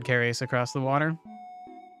had the bird carry us across the water.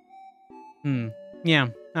 Yeah,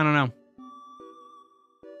 I don't know.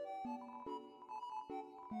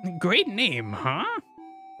 Great name, huh?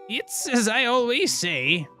 It's as I always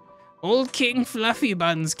say, old King Fluffy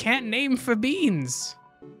Buns can't name for beans.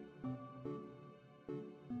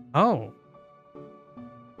 Oh.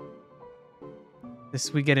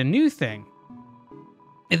 We get a new thing.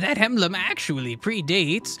 That emblem actually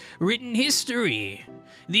predates written history.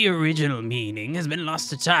 The original meaning has been lost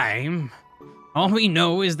to time. All we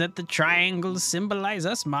know is that the triangles symbolize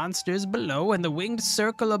us monsters below and the winged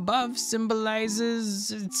circle above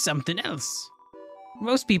symbolizes something else.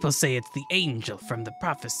 Most people say it's the angel from the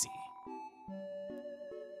prophecy.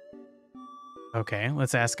 Okay,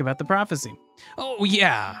 let's ask about the prophecy. Oh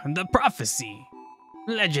yeah, the prophecy.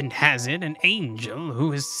 Legend has it an angel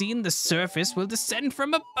who has seen the surface will descend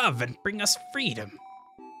from above and bring us freedom.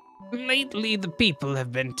 Lately, the people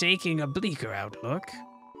have been taking a bleaker outlook,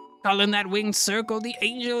 calling that winged circle the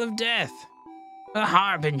angel of death, a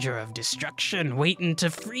harbinger of destruction waiting to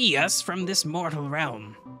free us from this mortal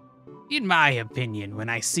realm. In my opinion, when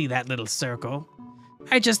I see that little circle,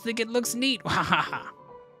 I just think it looks neat. Wahaha.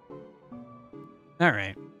 All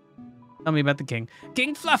right. Tell me about the king.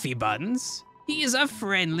 King Fluffy Buns. He is a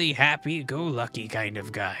friendly, happy-go-lucky kind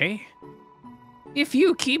of guy. If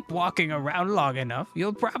you keep walking around long enough,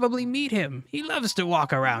 you'll probably meet him. He loves to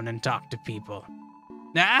walk around and talk to people.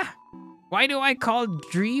 Ah, why do I call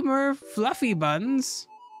Dreamer Fluffy Buns?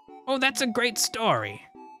 Oh, that's a great story.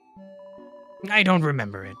 I don't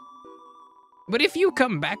remember it. But if you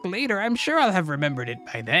come back later, I'm sure I'll have remembered it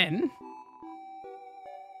by then.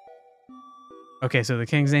 Okay, so the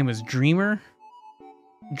king's name was Dreamer?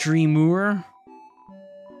 Dreamoor?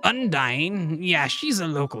 Undyne, yeah, she's a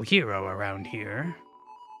local hero around here.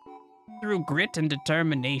 Through grit and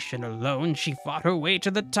determination alone, she fought her way to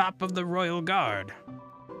the top of the Royal Guard.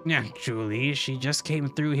 Actually, she just came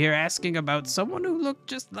through here asking about someone who looked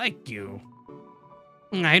just like you.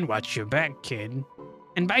 I'd watch your back, kid.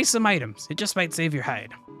 And buy some items. It just might save your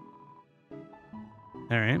hide.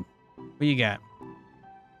 All right. What you got?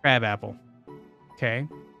 Crab apple. Okay.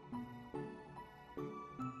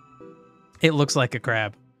 It looks like a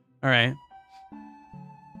crab. All right.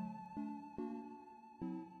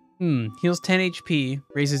 Heals 10 HP,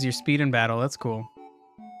 raises your speed in battle. That's cool.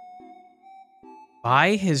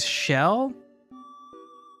 Buy his shell?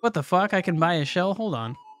 What the fuck? I can buy a shell? Hold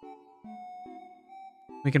on.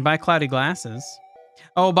 We can buy cloudy glasses.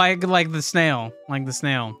 Oh, buy like the snail. Like the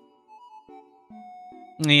snail.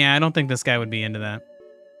 Yeah, I don't think this guy would be into that.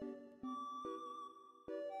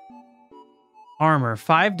 Armor,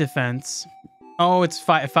 5 defense. Oh, it's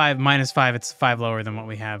 5 -5. It's 5 lower than what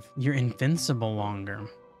we have. You're invincible longer.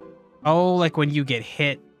 Oh, like when you get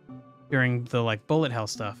hit during the like bullet hell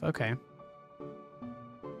stuff. Okay.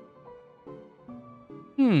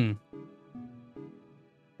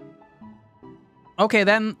 Okay,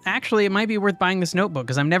 then actually it might be worth buying this notebook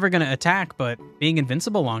because I'm never going to attack, but being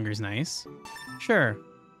invincible longer is nice. Sure.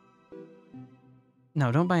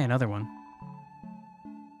 No, don't buy another one.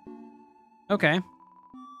 Okay.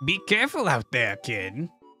 Be careful out there, kid.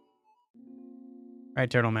 Right,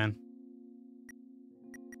 Turtle Man.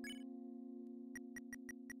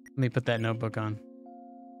 Let me put that notebook on.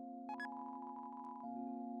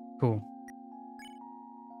 Cool.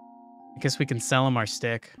 I guess we can sell him our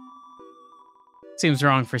stick. Seems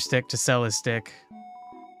wrong for Stick to sell his stick.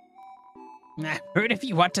 I heard if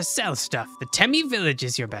you want to sell stuff, the Temmie village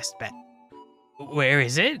is your best bet. Where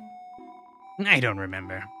is it? I don't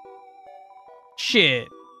remember. Shit.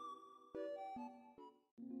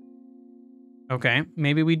 Okay,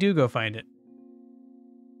 maybe we do go find it.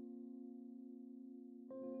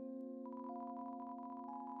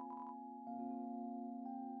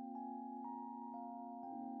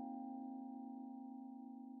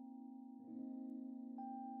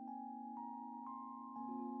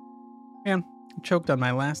 Man, I choked on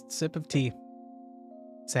my last sip of tea.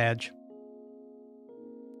 Sag.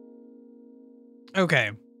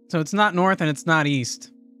 Okay, so it's not north and it's not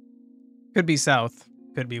east. Could be south,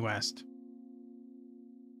 could be west.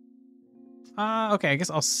 Okay, I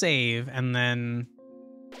guess I'll save and then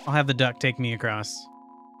I'll have the duck take me across.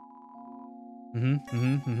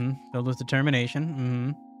 Filled with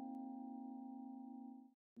determination.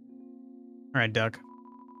 All right, duck.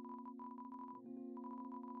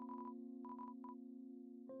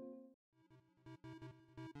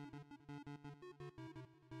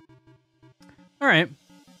 All right.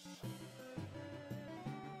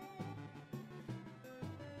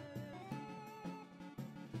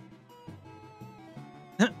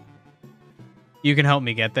 You can help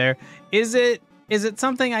me get there. Is it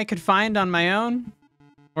something I could find on my own?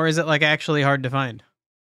 Or is it like actually hard to find?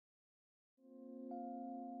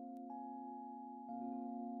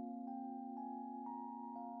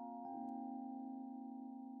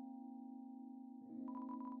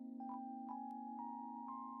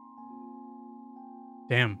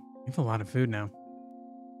 Damn, we have a lot of food now.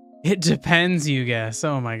 It depends, you guess.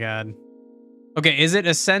 Oh my god. Okay, is it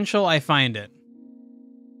essential I find it?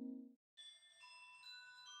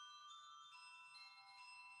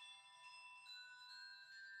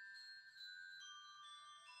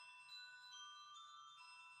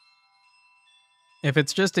 If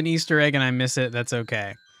it's just an Easter egg and I miss it, that's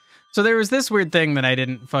okay. So there was this weird thing that I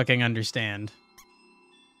didn't fucking understand.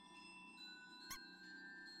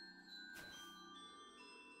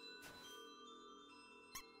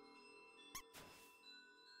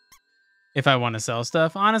 If I want to sell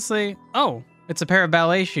stuff, honestly. Oh, it's a pair of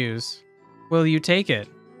ballet shoes. Will you take it?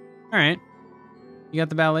 All right. You got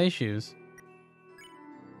the ballet shoes.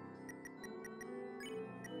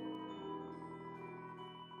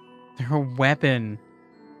 They're a weapon.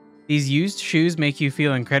 These used shoes make you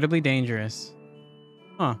feel incredibly dangerous.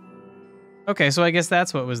 Huh. Okay, so I guess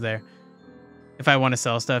that's what was there. If I want to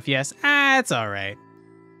sell stuff, yes. It's all right.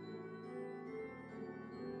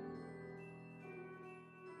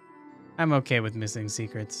 I'm okay with missing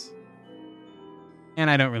secrets. And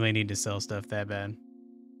I don't really need to sell stuff that bad.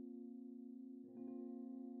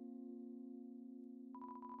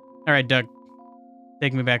 All right, Doug.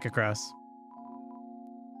 Take me back across.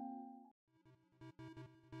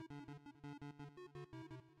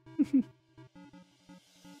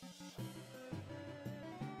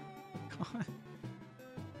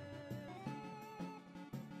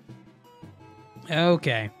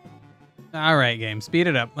 Okay. All right, game. Speed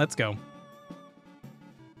it up. Let's go.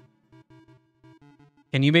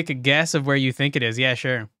 Can you make a guess of where you think it is? Yeah,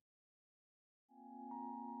 sure.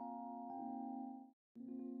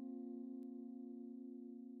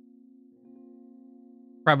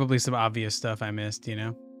 Probably some obvious stuff I missed, you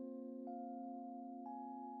know?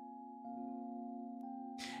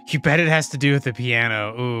 You bet it has to do with the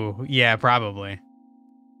piano. Ooh, yeah, probably.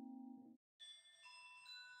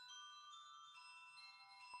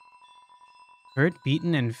 Hurt,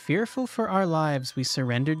 beaten, and fearful for our lives, we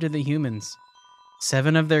surrendered to the humans.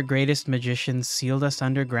 7 of their greatest magicians sealed us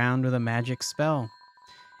underground with a magic spell.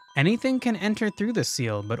 Anything can enter through the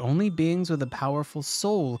seal, but only beings with a powerful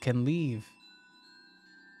soul can leave.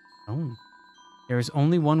 Oh. There is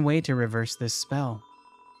only one way to reverse this spell.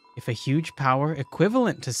 If a huge power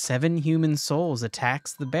equivalent to 7 human souls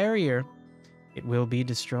attacks the barrier, it will be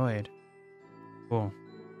destroyed. Cool.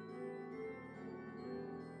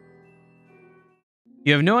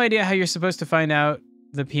 You have no idea how you're supposed to find out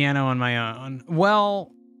the piano on my own.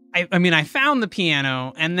 Well, I mean, I found the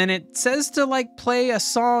piano, and then it says to, like, play a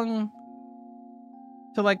song,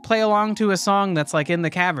 to, like, play along to a song that's, like, in the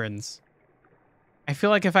caverns. I feel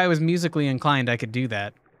like if I was musically inclined, I could do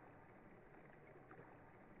that.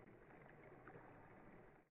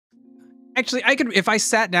 Actually, I could, if I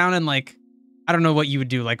sat down and, like, I don't know what you would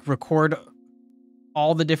do, like record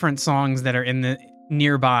all the different songs that are in the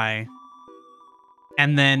nearby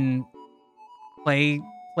and then play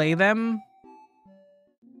them.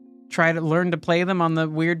 Try to learn to play them on the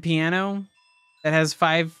weird piano that has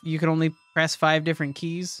 5, you can only press 5 different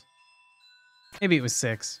keys. Maybe it was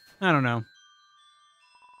 6. I don't know.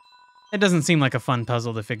 It doesn't seem like a fun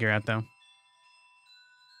puzzle to figure out, though.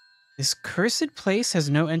 This cursed place has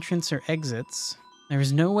no entrance or exits. There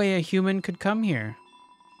is no way a human could come here.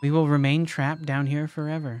 We will remain trapped down here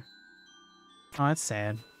forever. Oh, that's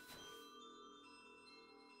sad.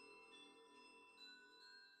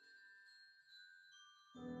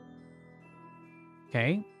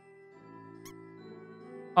 Okay.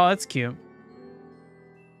 Oh, that's cute.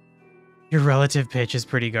 Your relative pitch is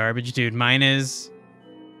pretty garbage, dude. Mine is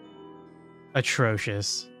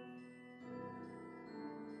atrocious.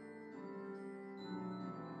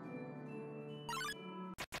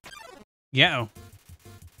 Yo.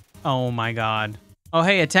 Oh my god. Oh,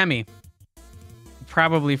 hey, a Temmie.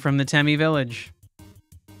 Probably from the Temmie village.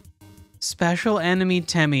 Special enemy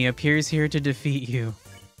Temmie appears here to defeat you.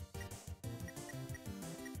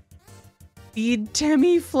 Feed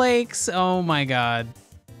Temmie flakes. Oh my god.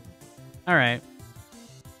 Alright.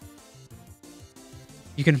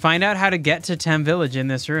 You can find out how to get to Tem Village in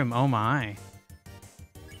this room. Oh my.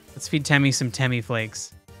 Let's feed Temmie some Temmie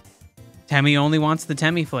flakes. Temmie only wants the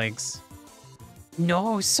Temmie flakes.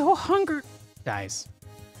 No, so hungry. Dies.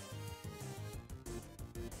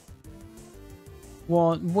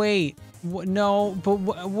 Well, wait. No,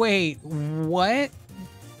 but wait. What?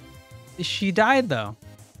 She died, though.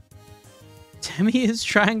 Temmie is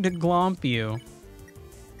trying to glomp you.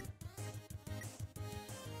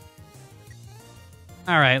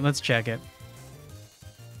 All right, let's check it.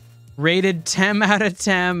 Rated 10 out of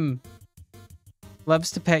 10.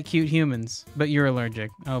 Loves to pet cute humans, but you're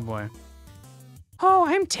allergic. Oh, boy. Oh,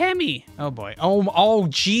 I'm Temmie. Oh, boy. Oh,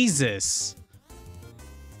 Jesus.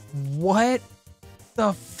 What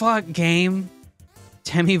the fuck, game?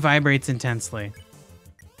 Temmie vibrates intensely.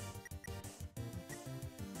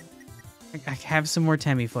 I have some more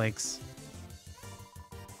Temmie flakes.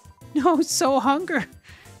 No, so hunger.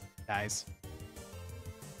 Dies.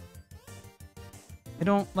 I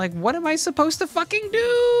don't, like, what am I supposed to fucking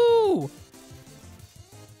do?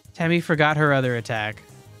 Temmie forgot her other attack.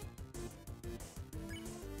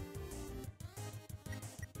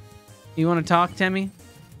 You want to talk, Temmie?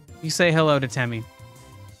 You say hello to Temmie.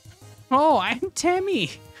 Oh, I'm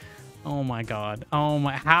Temmie. Oh my god. Oh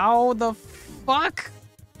my, how the fuck?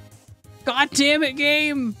 God damn it,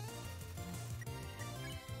 game.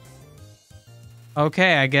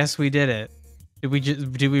 Okay, I guess we did it.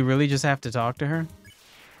 Did we really just have to talk to her?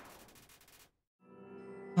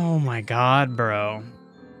 Oh my god, bro.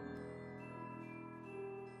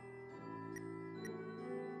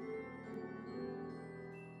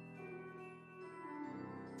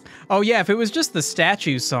 Oh yeah, if it was just the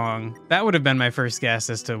statue song, that would have been my first guess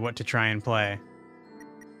as to what to try and play.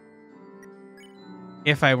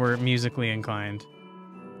 If I were musically inclined.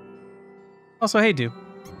 Also, hey, dude.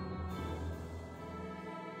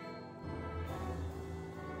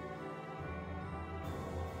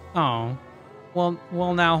 Oh.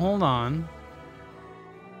 Well, now, hold on.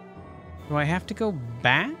 Do I have to go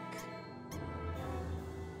back?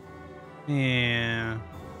 Yeah.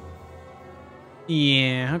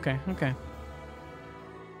 Yeah, okay.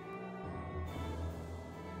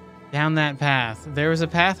 Down that path. There was a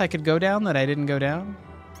path I could go down that I didn't go down?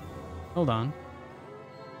 Hold on.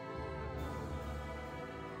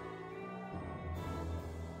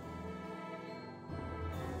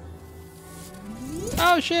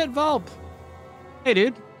 Oh shit, Vulp! Hey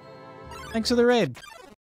dude. Thanks for the raid.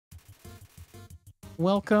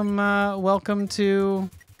 Welcome, welcome to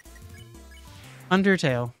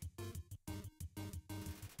Undertale.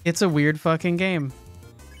 It's a weird fucking game.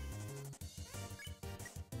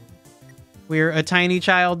 We're a tiny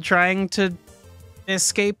child trying to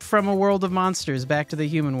escape from a world of monsters back to the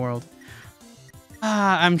human world.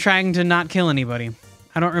 I'm trying to not kill anybody.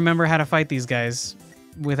 I don't remember how to fight these guys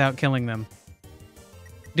without killing them.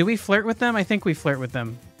 Do we flirt with them? I think we flirt with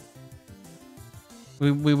them.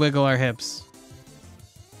 We wiggle our hips.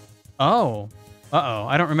 Oh. Uh-oh.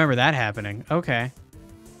 I don't remember that happening. Okay.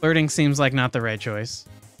 Flirting seems like not the right choice.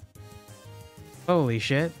 Holy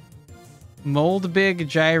shit. Mold Big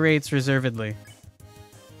gyrates reservedly.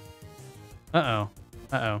 Uh-oh.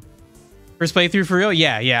 Uh-oh. First playthrough for real?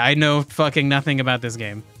 Yeah, I know fucking nothing about this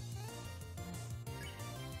game.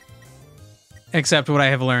 Except what I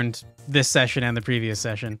have learned this session and the previous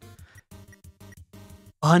session.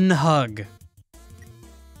 Unhug.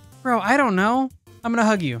 Bro, I don't know. I'm gonna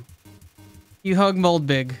hug you. You hug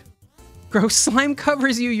Moldbig. Gross slime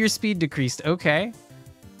covers you, your speed decreased. Okay.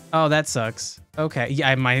 Oh, that sucks. Okay.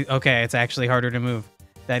 Yeah, okay, it's actually harder to move.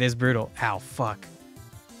 That is brutal. Ow, fuck.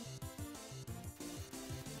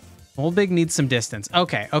 Moldbig needs some distance.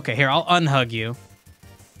 Okay, here, I'll unhug you.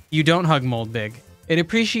 You don't hug Moldbig. It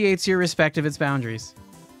appreciates your respect of its boundaries.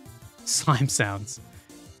 Slime sounds.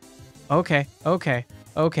 Okay,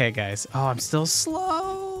 guys. Oh, I'm still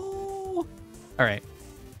slow. All right.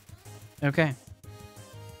 Okay.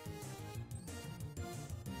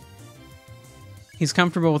 He's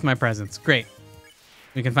comfortable with my presence. Great.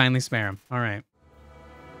 We can finally spare him. All right.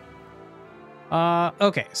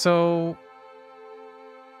 Okay, so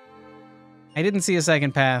I didn't see a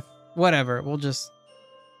second path. Whatever. We'll just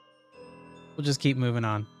keep moving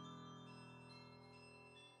on.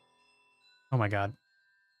 Oh my god.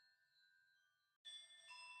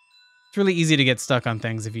 It's really easy to get stuck on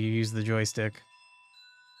things if you use the joystick.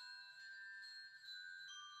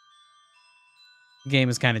 The game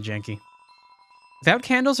is kind of janky. Without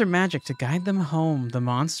candles or magic to guide them home, the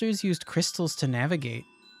monsters used crystals to navigate.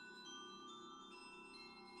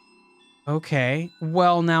 Okay,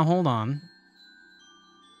 well, now hold on.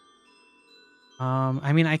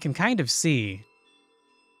 I mean, I can kind of see.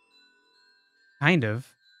 Kind of.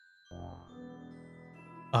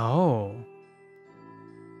 Oh.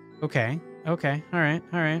 Okay, all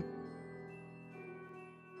right.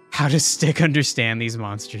 How does Stick understand these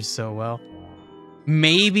monsters so well?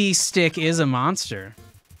 Maybe Stick is a monster.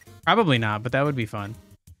 Probably not, but that would be fun.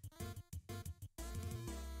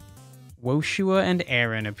 Woshua and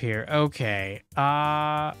Aaron appear. Okay.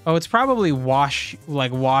 Oh, it's probably Woshua,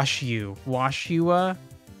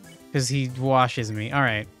 because he washes me. All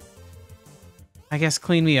right. I guess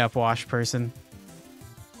clean me up, wash person.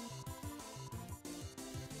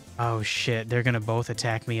 Oh shit, they're gonna both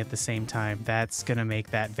attack me at the same time. That's gonna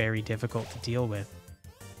make that very difficult to deal with.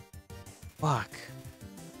 Fuck.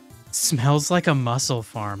 Smells like a mussel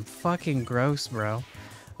farm. Fucking gross, bro.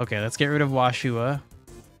 Okay, let's get rid of Woshua.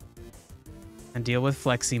 And deal with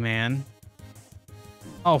Flexi Man.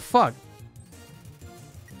 Oh, fuck.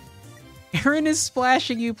 Aaron is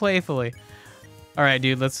splashing you playfully. All right,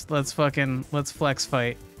 dude, let's flex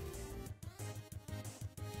fight.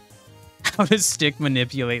 How does Stick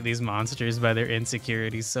manipulate these monsters by their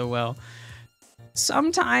insecurities so well?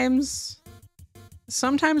 Sometimes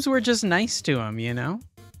we're just nice to them, you know?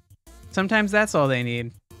 Sometimes that's all they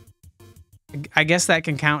need. I guess that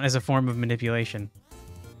can count as a form of manipulation.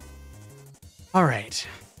 All right.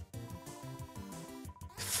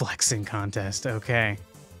 Flexing contest, okay.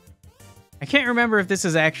 I can't remember if this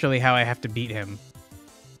is actually how I have to beat him.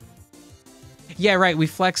 Yeah, right, we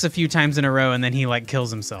flex a few times in a row and then he, like,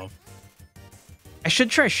 kills himself. I should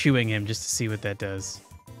try shooing him just to see what that does.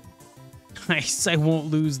 Nice, I won't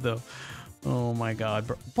lose, though. Oh my god,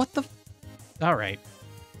 bro. What the... All right.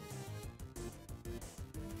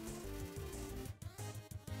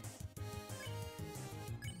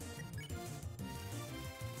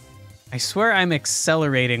 I swear I'm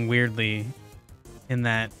accelerating weirdly in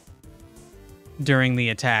that during the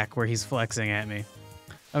attack where he's flexing at me.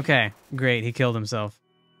 Okay, great. He killed himself.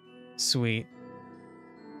 Sweet.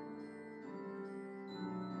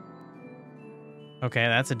 Okay,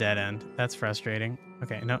 that's a dead end. That's frustrating.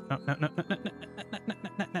 Okay, no.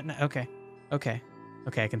 Okay,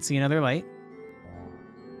 I can see another light.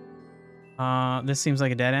 This seems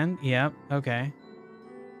like a dead end. Yep, okay.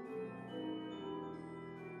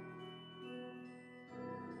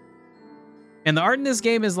 And the art in this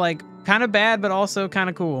game is, like, kind of bad, but also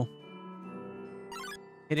kind of cool.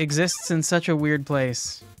 It exists in such a weird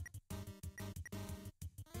place.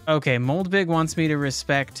 Okay, Moldbig wants me to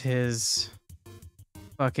respect his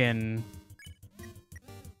fucking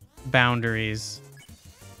boundaries.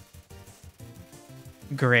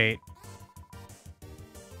 Great.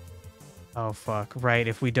 Oh, fuck. Right,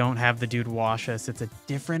 if we don't have the dude wash us, it's a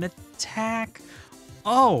different attack.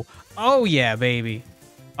 Oh yeah, baby.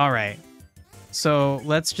 All right. So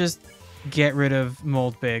let's just get rid of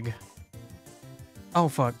Moldbig. Oh,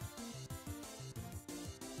 fuck.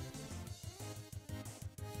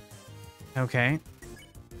 Okay.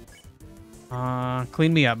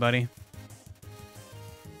 Clean me up, buddy.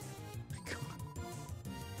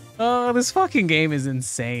 Oh, this fucking game is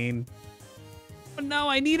insane. Oh, no,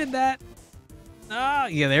 I needed that. Oh,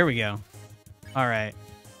 yeah, there we go. All right.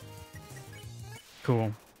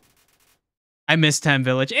 Cool. I missed 10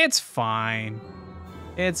 Village. It's fine.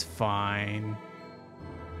 It's fine.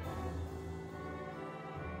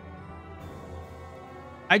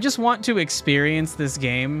 I just want to experience this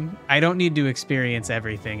game. I don't need to experience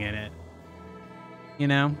everything in it. You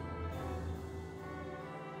know?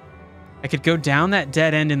 I could go down that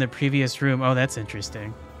dead end in the previous room. Oh, that's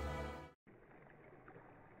interesting.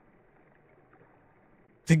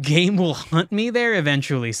 The game will hunt me there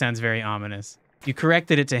eventually sounds very ominous. You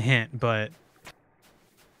corrected it to hint, but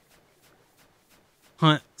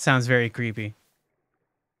hunt sounds very creepy.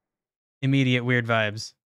 Immediate weird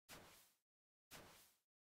vibes.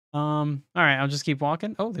 All right, I'll just keep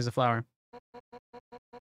walking. Oh, there's a flower.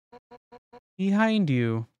 Behind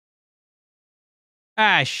you.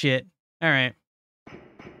 Ah, shit. All right.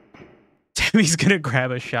 Tammy's gonna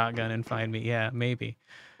grab a shotgun and find me. Yeah, maybe.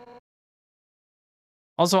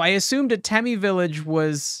 Also, I assumed at Temmie Village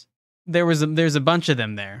there's a bunch of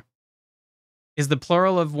them there. Is the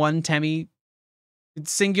plural of one Temmie?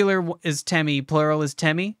 Singular is Temmie, plural is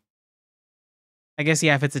Temmie? I guess,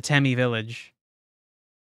 yeah, if it's a Temmie Village.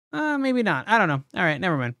 Maybe not. I don't know. All right,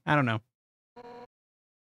 never mind. I don't know.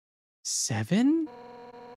 7?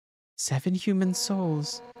 7 human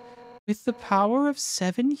souls. With the power of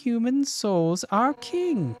 7 human souls, our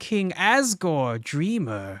king, King Asgore,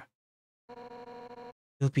 Dreamer,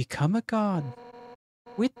 will become a god.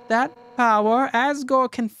 With that power,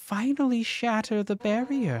 Asgore can finally shatter the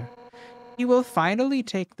barrier. He will finally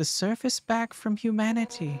take the surface back from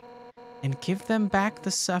humanity and give them back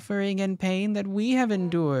the suffering and pain that we have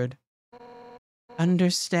endured.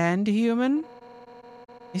 Understand, human?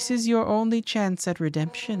 This is your only chance at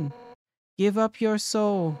redemption. Give up your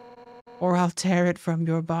soul, or I'll tear it from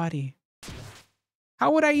your body.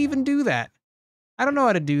 How would I even do that? I don't know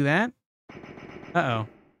how to do that. Uh-oh.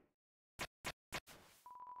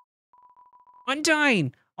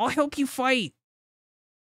 Undyne! I'll help you fight!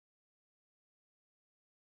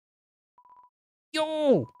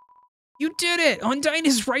 Yo! You did it! Undyne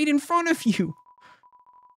is right in front of you!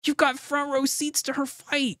 You've got front row seats to her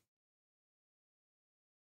fight!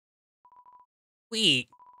 Wait.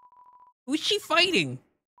 Who's she fighting?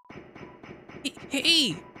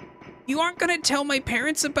 Hey! You aren't gonna tell my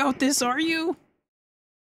parents about this, are you?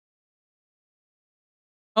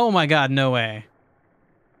 Oh my god, no way.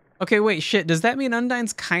 Okay, wait, shit, does that mean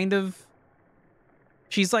Undyne's kind of...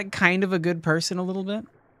 She's like kind of a good person a little bit?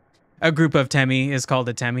 A group of Temmie is called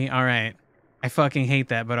a Temmie? Alright. I fucking hate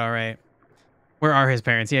that, but alright. Where are his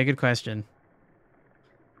parents? Yeah, good question.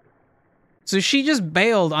 So she just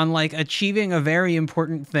bailed on like achieving a very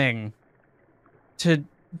important thing to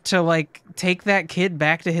like take that kid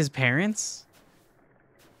back to his parents?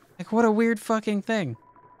 Like what a weird fucking thing.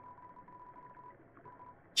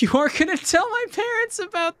 You aren't gonna tell my parents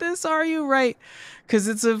about this, are you? Right. Because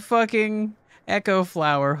it's a fucking echo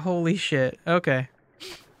flower. Holy shit. Okay.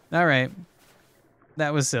 Alright.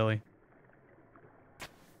 That was silly.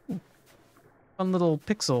 Fun little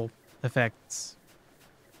pixel effects.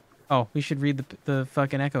 Oh, we should read the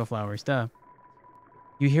fucking echo flowers, duh.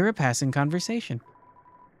 You hear a passing conversation.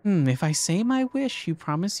 If I say my wish, you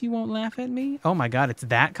promise you won't laugh at me? Oh my god, it's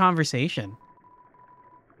that conversation.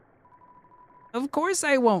 Of course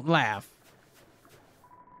I won't laugh.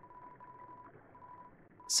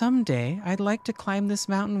 Someday, I'd like to climb this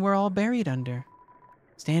mountain we're all buried under.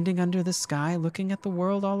 Standing under the sky, looking at the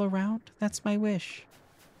world all around, that's my wish.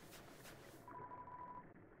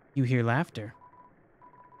 You hear laughter.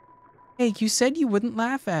 Hey, you said you wouldn't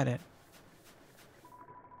laugh at it.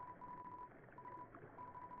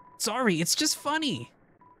 Sorry, it's just funny.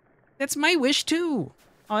 That's my wish too.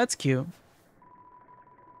 Oh, that's cute.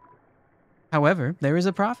 However, there is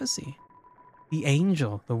a prophecy. The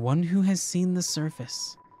angel, the one who has seen the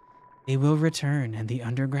surface. They will return and the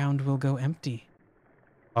underground will go empty.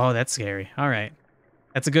 Oh, that's scary. All right.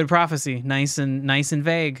 That's a good prophecy. Nice and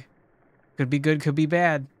vague. Could be good, could be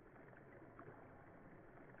bad.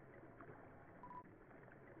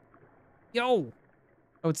 Yo!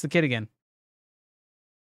 Oh, it's the kid again.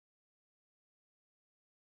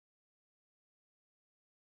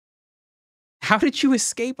 How did you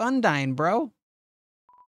escape Undyne, bro?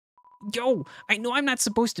 Yo, I know I'm not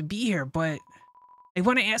supposed to be here, but I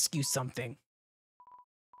want to ask you something.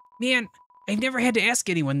 Man, I've never had to ask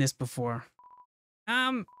anyone this before.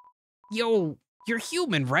 Yo, you're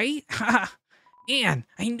human, right? Haha. Man,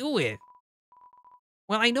 I knew it.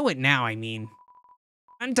 Well, I know it now, I mean.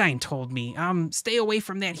 Undyne told me, stay away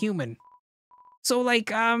from that human. So,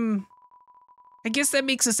 like, I guess that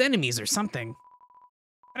makes us enemies or something.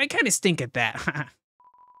 But I kind of stink at that.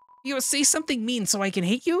 Yo, say something mean so I can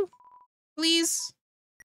hate you? Please?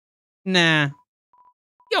 Nah.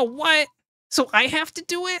 Yo, what? So I have to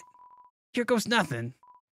do it? Here goes nothing.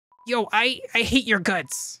 Yo, I hate your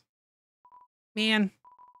guts. Man,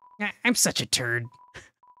 I'm such a turd.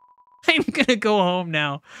 I'm gonna go home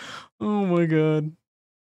now. Oh my god.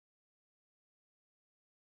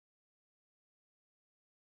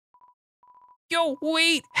 Yo,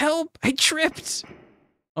 wait, help, I tripped.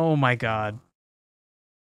 Oh my god.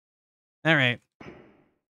 All right.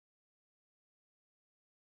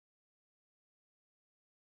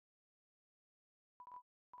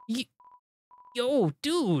 Yo,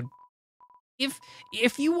 dude.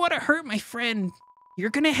 If you want to hurt my friend, you're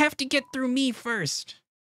gonna have to get through me first.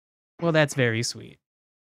 Well, that's very sweet.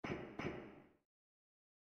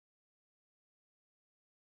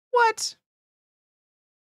 What?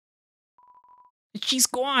 She's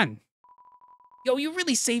gone. Yo, you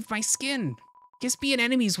really saved my skin. Guess being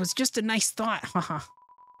enemies was just a nice thought, haha.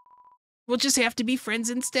 We'll just have to be friends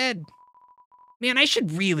instead. Man, I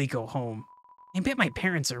should really go home. I bet my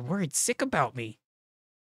parents are worried sick about me.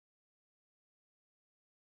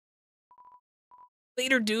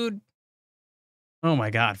 Later, dude. Oh my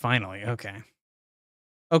god, finally. Okay.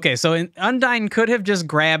 Okay, so Undyne could have just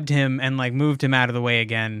grabbed him and like moved him out of the way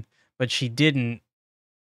again, but she didn't.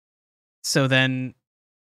 So then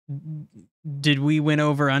did we win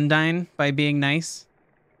over Undyne by being nice?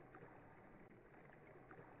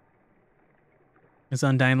 Is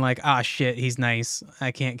Undyne like, ah shit, he's nice.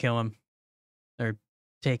 I can't kill him. Or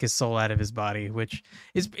take his soul out of his body, which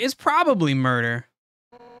is probably murder.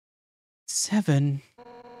 7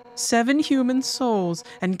 human souls,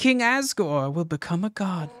 and King Asgore will become a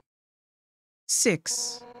god.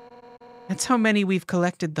 6. That's how many we've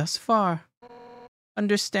collected thus far.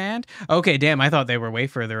 Understand? Okay, damn, I thought they were way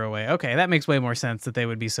further away. Okay, that makes way more sense that they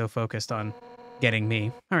would be so focused on getting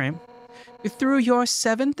me. All right. Through your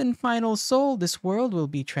 7th and final soul, this world will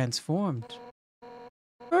be transformed.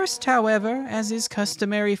 First, however, as is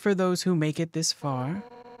customary for those who make it this far,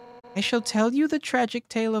 I shall tell you the tragic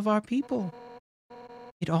tale of our people.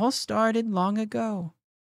 It all started long ago.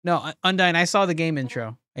 No, Undyne, I saw the game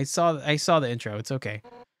intro. I saw the intro. It's okay.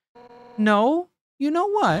 No? You know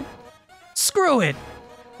what? Screw it.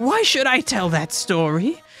 Why should I tell that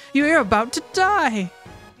story? You're about to die.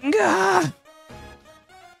 Gah!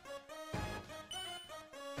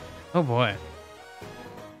 Oh boy.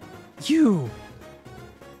 You.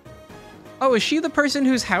 Oh, is she the person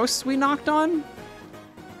whose house we knocked on?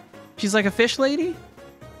 She's like a fish lady?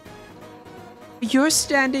 You're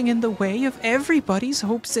standing in the way of everybody's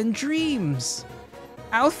hopes and dreams.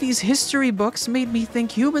 Alfie's history books made me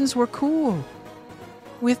think humans were cool.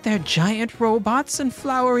 With their giant robots and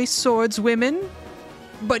flowery swords women.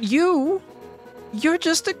 But you're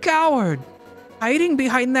just a coward. Hiding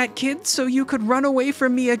behind that kid so you could run away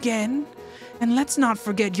from me again. And let's not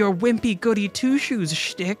forget your wimpy goody two-shoes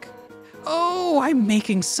shtick. Oh, I'm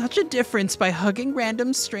making such a difference by hugging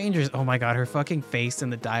random strangers. Oh my god, her fucking face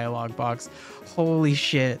in the dialogue box. Holy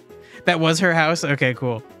shit. That was her house? Okay,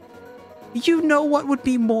 cool. You know what would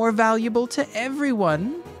be more valuable to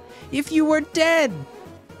everyone? If you were dead.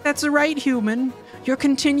 That's right, human. Your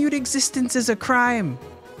continued existence is a crime.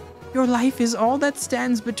 Your life is all that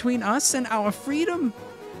stands between us and our freedom.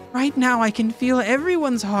 Right now, I can feel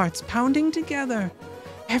everyone's hearts pounding together.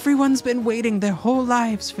 Everyone's been waiting their whole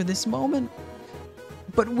lives for this moment.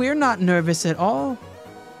 But we're not nervous at all.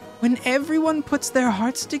 When everyone puts their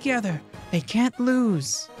hearts together, they can't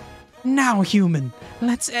lose. Now, human,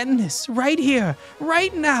 let's end this right here,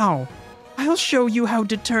 right now. I'll show you how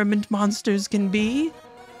determined monsters can be.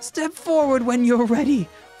 Step forward when you're ready.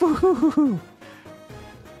 Boo-hoo-hoo-hoo.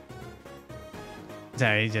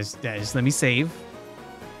 Sorry, just let me save.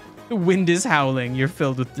 The wind is howling. You're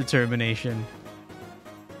filled with determination.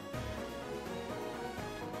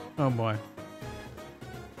 Oh boy.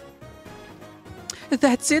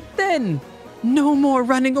 That's it then. No more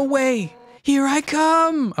running away. Here I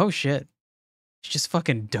come. Oh shit. She just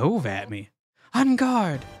fucking dove at me. On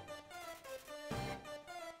guard.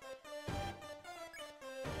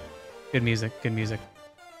 Good music, good music.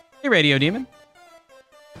 Hey, Radio Demon.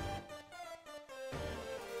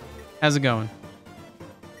 How's it going?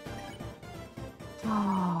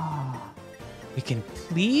 We can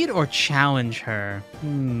plead or challenge her.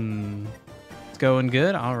 It's going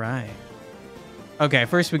good? All right. Okay,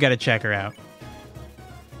 first we gotta check her out.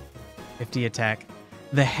 50 attack.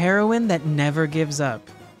 The heroine that never gives up.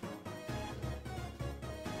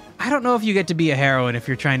 I don't know if you get to be a heroine if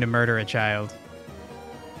you're trying to murder a child.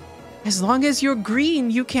 As long as you're green,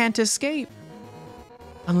 you can't escape.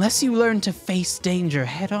 Unless you learn to face danger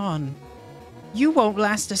head on. You won't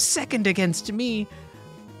last a second against me.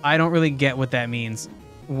 I don't really get what that means.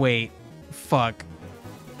 Wait. Fuck.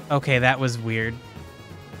 Okay, that was weird.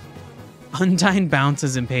 Undyne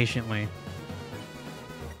bounces impatiently.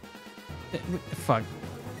 Fuck.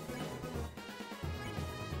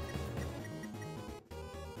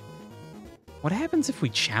 What happens if we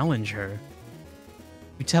challenge her?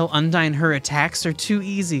 You tell Undyne her attacks are too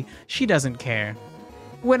easy. She doesn't care.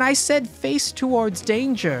 When I said face towards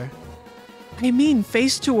danger, I mean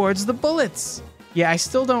face towards the bullets. Yeah, I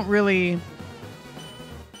still don't really...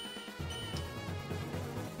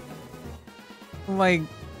 like...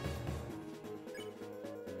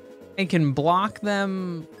 I can block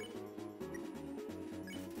them...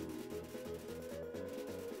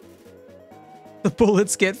 The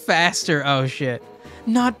bullets get faster. Oh, shit.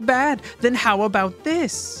 Not bad. Then how about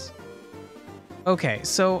this? Okay,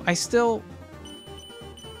 so I still...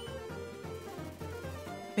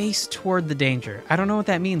 face toward the danger. I don't know what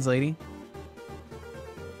that means, lady.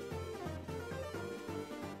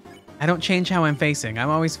 I don't change how I'm facing. I'm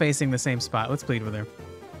always facing the same spot. Let's plead with her.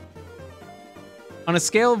 On a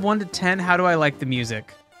scale of 1 to 10, how do I like the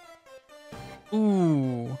music?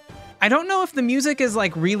 Ooh. I don't know if the music is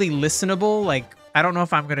like really listenable. Like, I don't know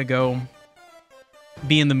if I'm gonna go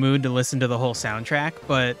be in the mood to listen to the whole soundtrack,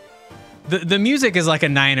 but the music is like a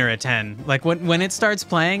 9 or a 10. Like when it starts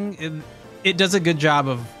playing, it does a good job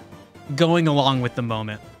of going along with the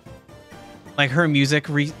moment. Like her music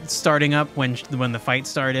starting up when the fight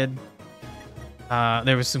started.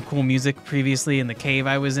 There was some cool music previously in the cave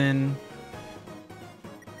I was in.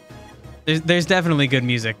 There's definitely good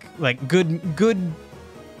music, like good.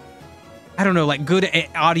 I don't know, like good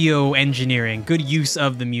audio engineering, good use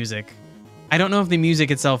of the music. I don't know if the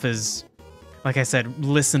music itself is, like I said,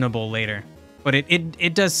 listenable later, but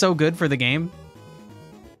it does so good for the game.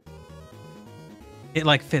 It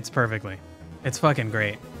like fits perfectly. It's fucking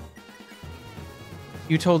great.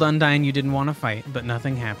 You told Undyne you didn't want to fight, but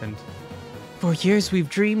nothing happened. For years we've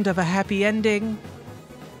dreamed of a happy ending.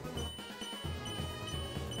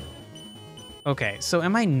 Okay, so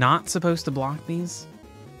am I not supposed to block these?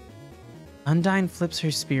 Undyne flips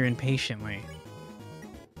her spear impatiently.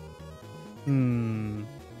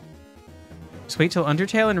 Just wait till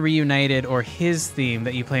Undertale and Reunited or his theme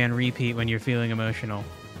that you play on repeat when you're feeling emotional.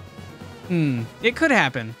 It could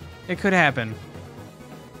happen. It could happen.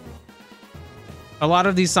 A lot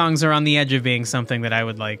of these songs are on the edge of being something that I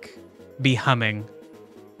would like be humming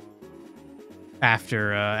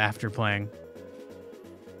after playing.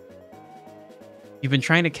 You've been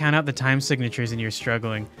trying to count out the time signatures and you're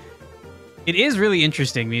struggling. It is really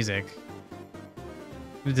interesting music.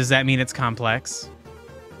 Does that mean it's complex?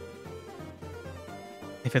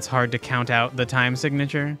 If it's hard to count out the time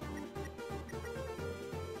signature?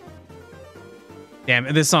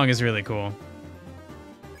 Damn, this song is really cool.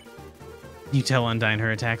 You tell Undyne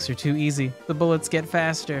her attacks are too easy. The bullets get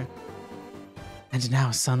faster. And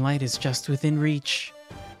now sunlight is just within reach.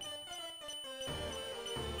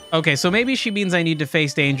 Okay, so maybe she means I need to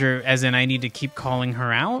face danger, as in I need to keep calling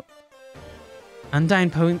her out?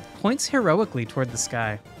 Undyne points heroically toward the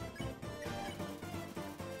sky.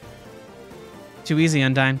 Too easy,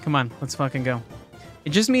 Undyne. Come on, let's fucking go. It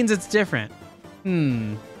just means it's different.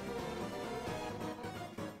 I'm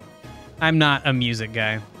not a music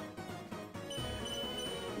guy.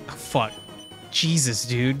 Oh, fuck. Jesus,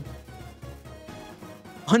 dude.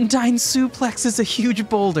 Undyne suplexes a huge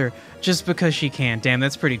boulder just because she can. Damn,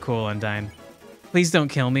 that's pretty cool, Undyne. Please don't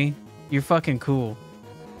kill me. You're fucking cool.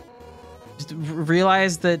 Just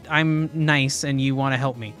realize that I'm nice and you want to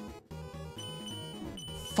help me.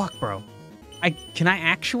 Fuck, bro. Can I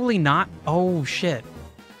actually not? Oh, shit.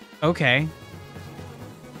 Okay.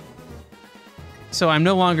 So I'm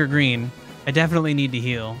no longer green. I definitely need to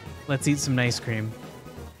heal. Let's eat some ice cream.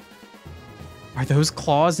 Are those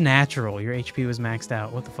claws natural? Your HP was maxed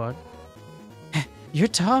out. What the fuck? You're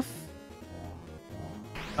tough.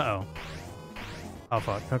 Uh-oh. Oh,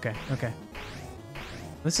 fuck. Okay, okay.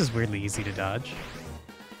 This is weirdly easy to dodge.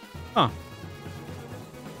 Huh.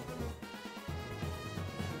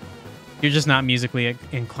 You're just not musically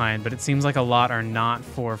inclined, but it seems like a lot are not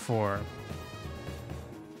 4-4.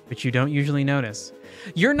 Which you don't usually notice.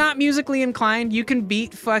 You're not musically inclined? You can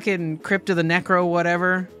beat fucking Crypt of the Necro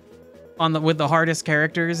whatever with the hardest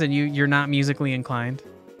characters and you're not musically inclined?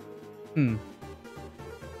 If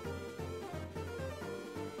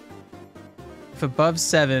above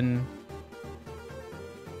 7...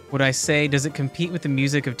 would I say, does it compete with the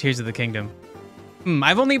music of Tears of the Kingdom?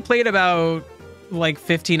 I've only played about, like,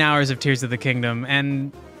 15 hours of Tears of the Kingdom,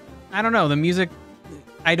 and I don't know, the music,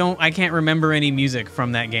 I can't remember any music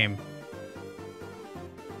from that game.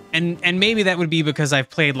 And maybe that would be because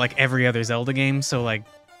I've played, like, every other Zelda game, so, like,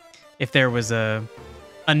 if there was a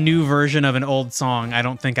new version of an old song, I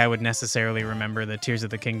don't think I would necessarily remember the Tears of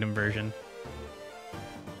the Kingdom version.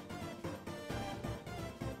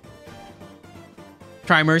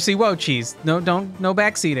 Try Mercy. Whoa, cheese. No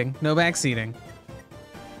backseating. No backseating.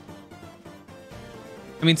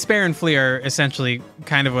 I mean, spare and flee are essentially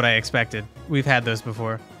kind of what I expected. We've had those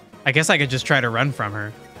before. I guess I could just try to run from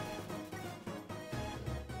her.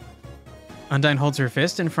 Undyne holds her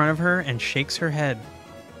fist in front of her and shakes her head.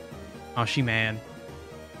 Oh, she man.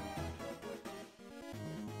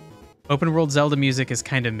 Open world Zelda music is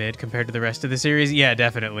kind of mid compared to the rest of the series. Yeah,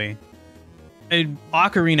 definitely.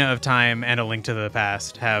 Ocarina of Time and A Link to the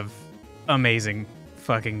Past have amazing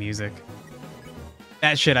fucking music.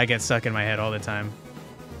 That shit I get stuck in my head all the time.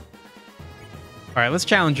 All right, let's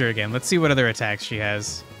challenge her again. Let's see what other attacks she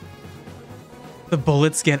has. The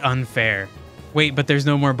bullets get unfair. Wait, but there's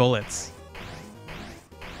no more bullets.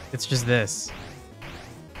 It's just this.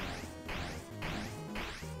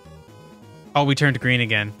 Oh, we turned green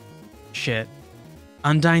again. Shit.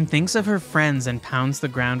 Undyne thinks of her friends and pounds the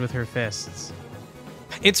ground with her fists.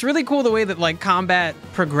 It's really cool the way that, like, combat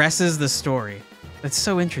progresses the story. That's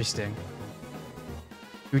so interesting.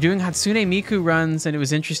 We were doing Hatsune Miku runs, and it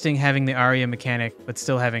was interesting having the Arya mechanic, but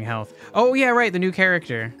still having health. Oh, yeah, right, the new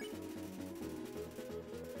character.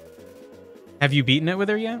 Have you beaten it with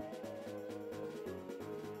her yet?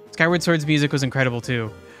 Skyward Sword's music was incredible,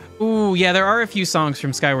 too. Ooh, yeah, there are a few songs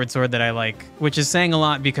from Skyward Sword that I like, which is saying a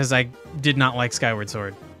lot because I did not like Skyward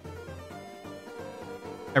Sword.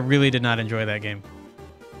 I really did not enjoy that game.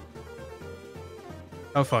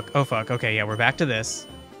 Oh, fuck. Oh, fuck. Okay, yeah, we're back to this.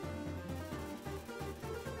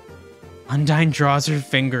 Undyne draws her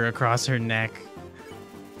finger across her neck.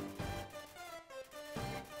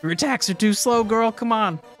 Your attacks are too slow, girl. Come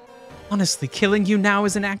on. Honestly, killing you now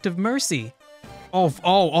is an act of mercy.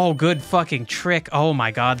 Oh, good fucking trick. Oh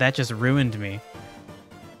my god, that just ruined me.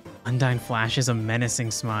 Undyne flashes a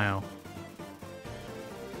menacing smile.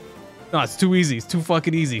 No, it's too easy. It's too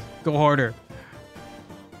fucking easy. Go harder.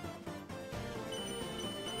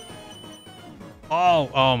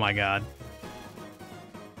 Oh my god.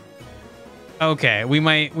 Okay, we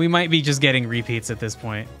might be just getting repeats at this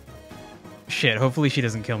point. Shit, hopefully she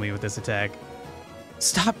doesn't kill me with this attack.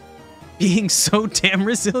 Stop being so damn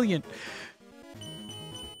resilient.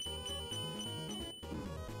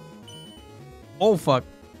 Oh, fuck.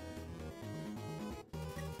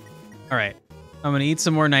 All right. I'm going to eat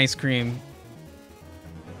some more nice cream.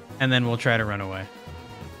 And then we'll try to run away.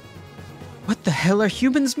 What the hell are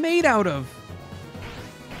humans made out of?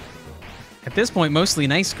 At this point, mostly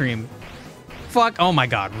nice cream. Fuck. Oh, my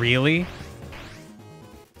God. Really?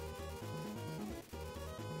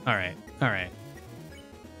 All right. All right.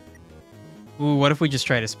 Ooh, what if we just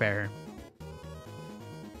try to spare her?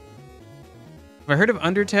 Have I heard of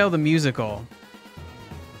Undertale the musical?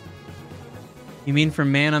 You mean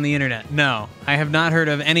from Man on the Internet? No, I have not heard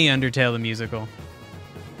of any Undertale the musical.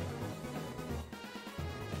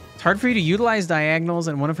 It's hard for you to utilize diagonals,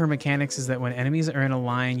 and one of her mechanics is that when enemies are in a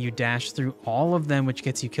line, you dash through all of them, which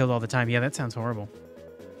gets you killed all the time. Yeah, that sounds horrible.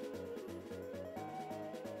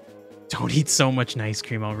 Don't eat so much nice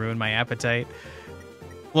cream, I'll ruin my appetite.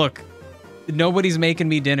 Look, nobody's making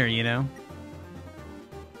me dinner, you know?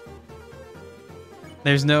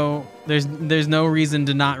 There's no reason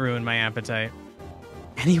to not ruin my appetite.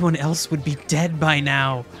 Anyone else would be dead by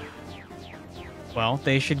now. Well,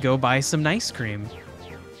 they should go buy some nice cream.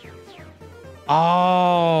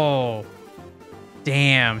 Oh.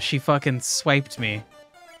 Damn, she fucking swiped me.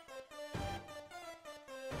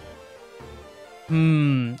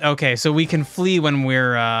 Okay, so we can flee when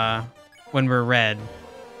we're red.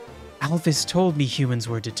 Alphys told me humans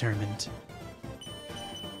were determined.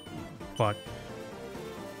 Fuck.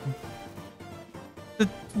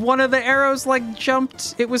 One of the arrows, like,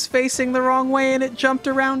 jumped. It was facing the wrong way, and it jumped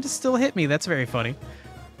around to still hit me. That's very funny.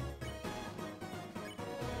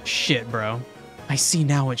 Shit, bro. I see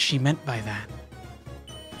now what she meant by that.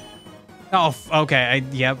 Oh, okay.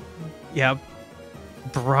 Yep.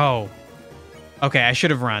 Bro. Okay, I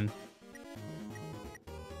should have run.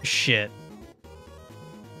 Shit.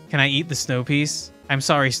 Can I eat the snow piece? I'm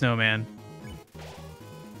sorry, snowman.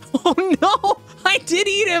 Oh, no! I did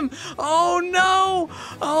eat him! Oh, no!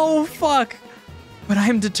 Oh, fuck. But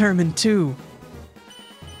I'm determined, too.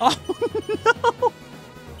 Oh, no!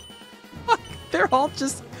 Fuck, they're all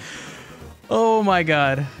just... Oh, my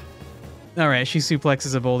God. All right, she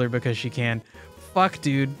suplexes a boulder because she can. Fuck,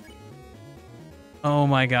 dude. Oh,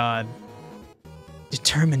 my God.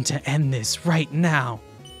 Determined to end this right now.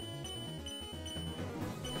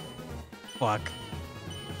 Fuck.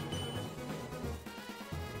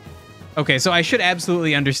 Okay, so I should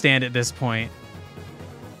absolutely understand at this point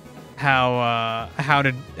how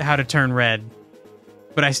to turn red,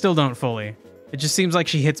 but I still don't fully. It just seems like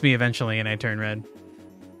she hits me eventually and I turn red.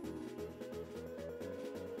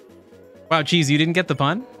 Wow, Cheese, you didn't get the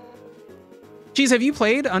pun? Cheese, have you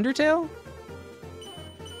played Undertale?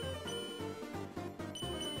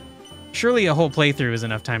 Surely a whole playthrough is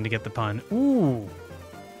enough time to get the pun. Ooh.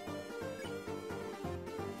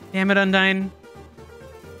 Damn it, Undyne.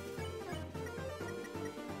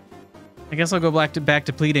 I guess I'll go back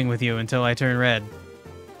to pleading with you until I turn red.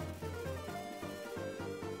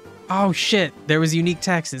 Oh shit, there was unique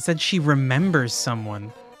text. It said she remembers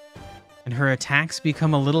someone. And her attacks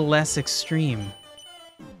become a little less extreme.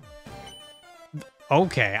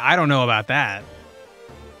 Okay, I don't know about that.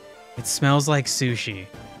 It smells like sushi.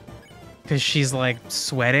 Because she's like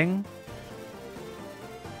sweating.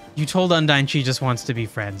 You told Undyne she just wants to be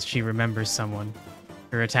friends. She remembers someone.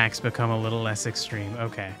 Her attacks become a little less extreme.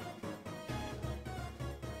 Okay.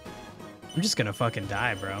 I'm just gonna fucking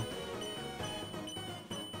die, bro.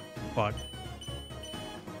 Fuck.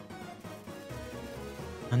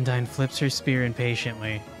 Undyne flips her spear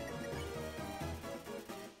impatiently.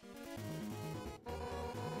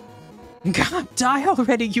 God, die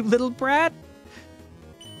already, you little brat!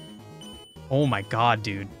 Oh my god,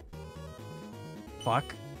 dude. Fuck.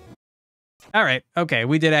 Alright, okay,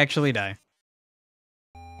 we did actually die.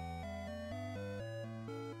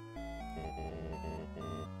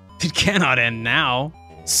 It cannot end now.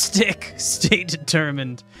 Stick. Stay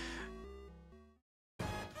determined.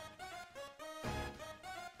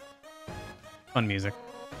 Fun music.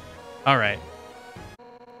 Alright.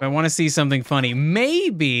 If I want to see something funny,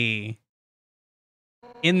 maybe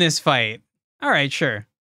in this fight. Alright, sure.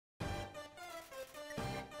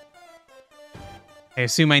 I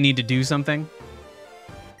assume I need to do something.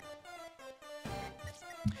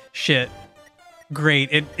 Shit. Great,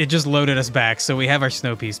 it just loaded us back, so we have our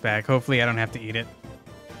snow piece back. Hopefully I don't have to eat it.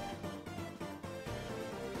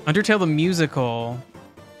 Undertale the musical.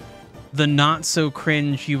 The not so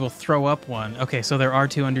cringe you will throw up one. Okay, so there are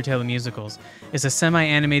 2 Undertale the musicals. It's a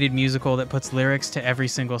semi-animated musical that puts lyrics to every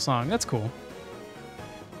single song. That's cool.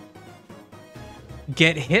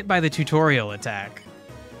 Get hit by the tutorial attack.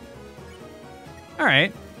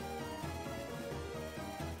 Alright.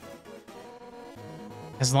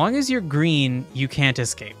 As long as you're green, you can't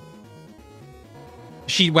escape.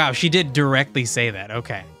 Wow, she did directly say that.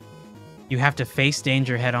 Okay. You have to face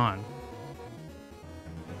danger head on.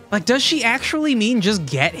 Like, does she actually mean just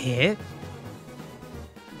get hit?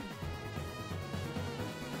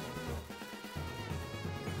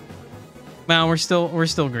 Well, we're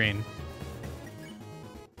still green.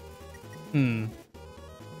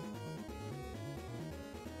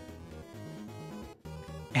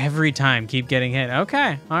 Every time, keep getting hit.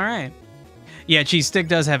 Okay, all right. Yeah, Cheese Stick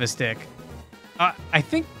does have a stick. I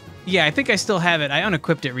think I still have it. I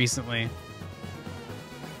unequipped it recently.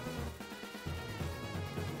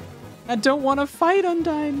 I don't want to fight,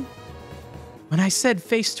 Undyne. When I said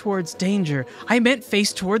face towards danger, I meant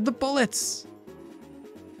face toward the bullets.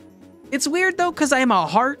 It's weird, though, because I'm a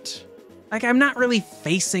heart. Like, I'm not really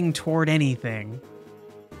facing toward anything.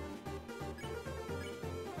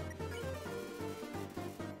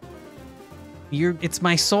 It's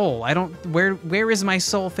my soul. I don't, where is my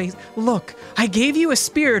soul face? Look, I gave you a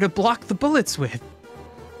spear to block the bullets with.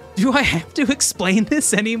 Do I have to explain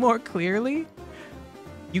this any more clearly?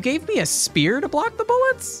 You gave me a spear to block the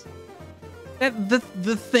bullets?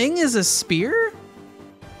 The thing is a spear?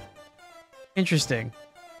 Interesting.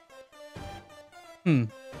 I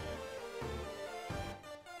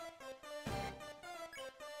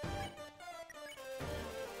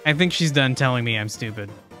think she's done telling me I'm stupid.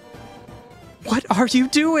 What are you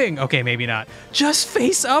doing? Okay, maybe not. Just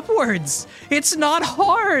face upwards. It's not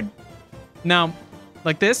hard. Now,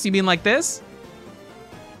 like this? You mean like this?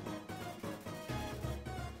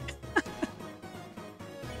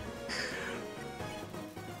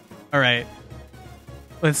 All right.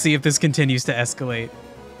 Let's see if this continues to escalate.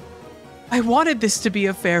 I wanted this to be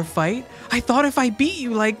a fair fight. I thought if I beat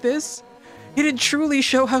you like this, it'd truly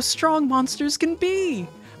show how strong monsters can be.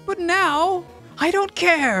 But now, I don't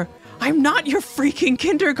care. I'm not your freaking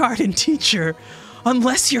kindergarten teacher.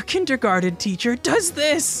 Unless your kindergarten teacher does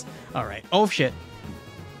this. All right. Oh, shit.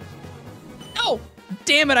 Oh,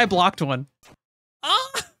 damn it. I blocked one.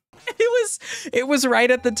 Ah, it was right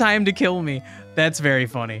at the time to kill me. That's very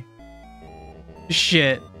funny.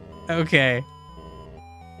 Shit. Okay.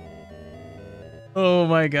 Oh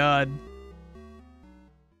my god.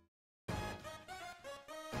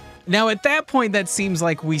 Now at that point, that seems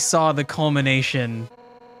like we saw the culmination.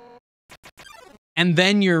 And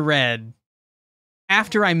then you're red.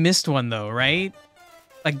 After I missed one though, right?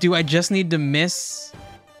 Like, do I just need to miss?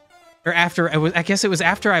 Or after, I guess it was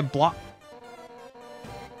after I blocked.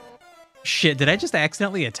 Shit, did I just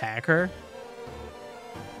accidentally attack her?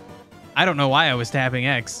 I don't know why I was tapping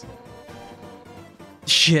X.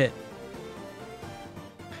 Shit.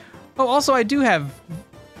 Oh, also I do have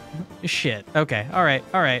Shit. Okay. All right.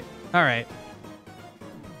 All right. All right.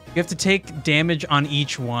 You have to take damage on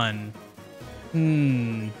each one.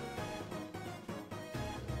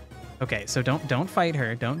 Okay, so don't fight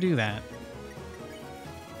her. Don't do that.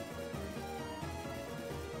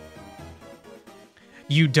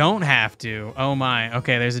 You don't have to. Oh my.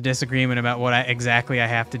 Okay, there's a disagreement about what exactly I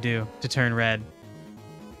have to do to turn red.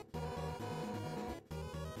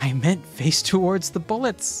 I meant face towards the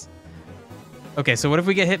bullets. Okay, so what if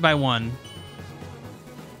we get hit by one?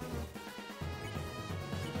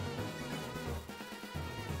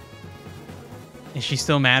 Is she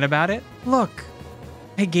still mad about it? Look,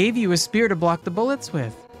 I gave you a spear to block the bullets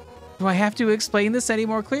with. Do I have to explain this any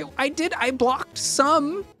more clear? I did. I blocked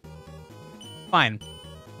some. Fine.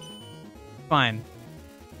 Fine.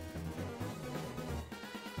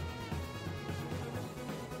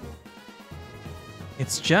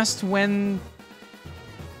 It's just when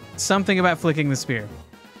something about flicking the spear.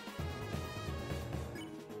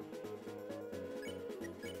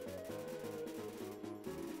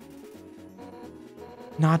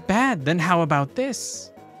 Not bad. Then how about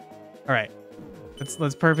this? All right.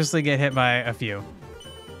 Let's purposely get hit by a few.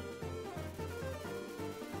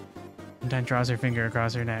 Undyne draws her finger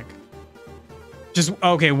across her neck. Just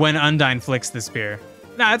okay, when Undyne flicks the spear.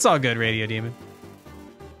 Nah, it's all good, Radio Demon.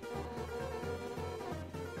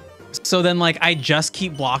 So then, like, I just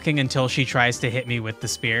keep blocking until she tries to hit me with the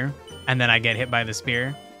spear, and then I get hit by the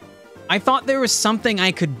spear. I thought there was something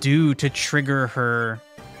I could do to trigger her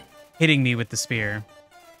hitting me with the spear.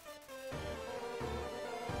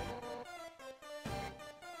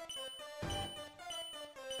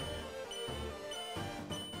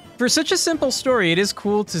 For such a simple story, it is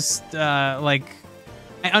cool to, like,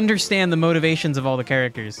 I understand the motivations of all the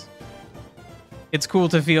characters. It's cool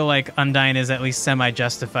to feel like Undyne is at least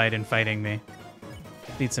semi-justified in fighting me.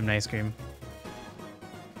 Eat some ice cream.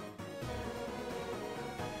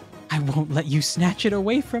 I won't let you snatch it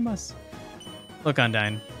away from us. Look,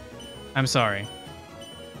 Undyne, I'm sorry.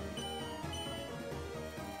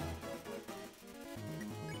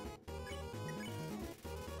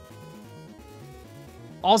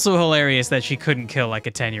 Also hilarious that she couldn't kill like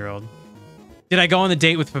a 10-year-old. Did I go on the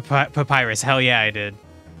date with Papyrus? Hell yeah, I did.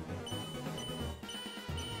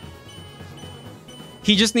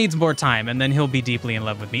 He just needs more time, and then he'll be deeply in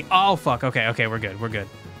love with me. Oh, fuck. Okay, okay, we're good. We're good.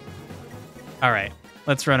 All right,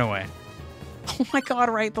 let's run away. Oh my god,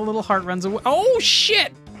 right? The little heart runs away. Oh,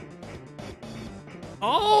 shit!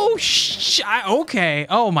 Oh, okay.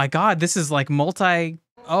 Oh my god, this is like multi...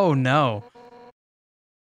 Oh, no.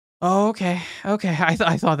 Oh, okay. Okay,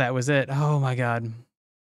 I thought that was it. Oh my god.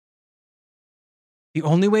 The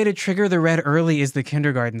only way to trigger the red early is the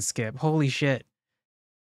kindergarten skip. Holy shit.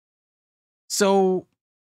 So,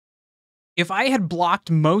 if I had blocked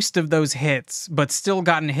most of those hits, but still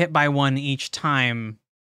gotten hit by one each time,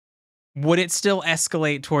 would it still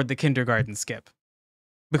escalate toward the kindergarten skip?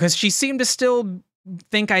 Because she seemed to still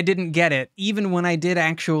think I didn't get it, even when I did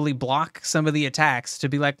actually block some of the attacks to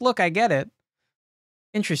be like, look, I get it.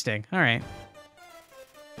 Interesting. All right.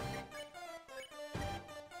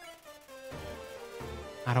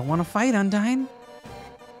 I don't want to fight, Undyne.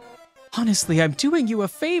 Honestly, I'm doing you a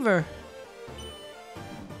favor.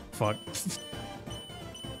 Fuck.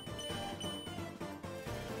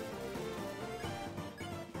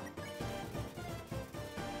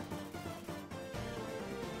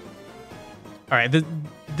 All right,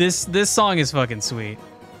 this song is fucking sweet.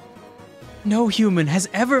 No human has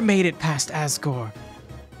ever made it past Asgore.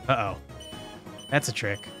 Uh-oh. That's a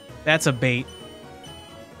trick. That's a bait.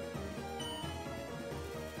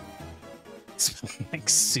 It's like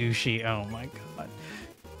sushi. Oh my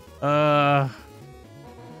god.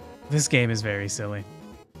 This game is very silly.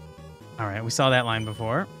 All right, we saw that line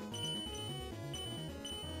before.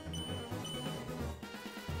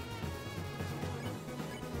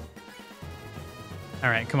 All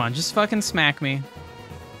right, come on, just fucking smack me.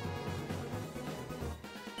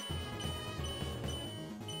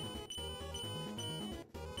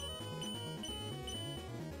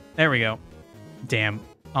 There we go. Damn,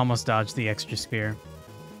 almost dodged the extra spear.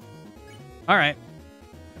 All right.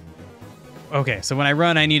 Okay, so when I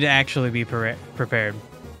run, I need to actually be prepared.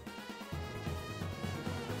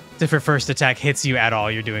 If her first attack hits you at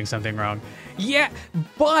all, you're doing something wrong. Yeah,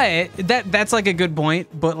 but that's like a good point,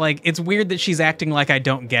 but like it's weird that she's acting like I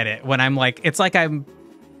don't get it when I'm like, it's like I'm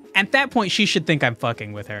at that point she should think I'm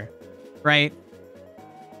fucking with her, right?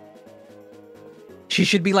 She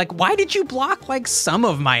should be like, why did you block like some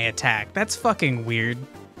of my attack? That's fucking weird.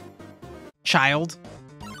 Child.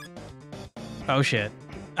 Oh shit.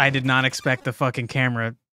 I did not expect the fucking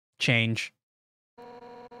camera change.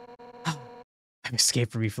 I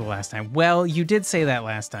Escape from me for the last time. Well, you did say that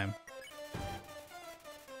last time.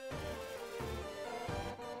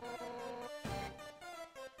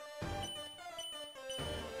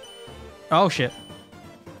 Oh, shit.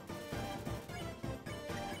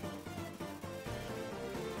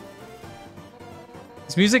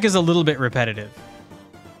 This music is a little bit repetitive.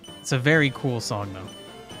 It's a very cool song, though.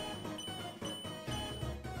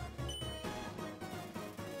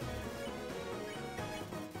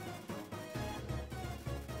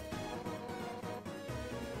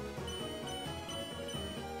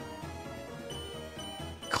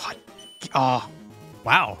 God. Oh,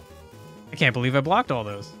 wow. I can't believe I blocked all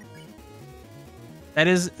those. That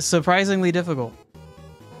is surprisingly difficult.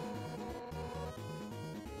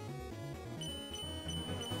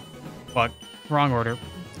 Fuck. Wrong order.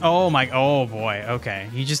 Oh my, oh boy. Okay.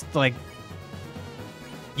 You just like,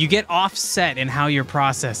 you get offset in how you're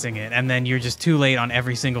processing it, and then you're just too late on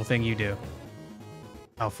every single thing you do.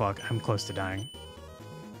 Oh fuck. I'm close to dying.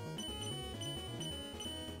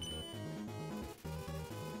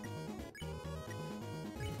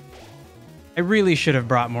 I really should have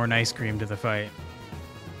brought more ice cream to the fight.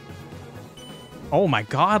 Oh my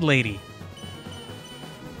god, lady.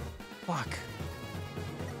 Fuck.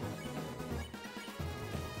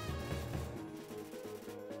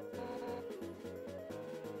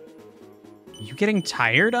 Are you getting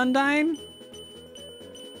tired, Undyne?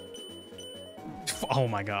 Oh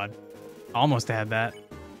my god. Almost had that.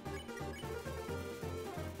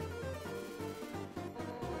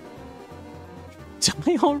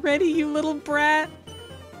 Die already, you little brat.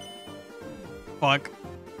 Fuck.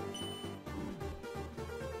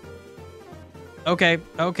 Okay,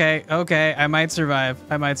 okay, okay. I might survive.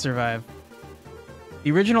 I might survive.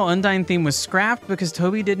 The original Undyne theme was scrapped because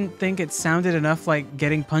Toby didn't think it sounded enough like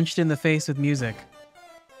getting punched in the face with music.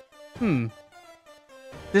 Hmm.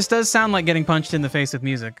 This does sound like getting punched in the face with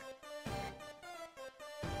music.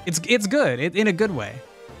 It's good, in a good way.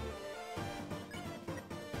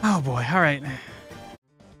 Oh boy, all right.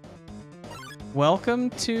 Welcome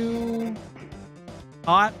to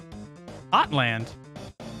Hotland.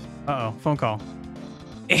 Uh-oh, phone call.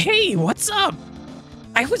 Hey, what's up?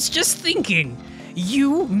 I was just thinking,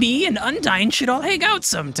 you, me, and Undyne should all hang out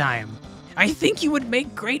sometime. I think you would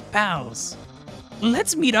make great pals.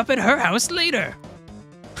 Let's meet up at her house later.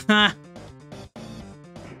 Ha.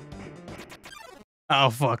 Oh,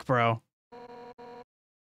 fuck, bro.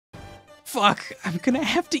 Fuck, I'm gonna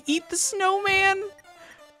have to eat the snowman.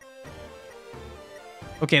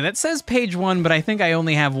 Okay, that says page 1, but I think I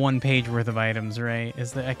only have 1 page worth of items, right?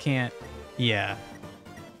 Is that I can't... Yeah.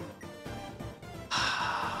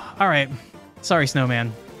 All right. Sorry,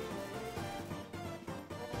 snowman.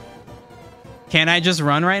 Can I just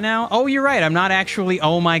run right now? Oh, you're right. I'm not actually...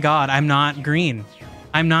 Oh my god, I'm not green.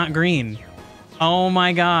 I'm not green. Oh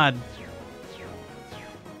my god.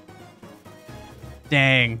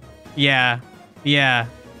 Dang. Yeah. Yeah.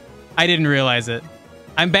 I didn't realize it.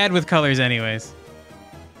 I'm bad with colors anyways.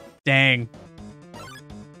 Dang.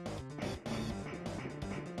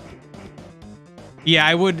 Yeah,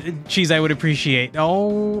 I would, Cheese, I would appreciate.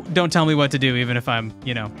 Oh, don't tell me what to do, even if I'm,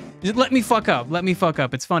 you know. Just let me fuck up. Let me fuck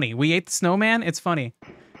up. It's funny. We ate the snowman. It's funny.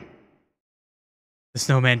 The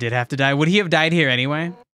snowman did have to die. Would he have died here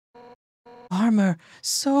anyway? Armor,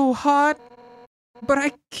 so hot, but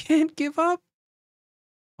I can't give up.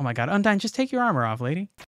 Oh my god, Undyne, just take your armor off, lady.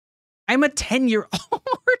 I'm a 10-year-old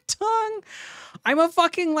tongue. I'm a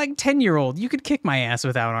fucking, like, 10-year-old. You could kick my ass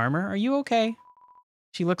without armor. Are you okay?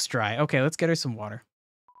 She looks dry. Okay, let's get her some water.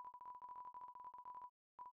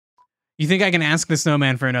 You think I can ask the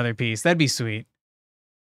snowman for another piece? That'd be sweet.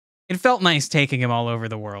 It felt nice taking him all over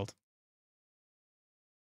the world.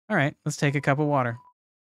 All right, let's take a cup of water.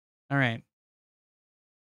 All right.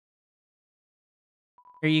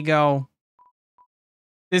 Here you go.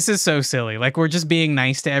 This is so silly. Like, we're just being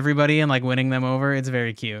nice to everybody and, like, winning them over. It's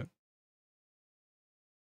very cute.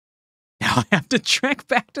 Now I have to trek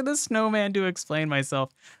back to the snowman to explain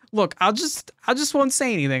myself. Look, I just won't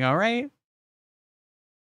say anything, all right?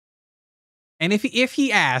 And if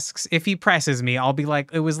he asks, if he presses me, I'll be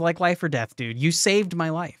like, it was like life or death, dude. You saved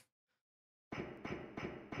my life.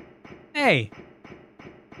 Hey.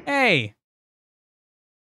 Hey.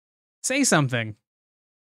 Say something.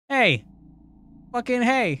 Hey. Fucking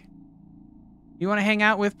hey. You want to hang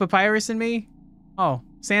out with Papyrus and me? Oh,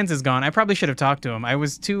 Sans is gone. I probably should have talked to him. I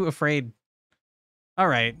was too afraid. All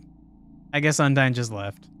right. I guess Undyne just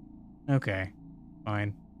left. Okay.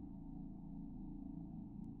 Fine.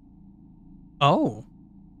 Oh.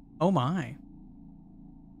 Oh my.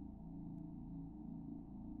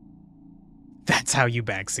 That's how you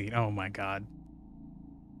backseat. Oh my god.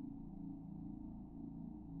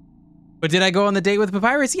 But did I go on the date with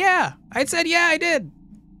Papyrus? Yeah. I said, yeah, I did.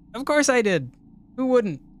 Of course I did. Who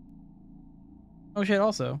wouldn't? Oh shit,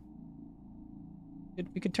 also.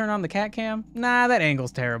 We could turn on the cat cam? Nah, that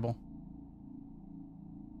angle's terrible.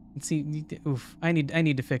 Let's see. Oof. I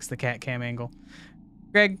need to fix the cat cam angle.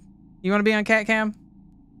 Greg, you want to be on cat cam?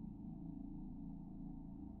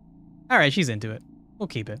 All right, she's into it. We'll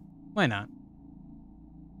keep it. Why not?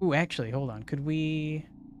 Ooh, actually, hold on. What could we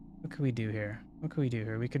do here? What could we do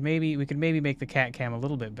here? We could maybe make the cat cam a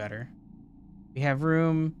little bit better. We have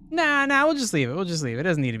room. Nah, we'll just leave it. We'll just leave it. It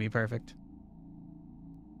doesn't need to be perfect.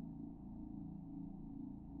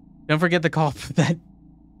 Don't forget the call that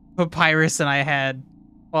Papyrus and I had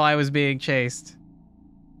while I was being chased.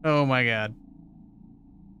 Oh my god.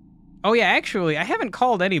 Oh yeah, actually, I haven't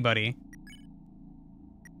called anybody.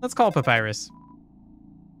 Let's call Papyrus.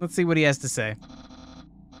 Let's see what he has to say.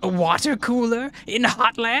 A water cooler in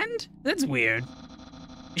Hotland? That's weird.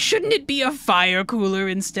 Shouldn't it be a fire cooler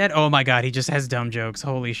instead? Oh my god, he just has dumb jokes.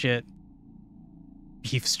 Holy shit.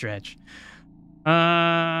 Beef stretch.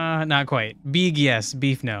 Not quite. Beeg, yes.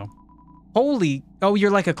 Beef, no. Holy... Oh, you're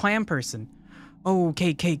like a clam person. Oh,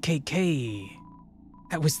 K.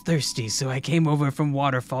 I was thirsty, so I came over from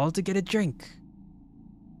Waterfall to get a drink.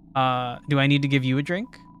 Do I need to give you a drink?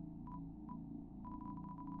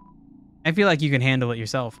 I feel like you can handle it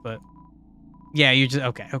yourself, but... Yeah, you just...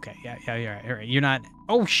 Okay, yeah, you're right. You're not...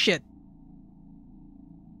 Oh, shit.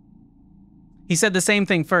 He said the same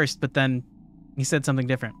thing first, but then he said something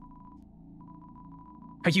different.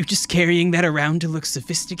 Are you just carrying that around to look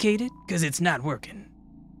sophisticated? Because it's not working.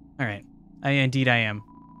 All right. Indeed I am.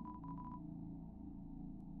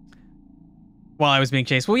 While I was being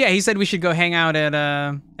chased. Well, yeah, he said we should go hang out at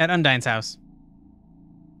Undyne's house.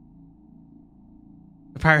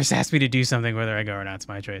 Papyrus asked me to do something, whether I go or not, it's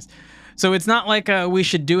my choice. So it's not like we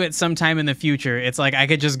should do it sometime in the future. It's like I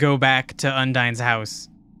could just go back to Undyne's house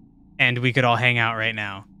and we could all hang out right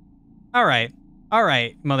now. All right,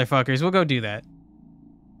 motherfuckers, we'll go do that.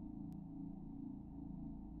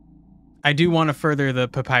 I do want to further the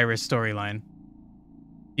Papyrus storyline.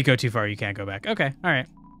 You go too far, you can't go back. Okay, all right.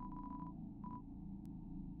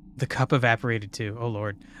 The cup evaporated too. Oh,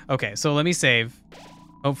 Lord. Okay, so let me save.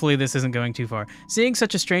 Hopefully this isn't going too far. Seeing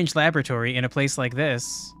such a strange laboratory in a place like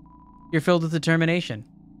this, you're filled with determination.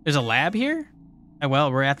 There's a lab here? Oh,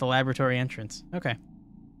 well, we're at the laboratory entrance. Okay.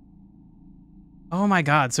 Oh my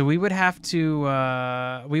god, so we would have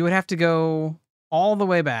to go all the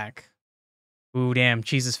way back. Ooh, damn,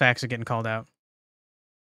 Cheese's facts are getting called out.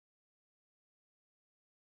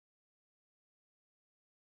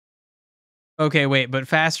 Okay, wait, but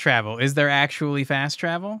fast travel. Is there actually fast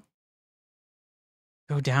travel?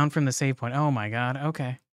 Go down from the save point. Oh my god,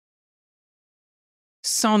 okay.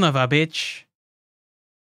 Son of a bitch.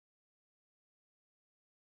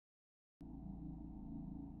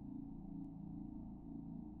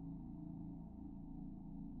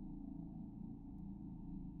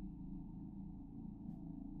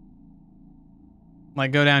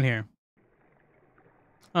 Like, go down here.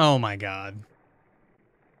 Oh my god.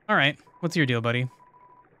 Alright, what's your deal, buddy?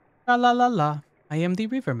 La la la la. I am the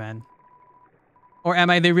riverman. Or am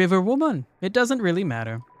I the river woman? It doesn't really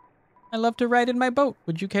matter. I love to ride in my boat.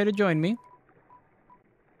 Would you care to join me?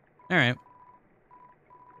 Alright.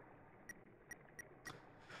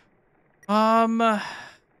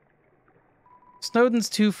 Snowdon's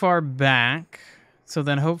too far back. So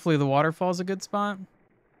then hopefully the waterfall's a good spot.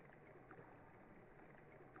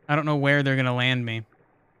 I don't know where they're gonna land me.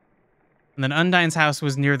 And then Undyne's house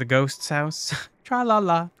was near the ghost's house.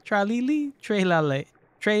 Tra-la-la, tra-li-li, tre-la-le,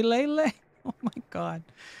 tre-le-le. Oh my god.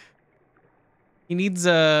 He needs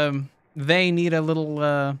they need a little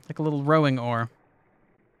like a little rowing oar.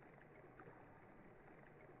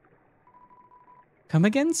 Come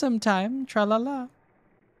again sometime, tra-la-la.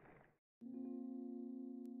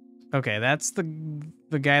 Okay, that's the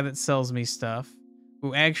guy that sells me stuff.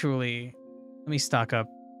 Who actually, let me stock up.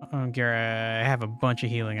 Oh, Gara, I have a bunch of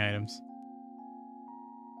healing items.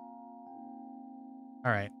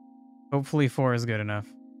 All right. Hopefully 4 is good enough.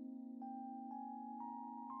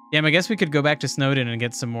 Damn, I guess we could go back to Snowdon and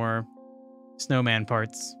get some more snowman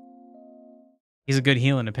parts. He's a good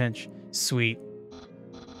heal in a pinch. Sweet.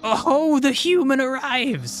 Oh, the human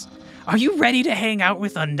arrives! Are you ready to hang out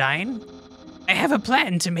with Undyne? I have a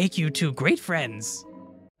plan to make you two great friends.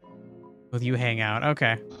 Will you hang out?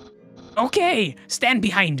 Okay. Okay, stand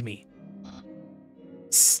behind me.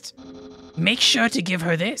 Psst. Make sure to give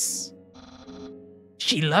her this.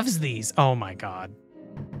 She loves these. Oh my god.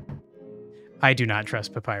 I do not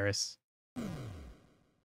trust Papyrus.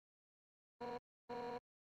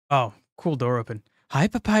 Oh, cool door open. Hi,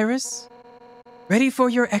 Papyrus. Ready for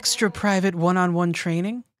your extra private one-on-one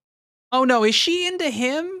training? Oh no, is she into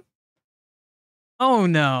him? Oh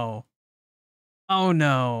no. Oh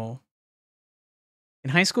no. In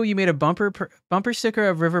high school, you made a bumper sticker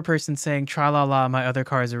of River Person saying, "Tra la la, my other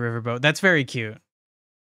car is a riverboat." That's very cute.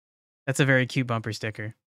 That's a very cute bumper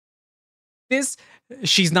sticker.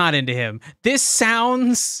 She's not into him. This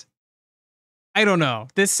sounds, I don't know.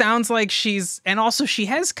 This sounds like and also she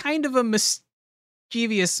has kind of a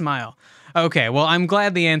mischievous smile. Okay, well, I'm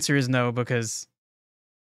glad the answer is no, because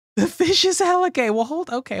the fish is hella gay. Well, hold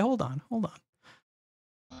on.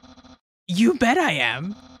 You bet I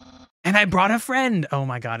am. And I brought a friend. Oh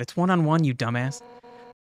my god, it's one-on-one, you dumbass.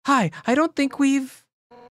 Hi, I don't think we've...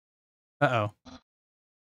 Uh-oh.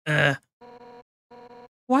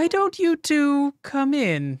 Why don't you two come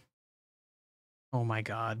in? Oh my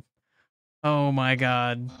god. Oh my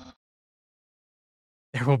god.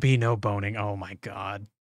 There will be no boning. Oh my god.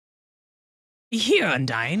 Here,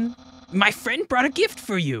 Undyne. My friend brought a gift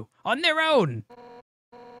for you, on their own.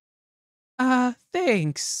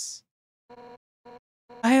 Thanks.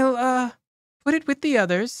 I'll, put it with the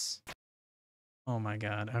others. Oh my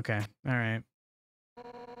god. Okay. All right.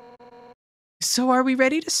 So are we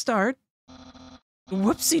ready to start?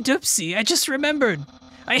 Whoopsie doopsie, I just remembered.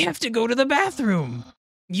 I have to go to the bathroom.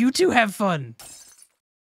 You two have fun.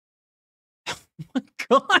 Oh my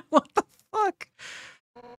god, what the fuck?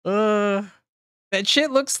 That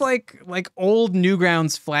shit looks like old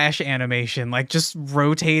Newgrounds Flash animation, like just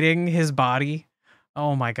rotating his body.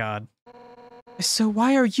 Oh my god. So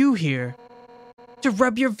why are you here? To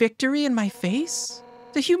rub your victory in my face?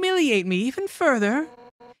 To humiliate me even further?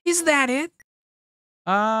 Is that it?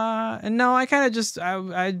 No, I kind of just,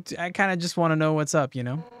 I kind of just want to know what's up, you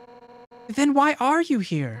know? Then why are you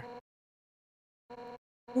here?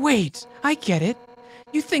 Wait, I get it.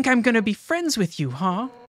 You think I'm gonna be friends with you, huh?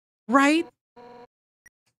 Right?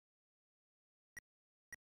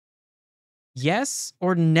 Yes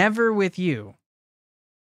or never with you?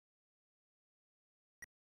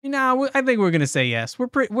 No, I think we're gonna say yes. We're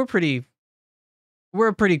a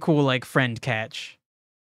pretty cool, like, friend catch.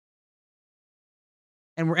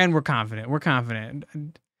 And we're confident. We're confident.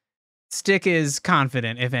 Stick is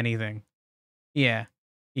confident, if anything. Yeah.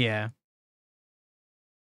 Yeah.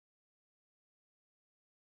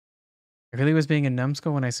 I really was being a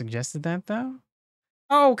numbskull when I suggested that, though?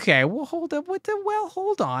 Okay, well, hold up.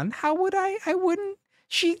 Hold on. How would I wouldn't...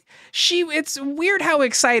 It's weird how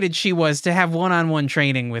excited she was to have one-on-one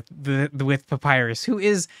training with Papyrus, who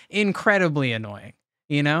is incredibly annoying,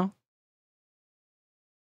 you know?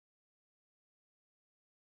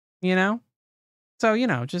 You know? So, you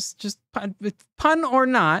know, just pun or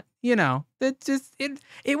not, you know,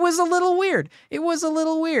 it was a little weird. It was a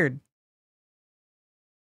little weird.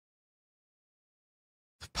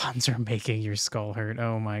 Puns are making your skull hurt.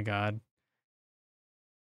 Oh my god.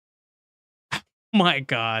 My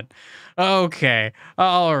god. Okay.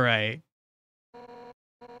 All right.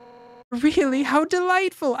 Really? How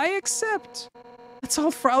delightful. I accept. Let's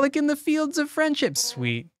all frolic in the fields of friendship.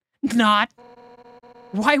 Sweet. Not.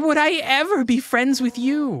 Why would I ever be friends with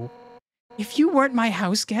you? If you weren't my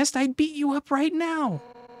house guest, I'd beat you up right now.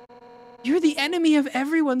 You're the enemy of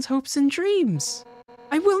everyone's hopes and dreams.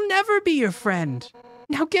 I will never be your friend.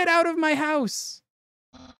 Now get out of my house.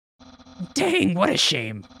 Dang, what a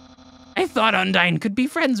shame. I thought Undyne could be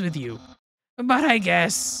friends with you. But I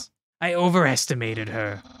guess I overestimated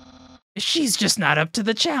her. She's just not up to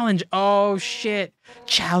the challenge. Oh, shit.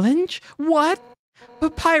 Challenge? What?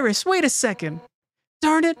 Papyrus, wait a second.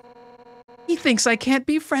 Darn it. He thinks I can't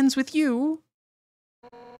be friends with you.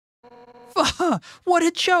 What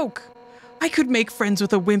a joke. I could make friends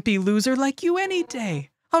with a wimpy loser like you any day.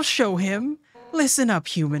 I'll show him. Listen up,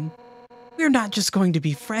 human. We're not just going to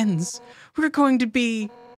be friends. We're going to be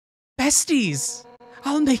besties.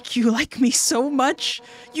 I'll make you like me so much,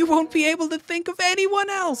 you won't be able to think of anyone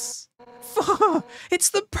else. It's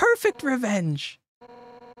the perfect revenge.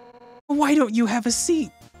 Why don't you have a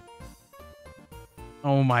seat?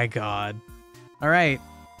 Oh my god. All right.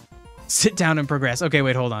 Sit down and progress. Okay,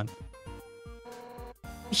 wait, hold on.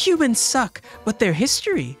 Humans suck, but their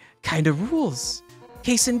history kind of rules.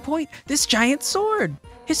 Case in point, this giant sword.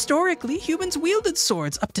 Historically, humans wielded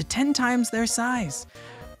swords up to 10 times their size.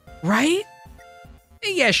 Right?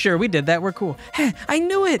 Yeah, sure, we did that. We're cool. I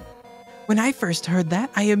knew it. When I first heard that,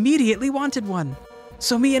 I immediately wanted one.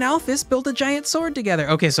 So me and Alphys built a giant sword together.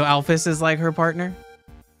 Okay, so Alphys is like her partner?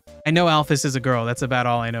 I know Alphys is a girl. That's about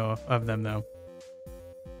all I know of them, though.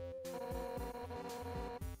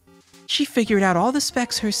 She figured out all the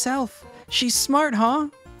specs herself. She's smart, huh?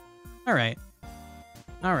 All right.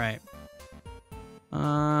 All right.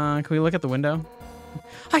 Can we look at the window?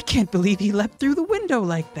 I can't believe he leapt through the window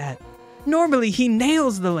like that. Normally, he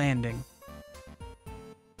nails the landing.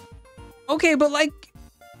 Okay, but like,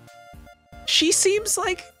 she seems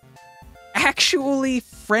like actually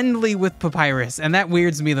friendly with Papyrus, and that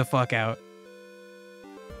weirds me the fuck out.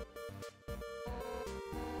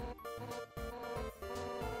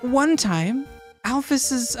 One time,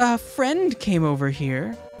 Alphys's friend came over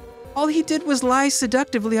here. All he did was lie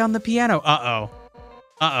seductively on the piano. Uh-oh.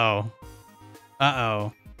 Uh-oh.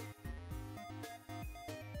 Uh-oh.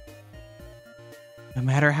 No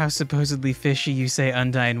matter how supposedly fishy you say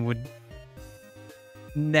Undyne would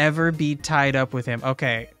never be tied up with him.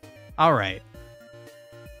 Okay. All right.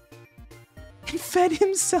 And fed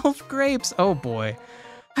himself grapes. Oh boy.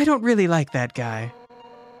 I don't really like that guy.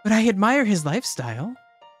 But I admire his lifestyle.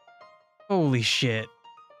 Holy shit.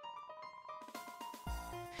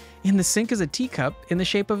 In the sink is a teacup in the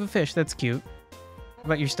shape of a fish. That's cute. What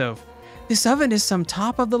about your stove? This oven is some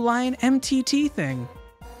top-of-the-line MTT thing.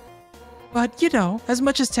 But, you know, as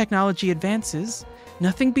much as technology advances,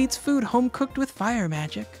 nothing beats food home-cooked with fire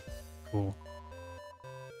magic. Cool.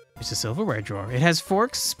 It's a silverware drawer. It has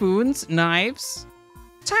forks, spoons, knives,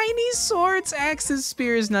 tiny swords, axes,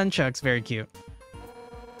 spears, nunchucks. Very cute.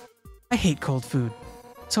 I hate cold food.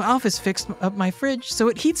 So Alphys fixed up my fridge so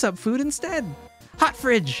it heats up food instead. Hot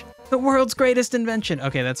fridge, the world's greatest invention.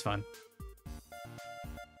 Okay, that's fun.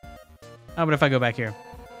 How about if I go back here?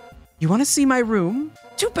 You want to see my room?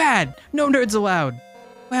 Too bad, no nerds allowed.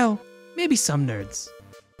 Well, maybe some nerds.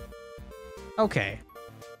 Okay.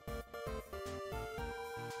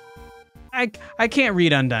 I can't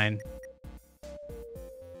read Undyne.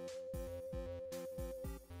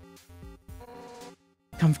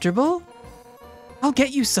 Comfortable? I'll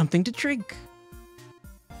get you something to drink.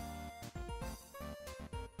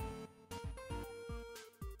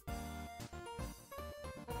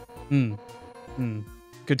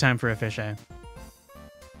 Good time for a fisheye.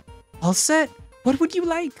 All set. What would you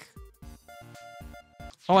like?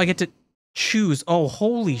 Oh, I get to choose. Oh,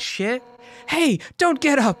 holy shit. Hey, don't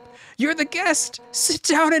get up. You're the guest. Sit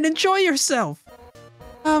down and enjoy yourself.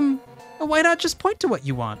 Why not just point to what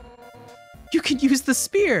you want? You can use the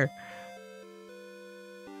spear.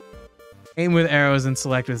 Aim with arrows and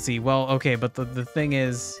select with Z. Well, okay, but the thing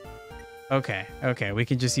is... Okay, we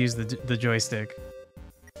can just use the joystick.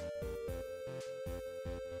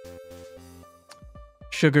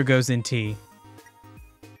 Sugar goes in tea.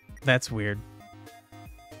 That's weird.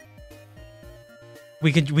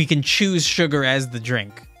 We can choose sugar as the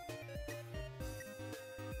drink.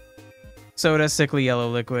 Soda, sickly yellow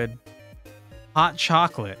liquid. Hot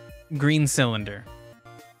chocolate, green cylinder.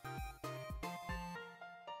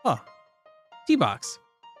 Oh, tea box.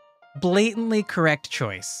 Blatantly correct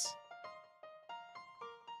choice.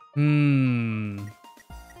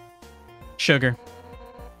 Sugar.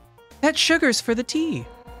 That sugar's for the tea.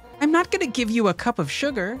 I'm not gonna give you a cup of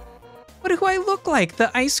sugar. What do I look like, the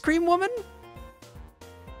ice cream woman?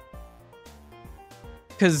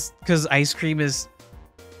 Cause ice cream is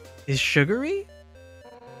sugary?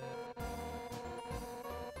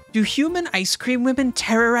 Do human ice cream women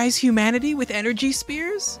terrorize humanity with energy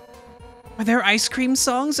spears? Are their ice cream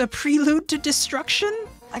songs a prelude to destruction?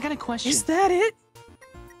 I got a question. Is that it?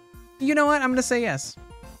 You know what? I'm gonna say yes.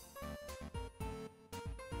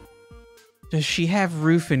 Does she have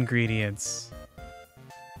roof ingredients?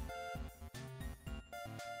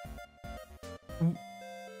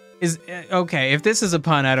 Okay, if this is a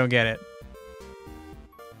pun, I don't get it.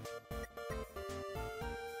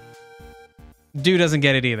 Do doesn't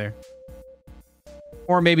get it either.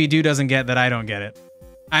 Or maybe Do doesn't get that I don't get it.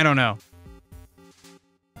 I don't know.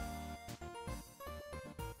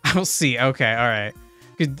 I'll see. Okay, all right.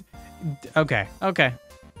 Okay.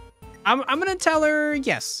 I'm gonna tell her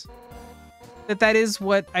yes. That is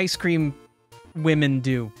what ice cream women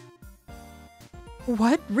do.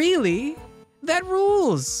 What? Really? That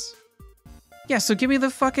rules. Yeah, so give me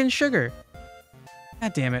the fucking sugar.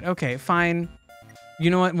 God damn it. Okay, fine.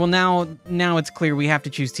 You know what? Well, now it's clear we have to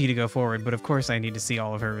choose T to go forward, but of course I need to see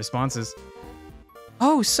all of her responses.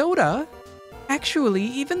 Oh, soda? Actually,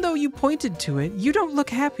 even though you pointed to it, you don't look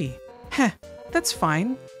happy. Heh, that's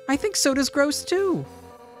fine. I think soda's gross too.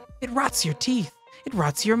 It rots your teeth. It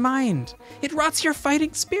rots your mind. It rots your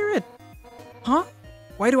fighting spirit. Huh?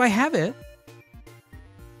 Why do I have it?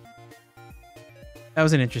 That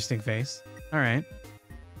was an interesting face. All right.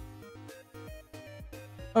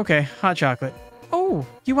 Okay, hot chocolate. Oh,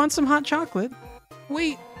 you want some hot chocolate?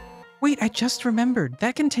 Wait, I just remembered.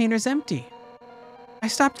 That container's empty. I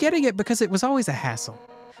stopped getting it because it was always a hassle.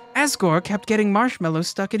 Asgore kept getting marshmallows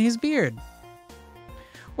stuck in his beard.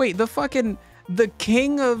 Wait, the fucking... The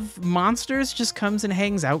king of monsters just comes and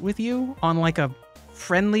hangs out with you on like a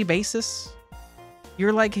friendly basis.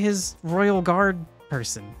 You're like his royal guard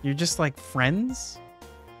person. You're just like friends?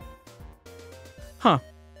 Huh.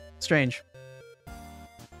 Strange.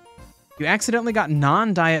 You accidentally got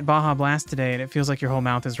non-diet Baja Blast today and it feels like your whole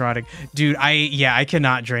mouth is rotting. Dude, I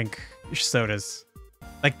cannot drink sodas.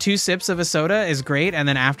 Like 2 sips of a soda is great, and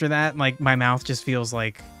then after that, like my mouth just feels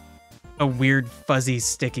like a weird, fuzzy,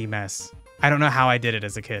 sticky mess. I don't know how I did it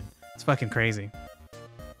as a kid. It's fucking crazy.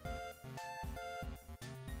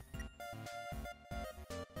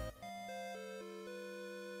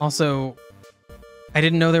 Also, I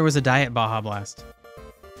didn't know there was a diet Baja Blast.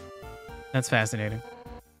 That's fascinating.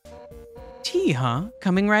 Tea, huh?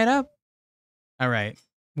 Coming right up. All right.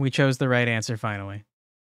 We chose the right answer finally.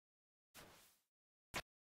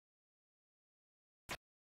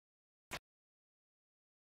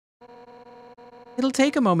 It'll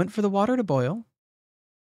take a moment for the water to boil.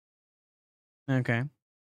 Okay.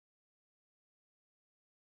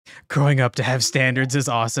 Growing up to have standards is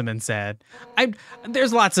awesome and sad.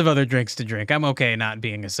 There's lots of other drinks to drink. I'm okay not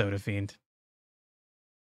being a soda fiend.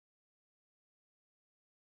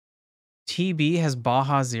 TB has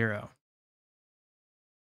Baja Zero.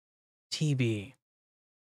 TB.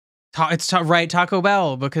 Right, Taco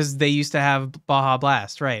Bell, because they used to have Baja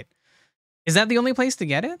Blast, right. Is that the only place to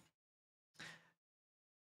get it?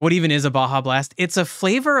 What even is a Baja Blast? It's a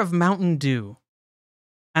flavor of Mountain Dew.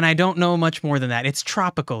 And I don't know much more than that. It's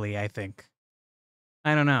tropically, I think.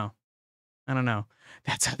 I don't know.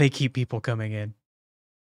 That's how they keep people coming in.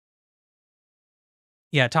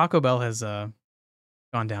 Yeah, Taco Bell has gone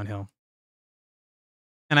downhill.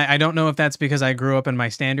 And I don't know if that's because I grew up and my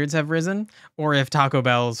standards have risen, or if Taco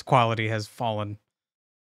Bell's quality has fallen.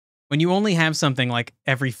 When you only have something like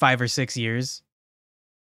every 5 or 6 years,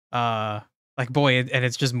 like boy, and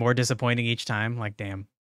it's just more disappointing each time, like damn,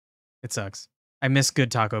 it sucks. I miss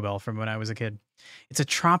good Taco Bell from when I was a kid. It's a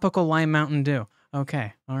tropical lime Mountain Dew.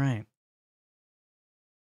 Okay, all right.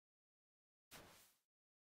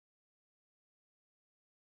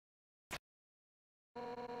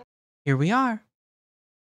 Here we are.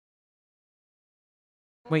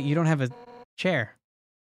 Wait, you don't have a chair.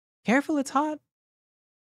 Careful, it's hot.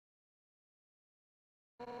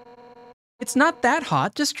 It's not that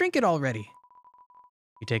hot. Just drink it already.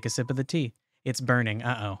 You take a sip of the tea. It's burning.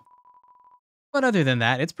 Uh-oh. But other than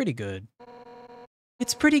that, it's pretty good.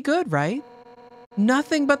 It's pretty good, right?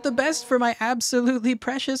 Nothing but the best for my absolutely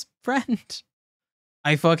precious friend.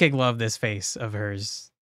 I fucking love this face of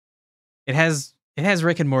hers. It has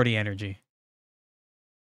Rick and Morty energy.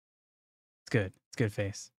 It's good. It's a good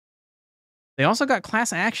face. They also got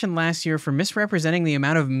class action last year for misrepresenting the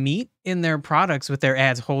amount of meat in their products with their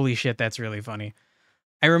ads. Holy shit, that's really funny.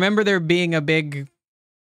 I remember there being a big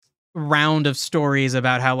round of stories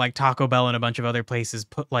about how like Taco Bell and a bunch of other places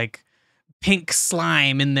put like pink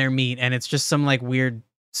slime in their meat, and it's just some like weird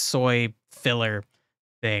soy filler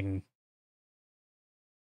thing.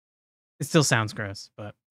 It still sounds gross,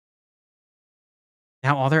 but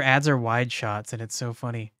now all their ads are wide shots, and it's so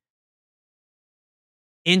funny.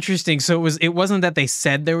 Interesting. So it wasn't that they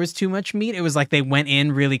said there was too much meat. It was like they went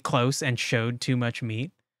in really close and showed too much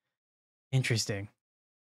meat. Interesting.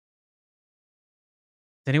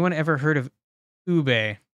 Has anyone ever heard of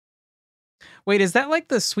ube? Wait, is that like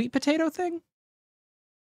the sweet potato thing?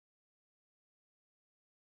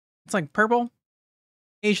 It's like purple.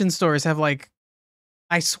 Asian stores have like,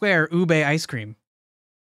 I swear, ube ice cream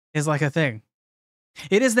is like a thing.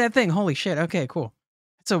 It is that thing. Holy shit. Okay, cool.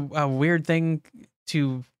 It's a weird thing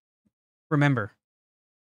to remember.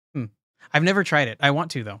 I've never tried it. I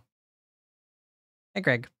want to, though. Hey,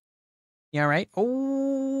 Greg. You all right?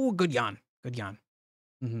 Oh, good yawn. Good yawn.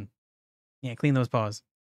 Yeah, clean those paws.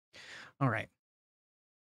 All right.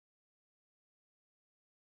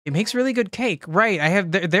 It makes really good cake. Right.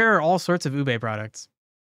 There are all sorts of ube products.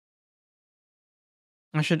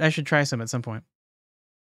 I should try some at some point.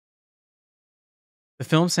 The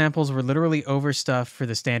film samples were literally overstuffed for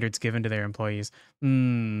the standards given to their employees.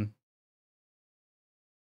 But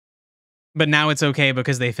now it's okay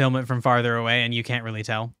because they film it from farther away and you can't really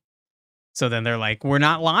tell. So then they're like, we're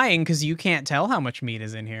not lying because you can't tell how much meat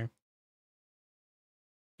is in here.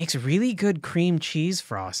 Makes really good cream cheese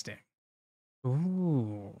frosting.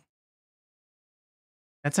 Ooh.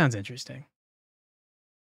 That sounds interesting.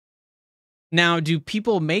 Now, do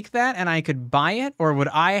people make that and I could buy it? Or would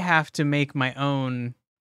I have to make my own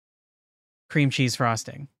cream cheese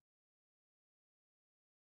frosting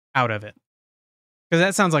out of it? Because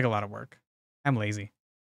that sounds like a lot of work. I'm lazy.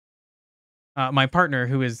 My partner,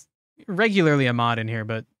 who is regularly a mod in here,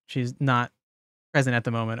 but she's not present at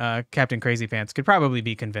the moment, Captain Crazy Pants could probably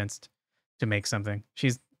be convinced to make something.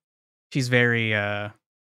 She's very I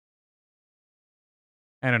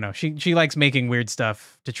don't know. She likes making weird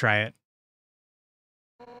stuff to try it.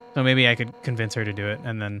 So maybe I could convince her to do it,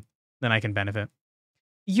 and then I can benefit.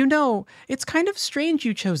 You know, it's kind of strange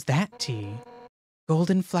you chose that tea.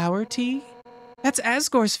 Golden flower tea? That's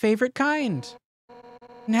Asgore's favorite kind.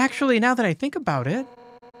 And actually, now that I think about it,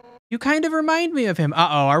 you kind of remind me of him.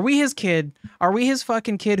 Uh-oh, are we his kid? Are we his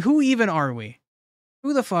fucking kid? Who even are we?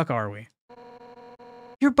 Who the fuck are we?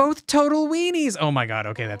 You're both total weenies. Oh my god,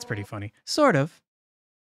 okay, that's pretty funny. Sort of.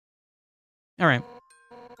 All right.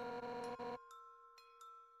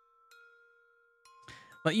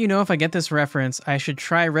 Let you know if I get this reference, I should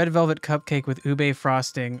try red velvet cupcake with ube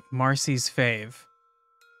frosting, Marcy's fave.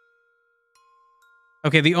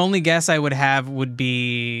 Okay, the only guess I would have would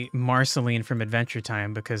be Marceline from Adventure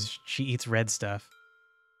Time because she eats red stuff.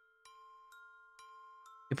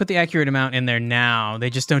 They put the accurate amount in there now.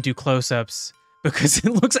 They just don't do close-ups because it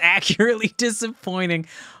looks accurately disappointing.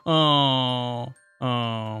 Oh.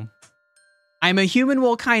 I'm a human,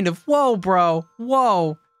 well, kind of. Whoa, bro.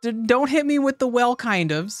 Whoa. Don't hit me with the well, kind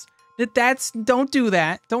ofs. Don't do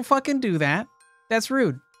that. Don't fucking do that. That's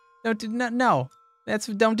rude. No.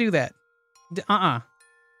 Don't do that.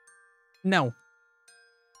 No.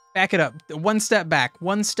 Back it up. One step back.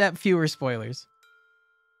 One step fewer spoilers.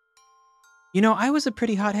 You know, I was a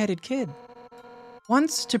pretty hot-headed kid.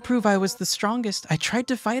 Once, to prove I was the strongest, I tried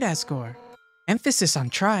to fight Asgore. Emphasis on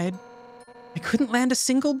tried. I couldn't land a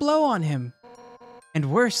single blow on him.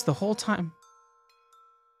 And worse, the whole time.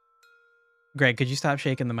 Greg, could you stop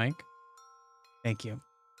shaking the mic? Thank you.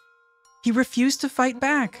 He refused to fight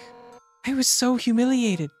back. I was so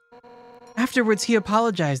humiliated. Afterwards, he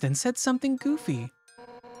apologized and said something goofy.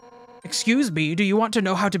 Excuse me, do you want to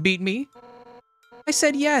know how to beat me? I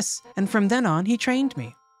said yes, and from then on, he trained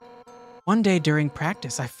me. One day during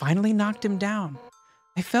practice, I finally knocked him down.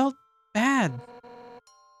 I felt bad.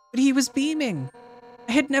 But he was beaming.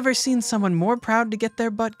 I had never seen someone more proud to get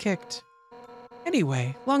their butt kicked.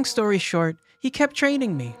 Anyway, long story short, he kept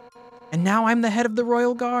training me. And now I'm the head of the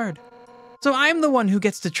Royal Guard. So I'm the one who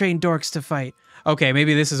gets to train dorks to fight. Okay,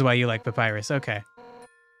 maybe this is why you like Papyrus. Okay.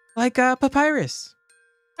 Like, Papyrus.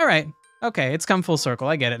 Alright. Okay, it's come full circle.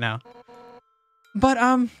 I get it now. But,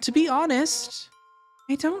 to be honest,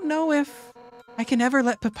 I don't know if I can ever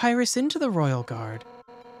let Papyrus into the Royal Guard.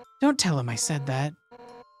 Don't tell him I said that.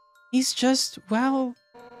 He's just, well...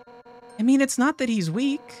 I mean, it's not that he's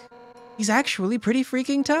weak. He's actually pretty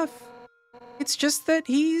freaking tough. It's just that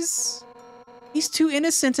he's too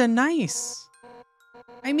innocent and nice.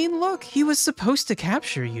 I mean, look, he was supposed to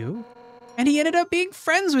capture you, and he ended up being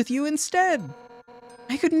friends with you instead.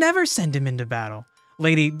 I could never send him into battle.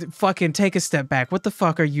 Lady, fucking take a step back. What the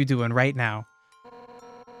fuck are you doing right now?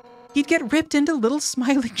 He'd get ripped into little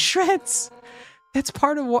smiling shreds. That's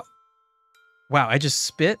part of what... Wow, I just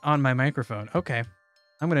spit on my microphone. Okay,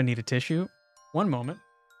 I'm gonna need a tissue. One moment.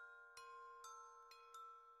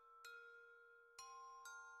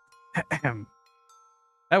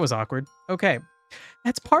 That was awkward. Okay.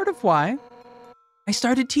 That's part of why I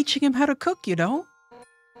started teaching him how to cook, you know?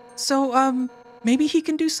 So, maybe he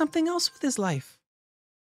can do something else with his life.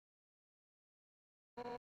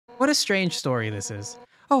 What a strange story this is.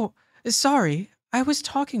 Oh, sorry. I was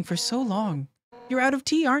talking for so long. You're out of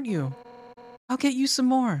tea, aren't you? I'll get you some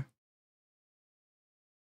more.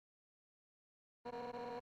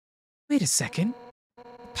 Wait a second.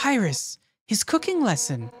 Papyrus, his cooking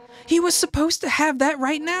lesson. He was supposed to have that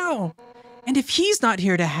right now. And if he's not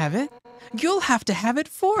here to have it, you'll have to have it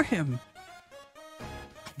for him.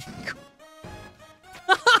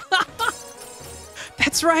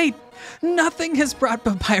 That's right. Nothing has brought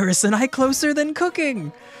Papyrus and I closer than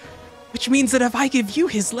cooking. Which means that if I give you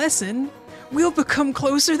his lesson, we'll become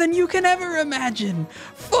closer than you can ever imagine.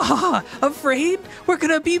 Afraid? We're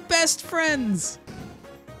gonna be best friends.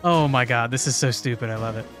 Oh my god, this is so stupid. I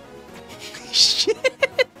love it. Shit.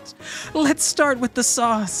 Let's start with the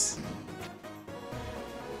sauce.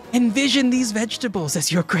 Envision these vegetables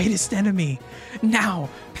as your greatest enemy. Now,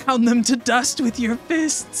 pound them to dust with your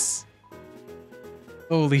fists.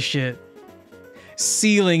 Holy shit.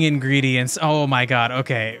 Sealing ingredients. Oh my god,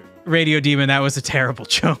 okay. Radio Demon, that was a terrible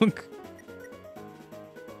joke.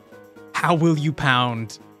 How will you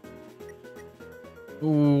pound?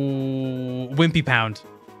 Ooh, wimpy pound.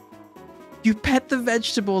 You pet the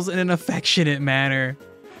vegetables in an affectionate manner.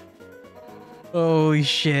 Holy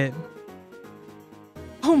shit.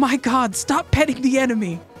 Oh my god, stop petting the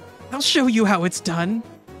enemy. I'll show you how it's done.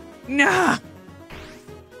 Nah.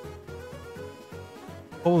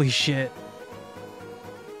 Holy shit.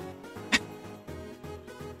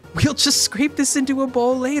 We'll just scrape this into a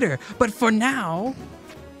bowl later, but for now...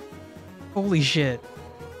 Holy shit.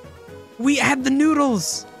 We add the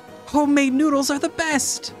noodles! Homemade noodles are the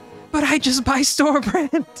best! But I just buy store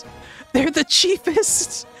brand! They're the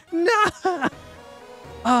cheapest! Nah!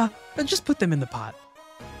 Just put them in the pot.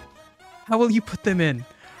 How will you put them in?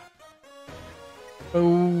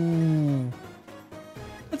 Oh.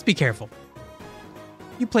 Let's be careful.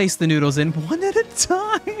 You place the noodles in one at a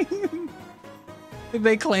time.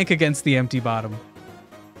 They clank against the empty bottom.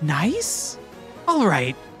 Nice. All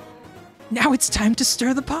right. Now it's time to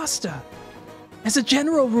stir the pasta. As a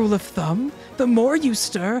general rule of thumb, the more you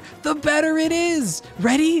stir, the better it is.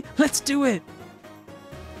 Ready? Let's do it.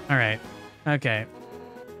 All right. Okay.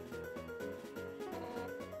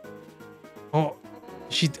 Oh,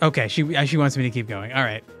 she wants me to keep going. All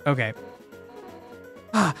right. Okay.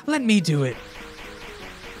 Let me do it.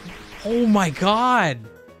 Oh my God.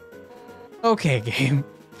 Okay, game.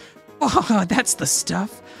 Oh, that's the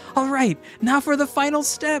stuff. All right, now for the final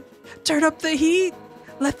step. Turn up the heat.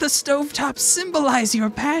 Let the stovetop symbolize your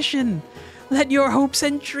passion. Let your hopes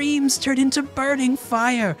and dreams turn into burning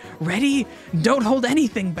fire. Ready? Don't hold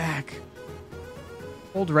anything back.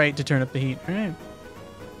 Hold right to turn up the heat. All right.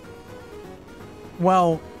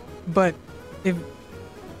 Well, but if...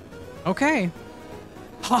 Okay.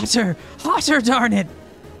 Hotter! Hotter, darn it!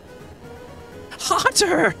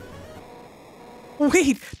 Hotter!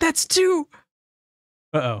 Wait, that's two!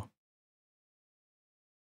 Uh-oh.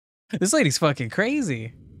 This lady's fucking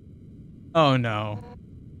crazy. Oh, no.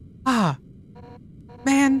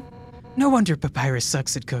 Man, no wonder Papyrus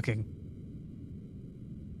sucks at cooking.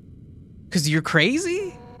 'Cause you're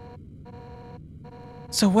crazy?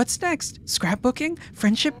 So what's next? Scrapbooking?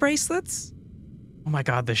 Friendship bracelets? Oh my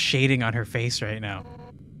God, the shading on her face right now.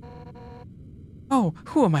 Oh,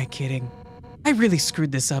 who am I kidding? I really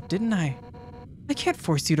screwed this up, didn't I? I can't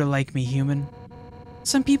force you to like me, human.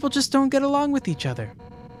 Some people just don't get along with each other.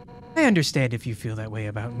 I understand if you feel that way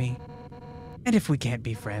about me. And if we can't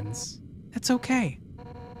be friends, that's okay.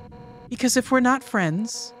 Because if we're not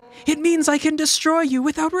friends, it means I can destroy you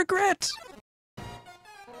without regret.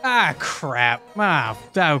 Ah, crap.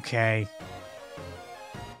 Okay.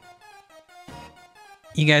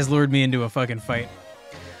 You guys lured me into a fucking fight.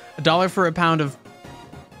 $1 for a pound of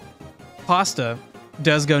pasta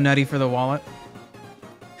does go nutty for the wallet.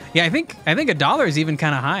 Yeah, I think $1 is even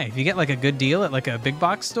kind of high. If you get like a good deal at like a big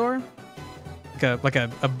box store, like a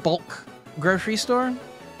bulk grocery store,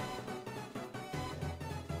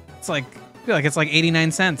 it's like, I feel like it's like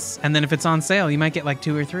 89 cents. And then if it's on sale, you might get like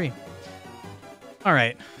 2 or 3. All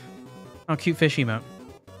right. Oh, cute fish emote.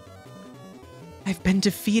 I've been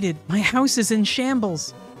defeated. My house is in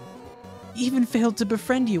shambles. Even failed to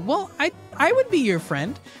befriend you. Well, I would be your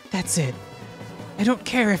friend. That's it. I don't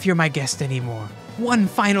care if you're my guest anymore. One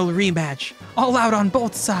final rematch, all out on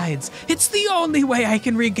both sides. It's the only way I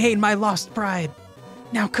can regain my lost pride.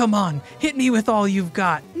 Now come on, hit me with all you've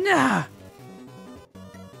got. Nah.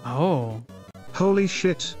 Oh. Holy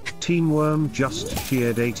shit, Team Worm just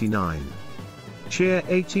cheered 89. Cheer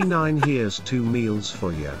 89, here's 2 meals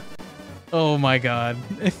for you. Oh my God.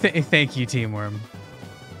 Thank you, Team Worm.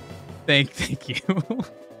 Thank you.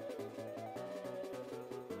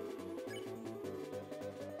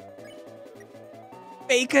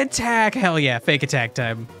 Fake attack! Hell yeah, fake attack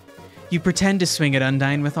time. You pretend to swing at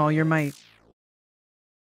Undyne with all your might.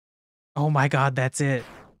 Oh my God, that's it.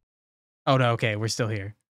 Oh no, okay, we're still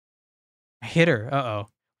here. I hit her, uh-oh.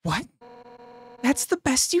 What? That's the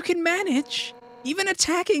best you can manage? Even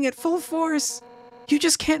attacking at full force? You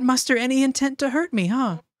just can't muster any intent to hurt me,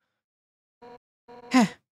 huh? Heh.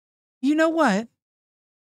 You know what?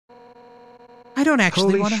 I don't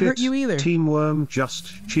actually want to hurt you either. Team Worm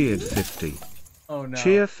just cheered 50. Oh no.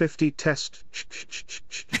 Cheer 50 test.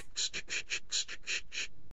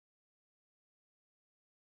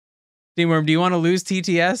 Team Worm, do you want to lose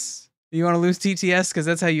TTS? Do you want to lose TTS? Because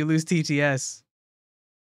that's how you lose TTS.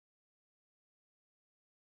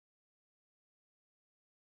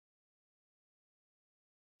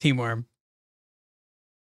 Team Worm.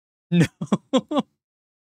 No.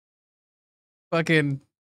 Fucking.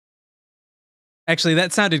 Actually,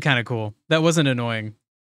 that sounded kind of cool. That wasn't annoying.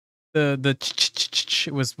 The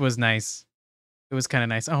was nice. It was kind of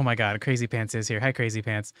nice. Oh my God, Crazy Pants is here. Hi, Crazy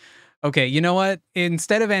Pants. Okay, you know what?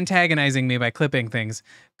 Instead of antagonizing me by clipping things,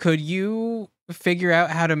 could you figure out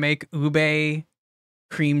how to make ube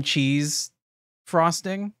cream cheese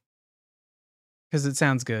frosting? Because it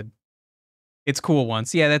sounds good. It's cool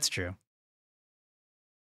once. Yeah, that's true.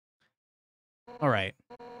 All right.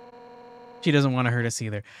 She doesn't want to hurt us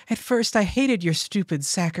either. At first, I hated your stupid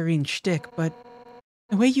saccharine shtick, but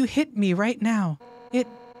the way you hit me right now, it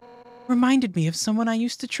reminded me of someone I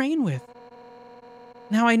used to train with.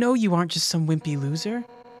 Now I know you aren't just some wimpy loser.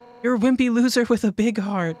 You're a wimpy loser with a big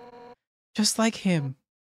heart. Just like him.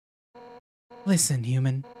 Listen,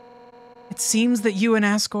 human. It seems that you and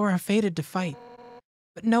Asgore are fated to fight.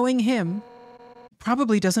 But knowing him, he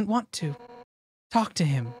probably doesn't want to. Talk to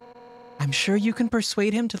him. I'm sure you can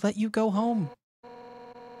persuade him to let you go home.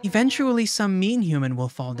 Eventually some mean human will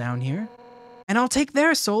fall down here, and I'll take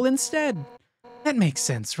their soul instead. That makes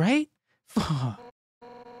sense, right?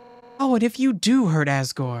 Oh, and if you do hurt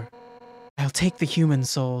Asgore, I'll take the human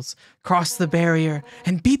souls, cross the barrier,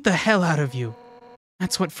 and beat the hell out of you.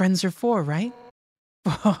 That's what friends are for, right?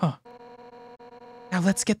 Now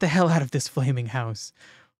let's get the hell out of this flaming house.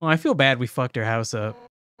 Well, I feel bad we fucked her house up.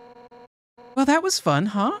 Well, that was fun,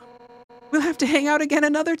 huh? We'll have to hang out again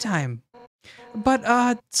another time. But,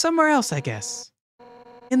 somewhere else, I guess.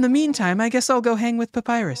 In the meantime, I guess I'll go hang with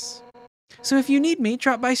Papyrus. So if you need me,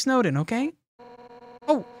 drop by Snowden, okay?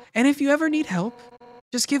 Oh, and if you ever need help,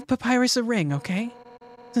 just give Papyrus a ring, okay?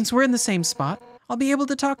 Since we're in the same spot, I'll be able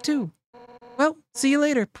to talk too. Well, see you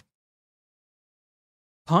later.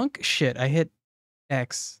 Punk? Shit, I hit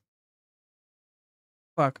X.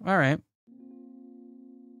 Fuck, alright.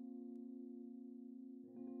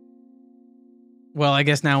 Well, I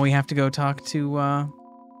guess now we have to go talk to,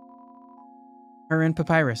 her and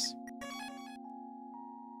Papyrus.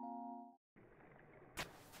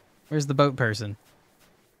 Where's the boat person?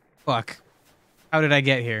 Fuck. How did I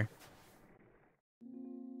get here?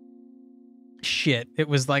 Shit, it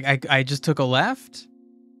was like I just took a left?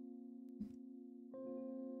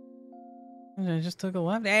 I just took a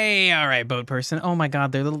left? Hey, alright, boat person. Oh my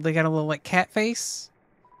god, they got a little, like, cat face?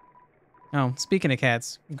 Oh, speaking of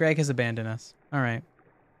cats, Greg has abandoned us. Alright.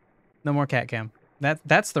 No more cat cam.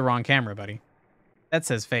 That's the wrong camera, buddy. That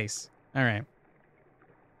says face. Alright.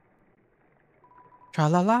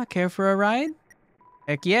 Tra-la-la, care for a ride?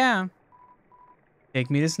 Heck yeah. Take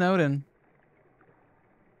me to Snowden.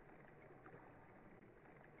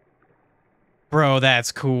 Bro,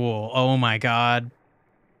 that's cool. Oh my god.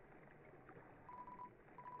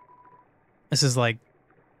 This is like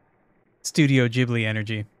Studio Ghibli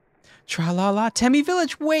energy. Tra-la-la, Temmie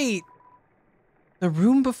Village, wait! The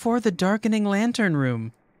room before the darkening lantern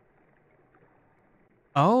room.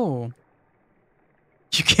 Oh.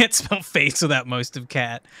 You can't spell face without most of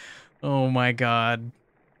cat. Oh my god.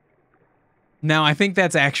 Now, I think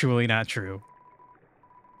that's actually not true.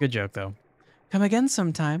 Good joke, though. Come again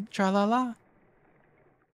sometime. Tra-la-la.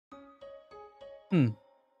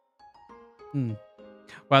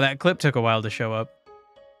 Wow, that clip took a while to show up.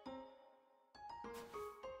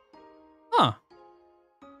 Huh.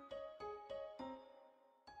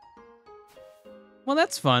 Well,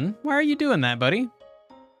 that's fun. Why are you doing that, buddy?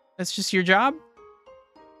 That's just your job?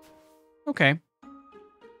 Okay.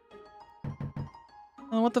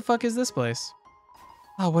 Well, what the fuck is this place?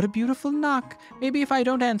 Oh, what a beautiful knock. Maybe if I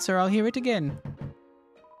don't answer, I'll hear it again.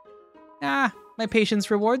 Ah, my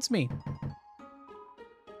patience rewards me.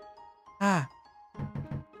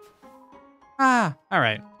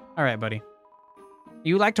 Alright. Alright, buddy.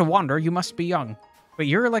 You like to wander, you must be young. But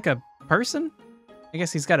you're like a person? I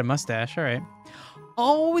guess he's got a mustache, alright.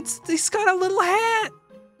 Oh, he's got a little hat!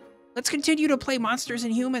 Let's continue to play Monsters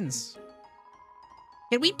and Humans.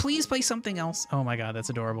 Can we please play something else? Oh my god, that's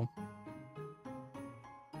adorable.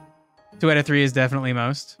 2 out of 3 is definitely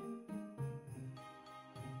most.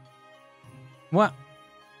 What?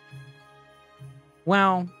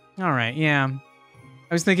 Well, alright, yeah.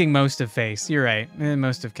 I was thinking most of face. You're right.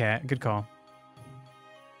 Most of cat. Good call.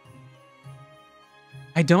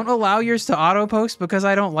 I don't allow yours to auto post because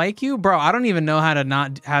I don't like you? Bro, I don't even know how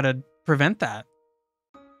to prevent that.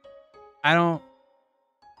 I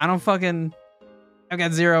don't fucking... I've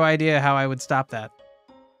got zero idea how I would stop that.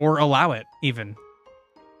 Or allow it, even.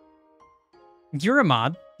 You're a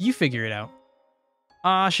mod. You figure it out.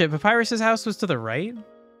 Ah, shit. Papyrus's house was to the right?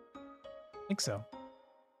 I think so.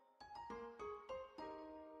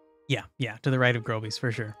 Yeah, to the right of Groby's,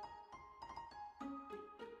 for sure.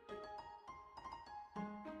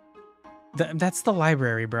 That's the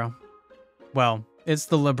library, bro. Well, it's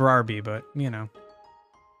the library, but, you know.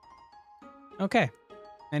 Okay.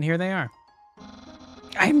 And here they are.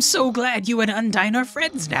 I'm so glad you and Undyne are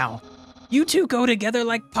friends now. You two go together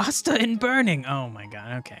like pasta and burning. Oh my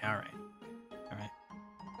god, okay, alright. Alright.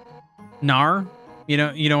 Nar? You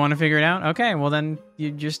don't want to figure it out? Okay, well then,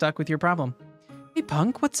 you're stuck with your problem. Hey,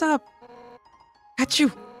 Punk, what's up?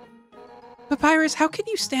 Achoo! Papyrus, how can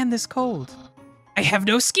you stand this cold? I have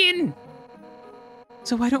no skin!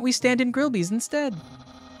 So why don't we stand in Grillby's instead?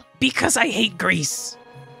 Because I hate grease!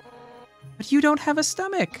 But you don't have a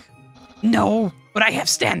stomach! No, but I have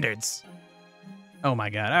standards. Oh my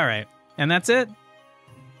god, alright. And that's it?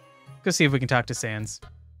 Go see if we can talk to Sans.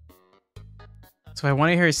 So I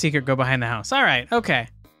want to hear a secret, go behind the house. Alright, okay.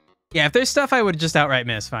 Yeah, if there's stuff I would just outright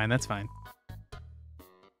miss, fine, that's fine.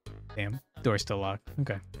 Damn, door's still locked.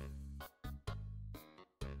 Okay.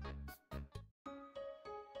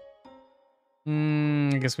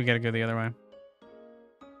 I guess we gotta go the other way.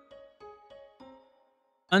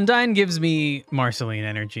 Undyne gives me Marceline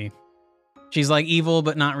energy. She's like evil,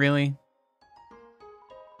 but not really.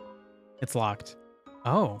 It's locked.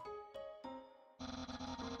 Oh.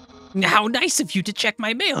 How nice of you to check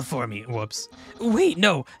my mail for me. Whoops. Wait,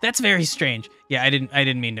 no, that's very strange. Yeah, I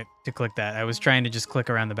didn't mean to click that. I was trying to just click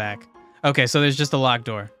around the back. Okay, so there's just a locked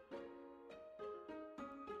door.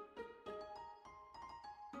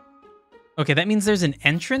 Okay, that means there's an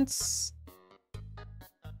entrance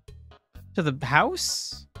to the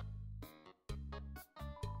house?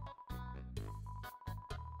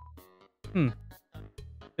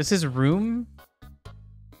 Does his room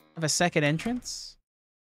have a second entrance?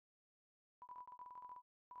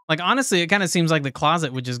 Like, honestly, it kind of seems like the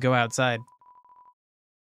closet would just go outside.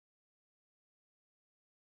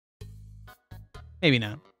 Maybe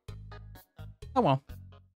not. Oh, well.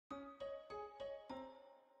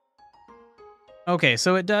 Okay,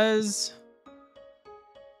 so it does...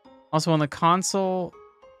 Also, on the console,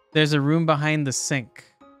 there's a room behind the sink.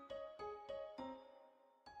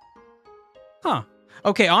 Huh.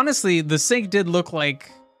 Okay, honestly, the sink did look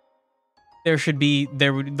like there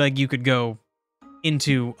would, like, you could go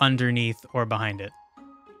into, underneath, or behind it.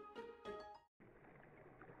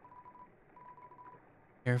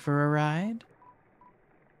 Here for a ride?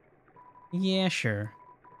 Yeah, sure.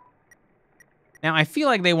 Now, I feel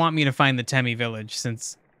like they want me to find the Temmie village,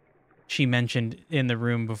 since she mentioned in the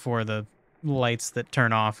room before the lights that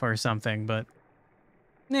turn off or something, but...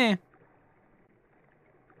 Nah.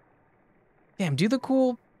 Damn, do the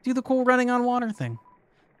cool running on water thing.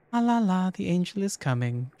 La la la, the angel is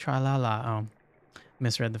coming. Tra la la. Oh,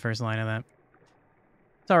 misread the first line of that.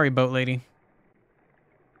 Sorry, boat lady.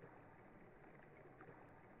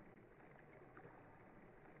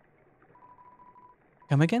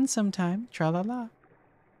 Come again sometime. Tra la la.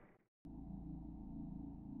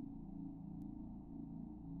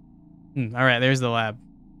 All right, there's the lab.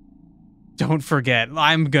 Don't forget.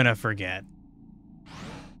 I'm gonna forget.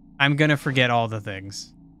 I'm gonna forget all the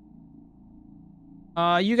things.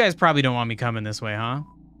 You guys probably don't want me coming this way, huh?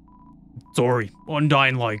 Sorry,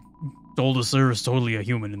 Undyne, told us there is totally a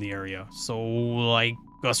human in the area. So,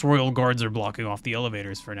 us royal guards are blocking off the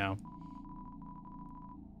elevators for now.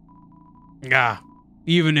 Yeah,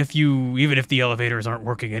 even if the elevators aren't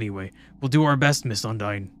working anyway, we'll do our best, Miss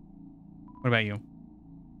Undyne. What about you?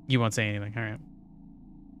 You won't say anything, all right.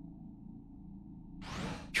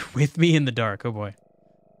 You're with me in the dark, oh boy.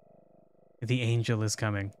 The angel is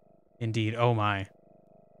coming. Indeed, oh my.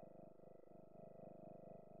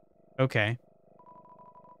 Okay.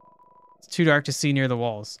 It's too dark to see near the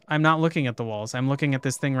walls. I'm not looking at the walls. I'm looking at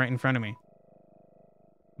this thing right in front of me.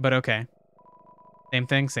 But okay. Same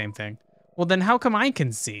thing, same thing. Well, then how come I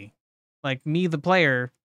can see? Like, me, the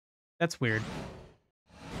player. That's weird.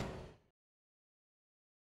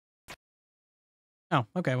 Oh,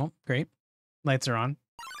 okay, well, great. Lights are on.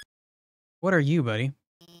 What are you, buddy?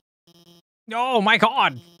 Oh my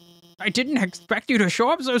god! I didn't expect you to show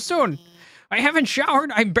up so soon. I haven't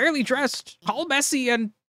showered, I'm barely dressed, all messy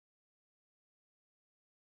and...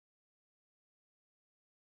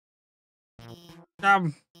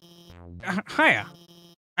 Hiya.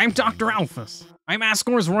 I'm Dr. Alphys. I'm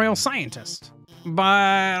Asgore's royal scientist. But,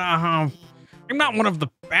 I'm not one of the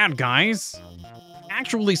bad guys.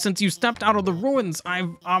 Actually, since you stepped out of the ruins, I've,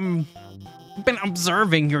 been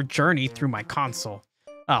observing your journey through my console.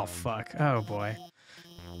 Oh, fuck. Oh, boy.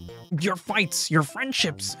 Your fights, your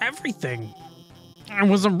friendships, everything. I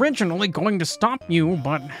was originally going to stop you,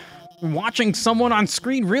 but watching someone on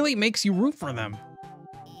screen really makes you root for them.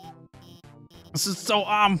 So,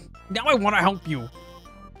 now I want to help you.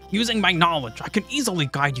 Using my knowledge, I can easily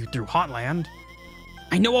guide you through Hotland.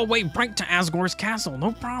 I know a way right to Asgore's castle,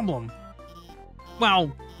 no problem.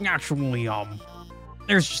 Well, actually,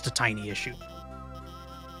 there's just a tiny issue.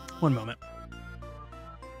 One moment.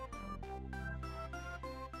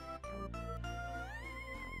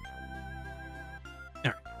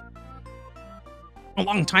 There. A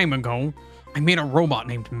long time ago, I made a robot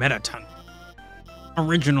named Mettaton.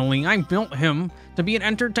 Originally, I built him to be an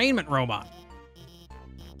entertainment robot.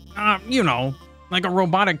 You know, like a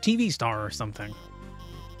robotic TV star or something.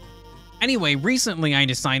 Anyway, recently I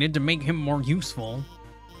decided to make him more useful.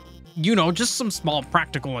 You know, just some small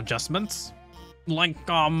practical adjustments. Like,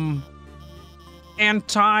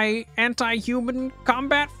 anti-human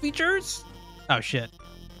combat features? Oh shit.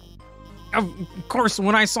 Of course,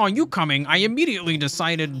 when I saw you coming, I immediately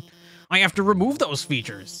decided I have to remove those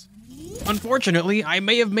features. Unfortunately, I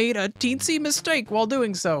may have made a teensy mistake while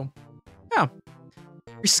doing so. Oh.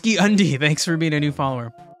 Risky Undie, thanks for being a new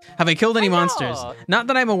follower. Have I killed any monsters? Not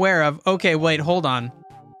that I'm aware of. Okay, wait, hold on.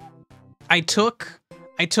 I took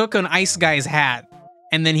an ice guy's hat,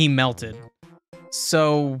 and then he melted.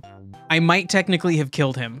 So, I might technically have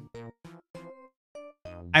killed him.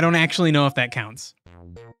 I don't actually know if that counts.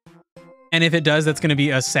 And if it does, that's gonna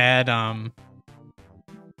be a sad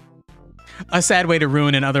way to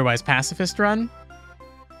ruin an otherwise pacifist run.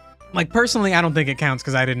 Like, personally, I don't think it counts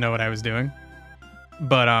because I didn't know what I was doing.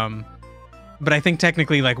 But I think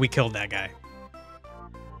technically, like, we killed that guy.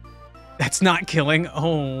 That's not killing.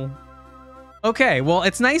 Oh. Okay, well,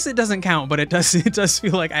 it's nice it doesn't count, but it does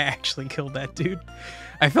feel like I actually killed that dude.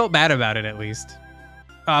 I felt bad about it, at least.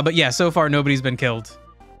 But yeah, so far, nobody's been killed.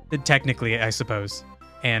 Technically, I suppose.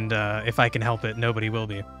 And if I can help it, nobody will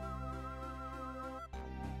be.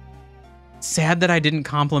 Sad that I didn't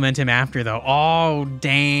compliment him after, though. Oh,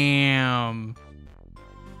 damn.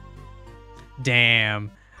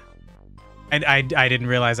 Damn. I didn't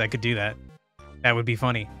realize I could do that. That would be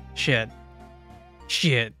funny. Shit.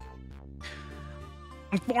 Shit.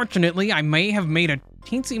 Unfortunately, I may have made a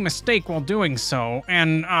teensy mistake while doing so,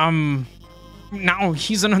 and, now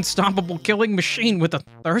he's an unstoppable killing machine with a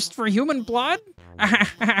thirst for human blood?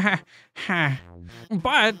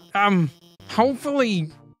 But, hopefully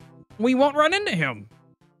we won't run into him.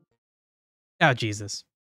 Oh, Jesus.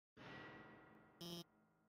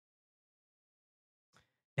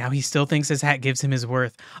 Now he still thinks his hat gives him his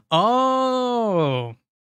worth. Oh.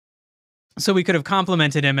 So we could have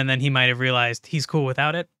complimented him and then he might have realized he's cool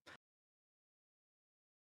without it.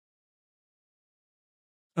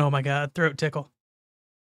 Oh my God, throat tickle.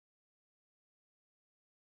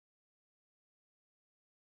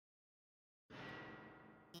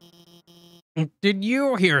 Did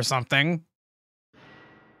you hear something?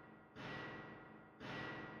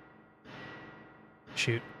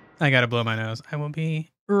 Shoot, I gotta blow my nose. I will be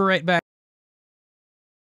right back.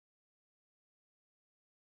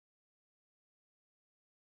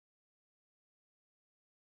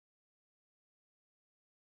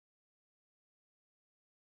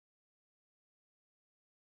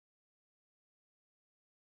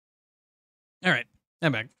 All right,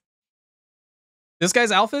 I'm back. This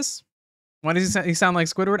guy's Alphys? Why does he sound like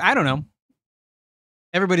Squidward? I don't know.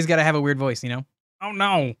 Everybody's got to have a weird voice, you know? Oh,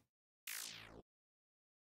 no.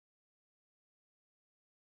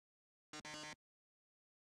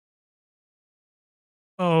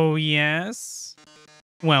 Oh, yes.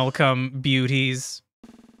 Welcome, beauties.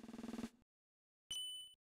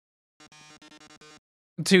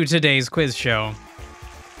 To today's quiz show.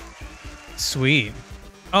 Sweet.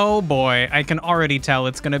 Oh boy, I can already tell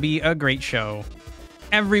it's gonna be a great show.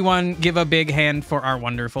 Everyone give a big hand for our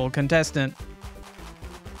wonderful contestant.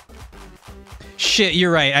 Shit,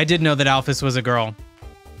 you're right. I did know that Alphys was a girl.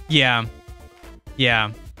 Yeah.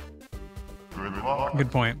 Yeah. Good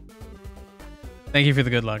point. Thank you for the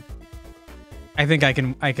good luck. I think I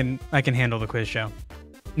can handle the quiz show.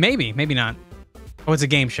 Maybe, maybe not. Oh, it's a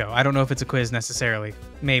game show. I don't know if it's a quiz necessarily.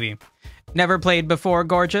 Maybe. Never played before,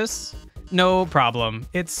 gorgeous? No problem.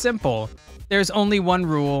 It's simple. There's only one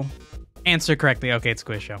rule. Answer correctly. Okay, it's a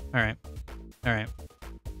quiz show. All right. All right.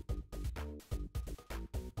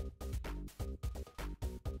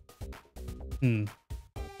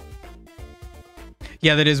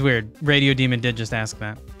 Yeah, that is weird. Radio Demon did just ask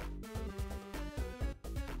that.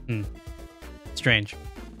 Strange.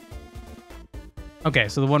 Okay,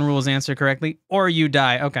 so the one rule is answer correctly, or you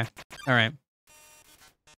die. Okay. All right.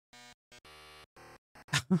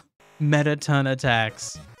 Metaton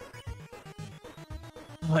attacks.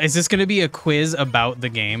 Is this going to be a quiz about the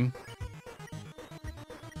game?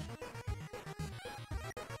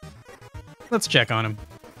 Let's check on him.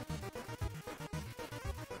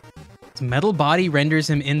 His metal body renders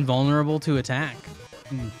him invulnerable to attack.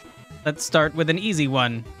 Let's start with an easy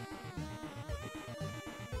one.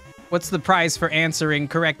 What's the prize for answering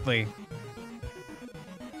correctly?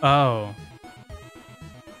 Oh.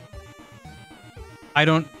 I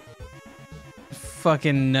don't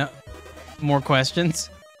fucking know. More questions?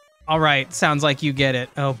 All right, sounds like you get it.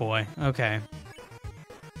 Oh boy, okay.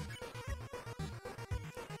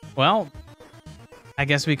 Well, I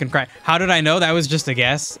guess we can cry. How did I know? That was just a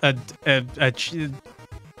guess. The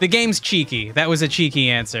game's cheeky. That was a cheeky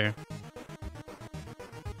answer.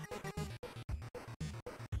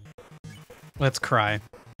 Let's cry.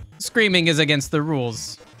 Screaming is against the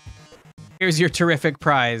rules. Here's your terrific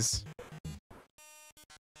prize.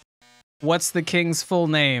 What's the king's full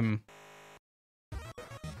name?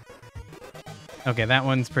 Okay, that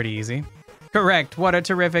one's pretty easy. Correct. What a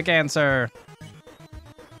terrific answer.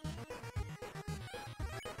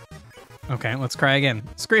 Okay, let's try again.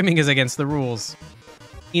 Screaming is against the rules.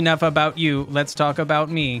 Enough about you. Let's talk about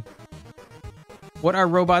me. What are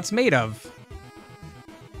robots made of?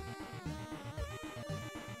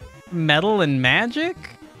 Metal and magic?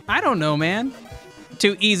 I don't know, man.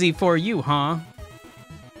 Too easy for you, huh?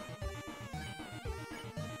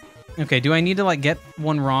 Okay, do I need to, like, get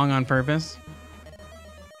one wrong on purpose?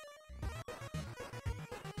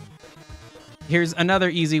 Here's another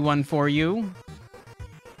easy one for you.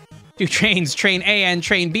 Two trains, train A and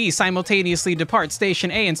train B, simultaneously depart Station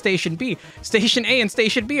A and Station B. Station A and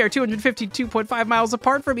Station B are 252.5 miles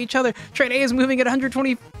apart from each other. Train A is moving at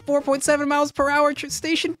 124.7 miles per hour.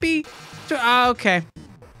 Station B... okay.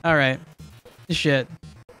 Alright. Shit.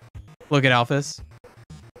 Look at Alphys.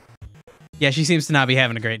 Yeah, she seems to not be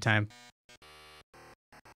having a great time.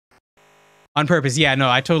 On purpose. Yeah, no,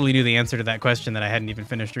 I totally knew the answer to that question that I hadn't even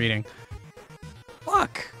finished reading.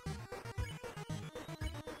 Fuck.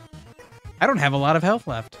 I don't have a lot of health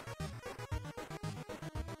left.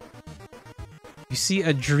 You see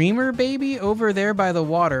a dreamer baby over there by the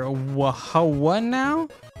water. What now?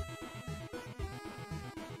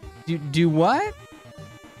 Do what?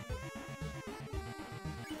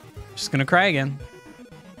 Just gonna cry again.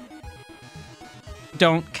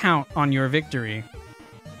 Don't count on your victory.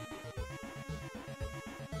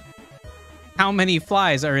 How many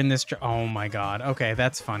flies are in this oh my god. Okay,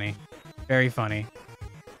 that's funny. Very funny.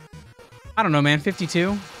 I don't know, man.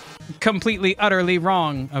 52? Completely, utterly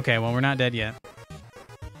wrong. Okay, well, we're not dead yet.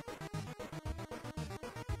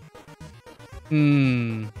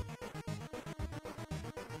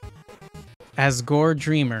 Asgore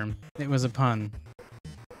Dreamer. It was a pun.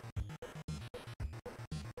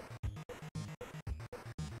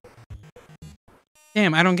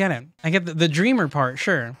 Damn, I don't get it. I get the dreamer part,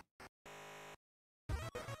 sure.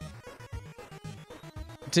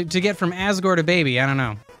 To get from Asgore to baby, I don't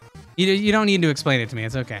know. You don't need to explain it to me.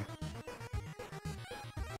 It's okay.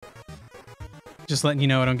 Just letting you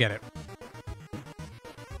know I don't get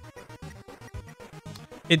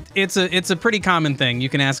it. It's a pretty common thing. You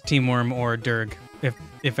can ask Teamworm or Durg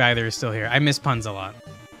if either is still here. I miss puns a lot.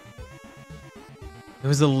 It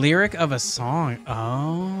was the lyric of a song.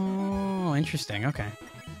 Oh, interesting. Okay.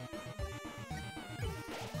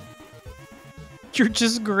 You're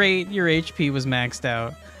just great. Your HP was maxed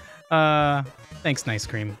out. Thanks, Nice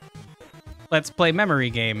Cream. Let's play memory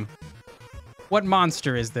game. What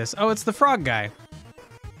monster is this? Oh, it's the frog guy.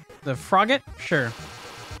 The Frogget? Sure.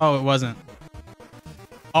 Oh, it wasn't.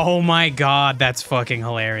 Oh my god, that's fucking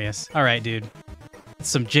hilarious. Alright, dude. It's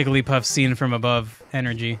some Jigglypuff seen from above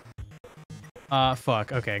energy.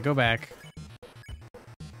 Fuck. Okay, go back.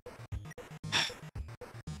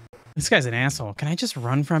 This guy's an asshole. Can I just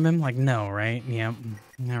run from him? Like, no, right? Yep.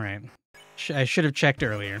 Alright. I should have checked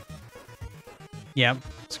earlier. Yep.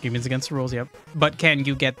 Screaming's against the rules, yep. But can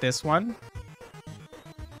you get this one?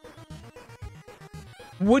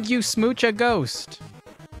 Would you smooch a ghost?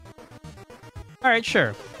 Alright,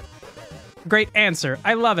 sure. Great answer.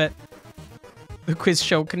 I love it. The quiz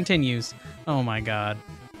show continues. Oh my god.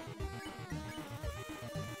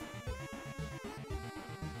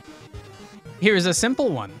 Here's a simple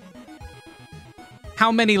one.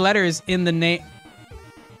 How many letters in the name...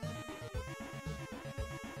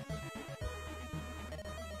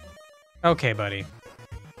 Okay, buddy.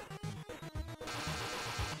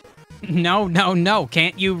 No, no, no.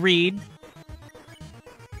 Can't you read?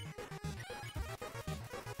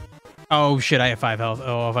 Oh, shit. I have 5 health.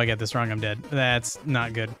 Oh, if I get this wrong, I'm dead. That's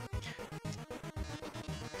not good.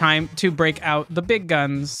 Time to break out the big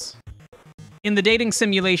guns. In the dating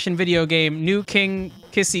simulation video game, New King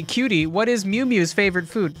Kissy Cutie, what is Mew Mew's favorite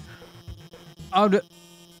food? Oh,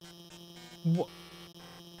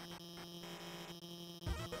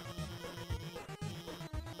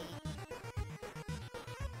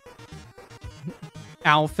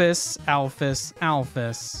 Alphys, Alphys,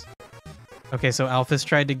 Alphys. Okay, so Alphys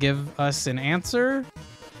tried to give us an answer?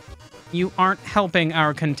 You aren't helping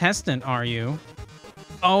our contestant, are you?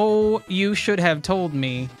 Oh, you should have told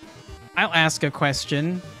me. I'll ask a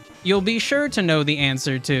question. You'll be sure to know the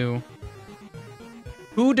answer to.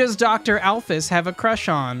 Who does Dr. Alphys have a crush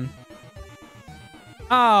on?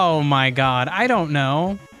 Oh my god, I don't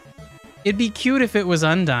know. It'd be cute if it was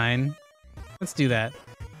Undyne. Let's do that.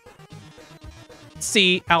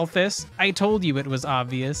 See, Alphys, I told you it was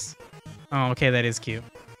obvious. Oh, okay, that is cute.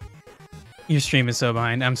 Your stream is so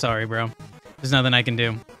behind. I'm sorry, bro. There's nothing I can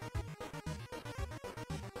do.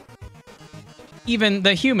 Even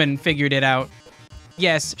the human figured it out.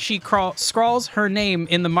 Yes, she scrawls her name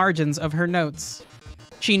in the margins of her notes.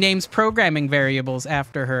 She names programming variables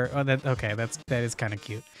after her. Oh, that is kind of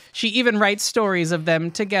cute. She even writes stories of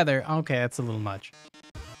them together. Okay, that's a little much.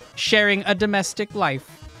 Sharing a domestic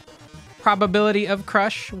life. Probability of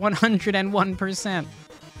crush, 101%.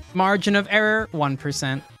 Margin of error,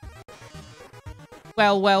 1%.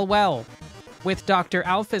 Well, well, well. With Dr.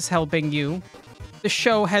 Alphys helping you, the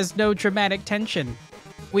show has no dramatic tension.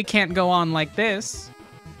 We can't go on like this.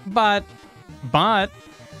 But,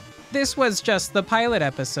 this was just the pilot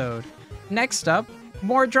episode. Next up,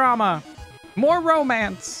 more drama, more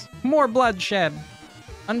romance, more bloodshed.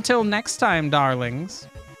 Until next time, darlings.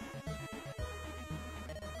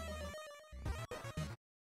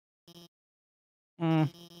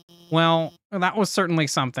 Well, that was certainly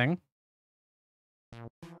something.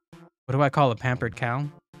 What do I call a pampered cow?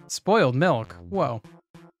 Spoiled milk. Whoa.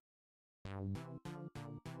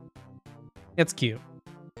 It's cute.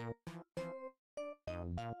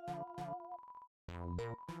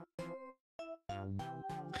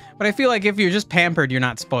 But I feel like if you're just pampered, you're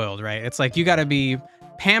not spoiled, right? It's like you gotta be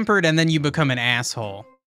pampered and then you become an asshole.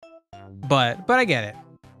 But I get it.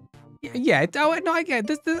 Yeah, no, I get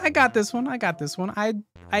this. I got this one.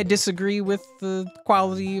 I disagree with the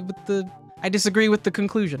quality, I disagree with the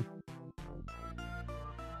conclusion.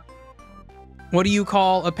 What do you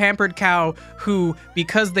call a pampered cow who,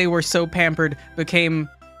 because they were so pampered, became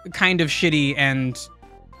kind of shitty and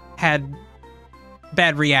had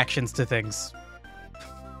bad reactions to things?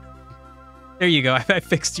 There you go. I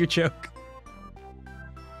fixed your joke.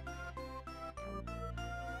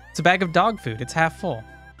 It's a bag of dog food. It's half full.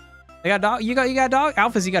 They got dog. You got a dog.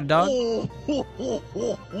 Alphys, you got a dog.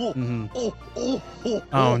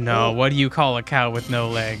 Oh no! What do you call a cow with no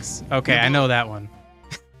legs? Okay, I know that one.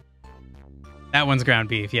 That one's ground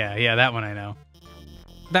beef. Yeah, that one I know.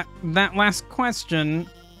 That last question,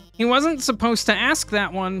 he wasn't supposed to ask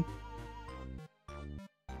that one.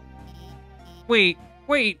 Wait.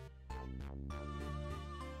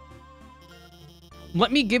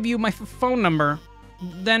 Let me give you my phone number.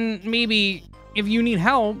 Then maybe if you need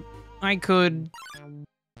help, I could...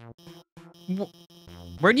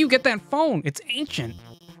 Where do you get that phone? It's ancient.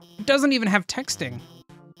 It doesn't even have texting.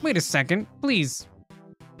 Wait a second, please.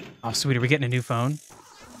 Oh, sweet, are we getting a new phone?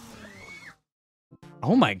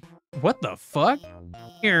 Oh my, what the fuck?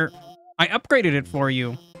 Here, I upgraded it for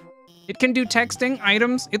you. It can do texting,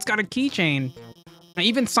 items, it's got a keychain. I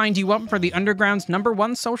even signed you up for the Underground's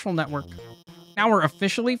 #1 social network. Now we're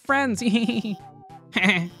officially friends.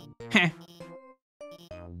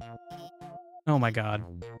 Oh my god.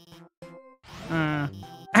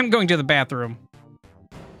 I'm going to the bathroom.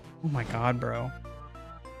 Oh my god, bro.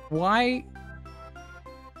 Why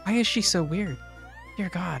is she so weird? Dear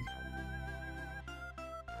God.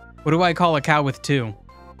 What do I call a cow with two?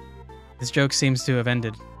 This joke seems to have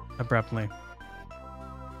ended abruptly.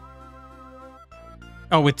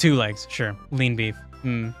 Oh, with 2 legs. Sure. Lean beef.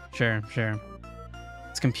 Sure.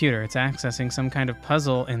 It's computer. It's accessing some kind of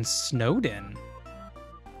puzzle in Snowden.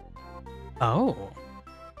 Oh.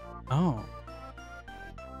 Oh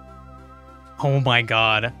my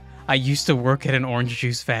god. I used to work at an orange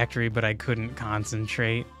juice factory, but I couldn't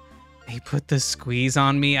concentrate. They put the squeeze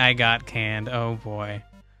on me, I got canned. Oh boy.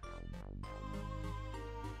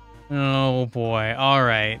 Oh boy.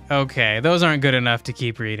 Alright. Okay. Those aren't good enough to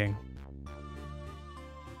keep reading.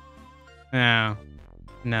 No.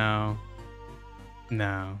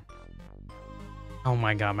 Oh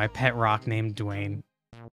my god, my pet rock named Dwayne.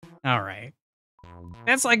 Alright.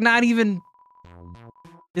 That's like not even...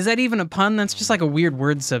 Is that even a pun? That's just like a weird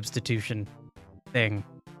word substitution thing.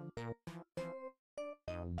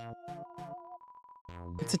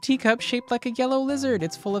 It's a teacup shaped like a yellow lizard.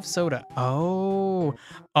 It's full of soda. Oh,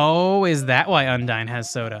 is that why Undyne has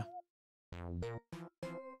soda?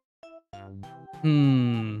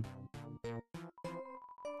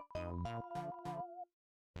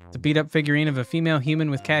 It's a beat-up figurine of a female human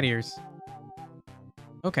with cat ears.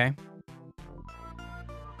 Okay.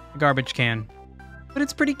 A garbage can. But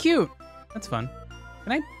it's pretty cute. That's fun.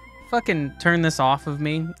 Can I fucking turn this off of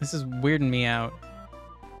me? This is weirding me out.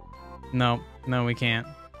 No, we can't.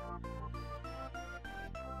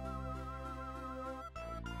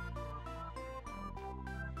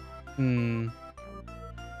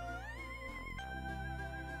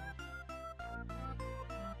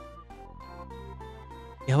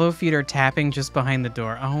 Yellow feet are tapping just behind the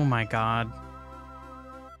door. Oh my god.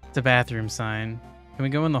 It's a bathroom sign. Can we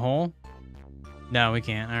go in the hole? No, we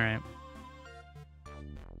can't. All right.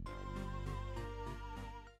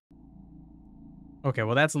 Okay,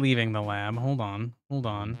 well, that's leaving the lab. Hold on.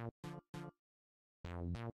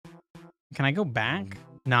 Can I go back?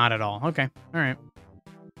 Not at all. Okay. All right.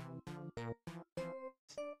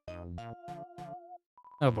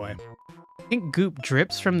 Oh boy. Pink goop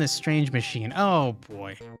drips from this strange machine. Oh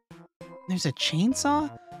boy. There's a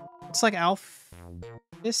chainsaw? Looks like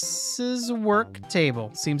Alphys's work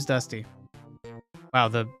table. Seems dusty. Wow,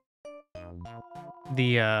 the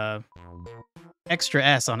extra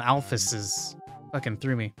S on Alphys's fucking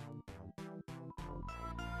threw me.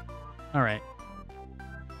 All right.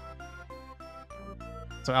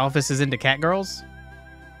 So Alphys is into cat girls?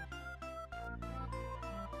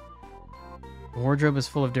 The wardrobe is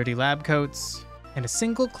full of dirty lab coats and a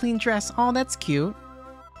single clean dress. Oh, that's cute.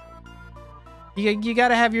 You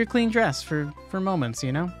gotta have your clean dress for moments,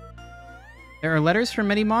 you know? There are letters from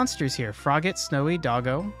many monsters here. Frogget, Snowy,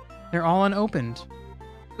 Doggo. They're all unopened.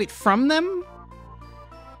 Wait, from them?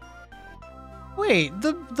 Wait,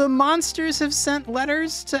 the monsters have sent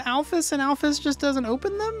letters to Alphys and Alphys just doesn't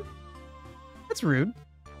open them? That's rude.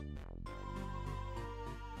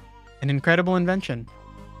 An incredible invention.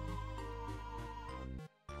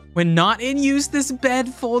 When not in use, this bed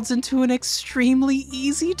folds into an extremely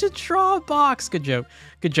easy to draw box. Good joke.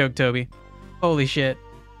 Good joke, Toby. Holy shit.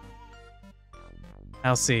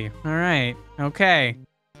 I'll see. All right. Okay.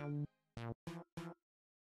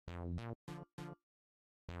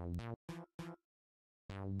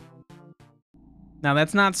 Now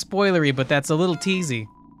that's not spoilery, but that's a little teasy.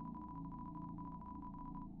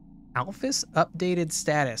 Alphys updated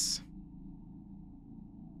status.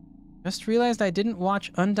 Just realized I didn't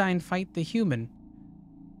watch Undyne fight the human.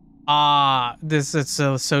 This is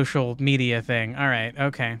a social media thing. All right,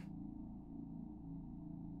 okay.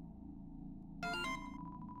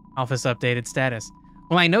 Alphys updated status.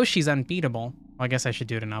 Well, I know she's unbeatable. Well, I guess I should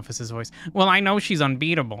do it in Alphys's voice. Well, I know she's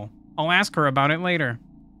unbeatable. I'll ask her about it later.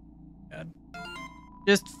 God.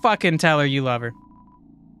 Just fucking tell her you love her.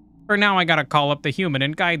 For now, I gotta call up the human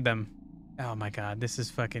and guide them. Oh my god, this is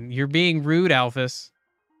fucking... You're being rude, Alphys.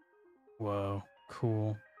 Whoa,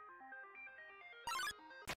 cool.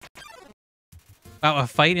 Wow, a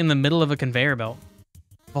fight in the middle of a conveyor belt.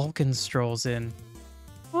 Vulcan strolls in.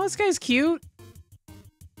 Oh, this guy's cute.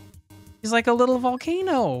 He's like a little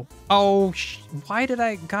volcano. Oh, why did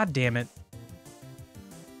I... God damn it.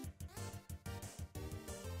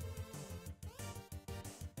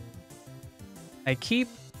 I keep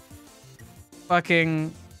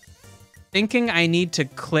fucking thinking I need to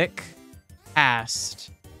click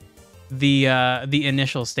past the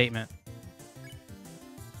initial statement.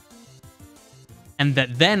 And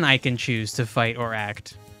that then I can choose to fight or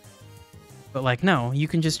act. But like, no, you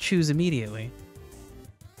can just choose immediately.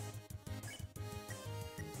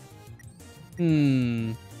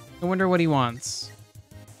 I wonder what he wants.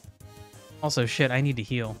 Also, shit, I need to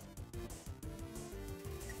heal.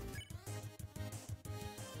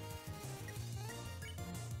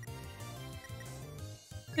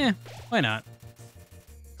 Eh, why not?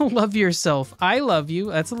 Love yourself. I love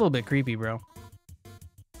you. That's a little bit creepy, bro.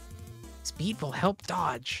 Speed will help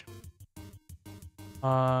dodge.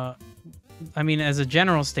 I mean, as a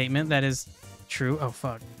general statement, that is true. Oh,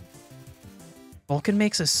 fuck. Vulcan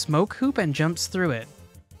makes a smoke hoop and jumps through it.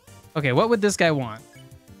 Okay, what would this guy want?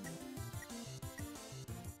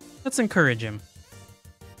 Let's encourage him.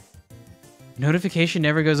 Notification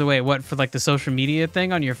never goes away. What, for like the social media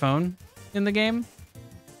thing on your phone in the game?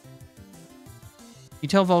 You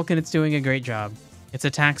tell Vulcan it's doing a great job. Its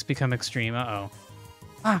attacks become extreme.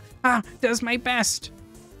 Uh-oh. Does my best.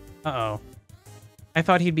 Uh-oh. I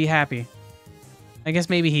thought he'd be happy. I guess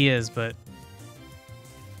maybe he is, but...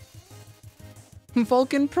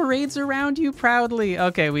 Vulcan parades around you proudly.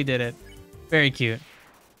 Okay, we did it. Very cute.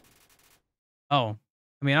 Oh.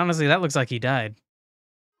 I mean, honestly, that looks like he died.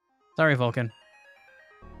 Sorry, Vulcan.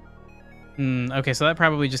 Okay, so that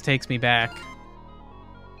probably just takes me back.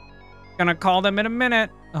 Gonna call them in a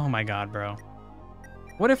minute. Oh my god, bro.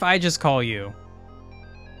 What if I just call you?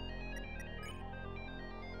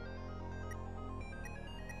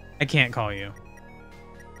 I can't call you.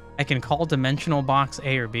 I can call dimensional box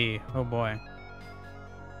A or B. Oh boy.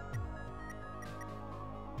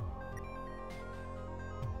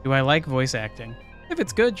 Do I like voice acting? If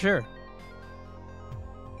it's good, sure.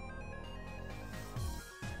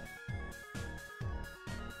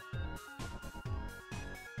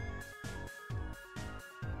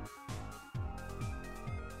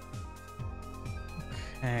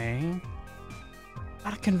 Okay. A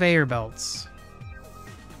lot of conveyor belts.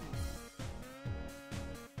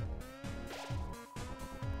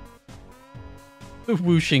 The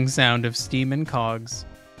whooshing sound of steam and cogs.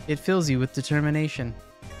 It fills you with determination.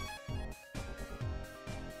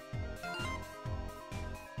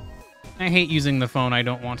 I hate using the phone. I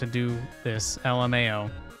don't want to do this.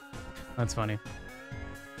 LMAO. That's funny.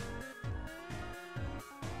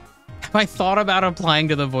 Have I thought about applying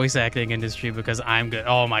to the voice acting industry because I'm good?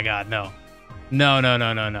 Oh my god, no. No, no,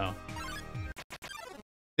 no, no, no.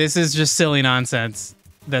 This is just silly nonsense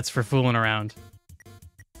that's for fooling around.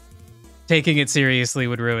 Taking it seriously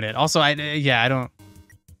would ruin it. Also, I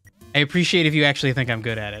appreciate if you actually think I'm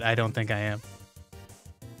good at it. I don't think I am.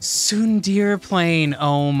 Sundir Plane,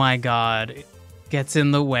 oh my god. Gets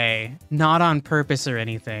in the way. Not on purpose or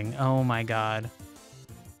anything. Oh my god.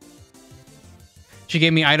 She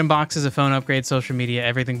gave me item boxes, a phone upgrade, social media,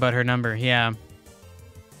 everything but her number. Yeah.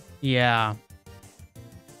 Yeah.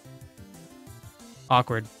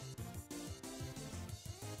 Awkward.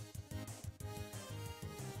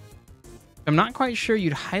 I'm not quite sure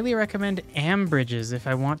you'd highly recommend Ambridges if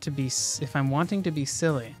I'm wanting to be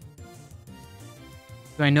silly.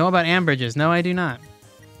 Do I know about Ambridges? No, I do not.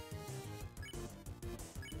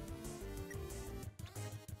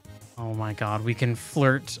 Oh my god, we can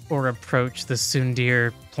flirt or approach the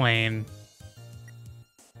Sundir Plane.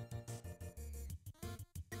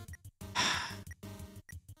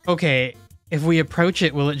 Okay, if we approach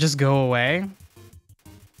it, will it just go away?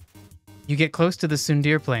 You get close to the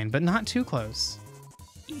Sundir Plane, but not too close.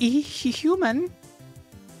 Human.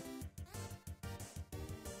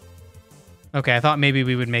 Okay, I thought maybe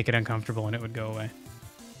we would make it uncomfortable and it would go away.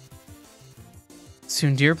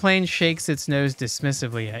 Sundir Plane shakes its nose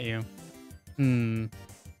dismissively at you.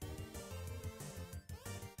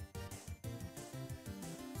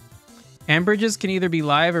 Ambridges can either be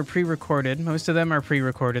live or pre-recorded. Most of them are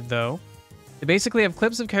pre-recorded, though. They basically have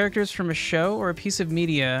clips of characters from a show or a piece of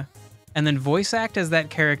media, and then voice act as that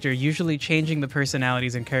character, usually changing the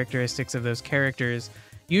personalities and characteristics of those characters,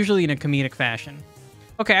 usually in a comedic fashion.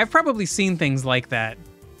 Okay, I've probably seen things like that.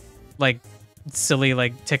 Like silly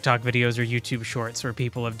like TikTok videos or YouTube shorts where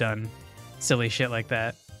people have done silly shit like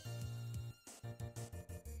that.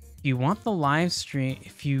 If you want the live stream,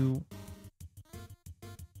 if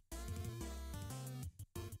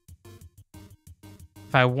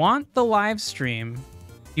I want the live stream,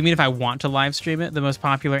 you mean if I want to live stream it? The most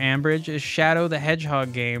popular Ambridge is Shadow the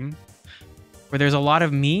Hedgehog game, where there's a lot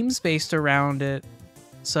of memes based around it,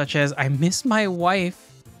 such as I miss my wife,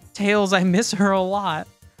 Tails, I miss her a lot,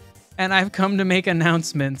 and I've come to make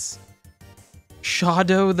announcements.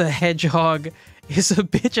 Shadow the Hedgehog is a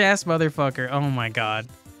bitch-ass motherfucker. Oh my god.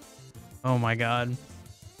 Oh my god.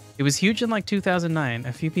 It was huge in like 2009.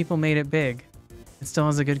 A few people made it big. It still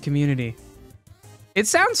has a good community. It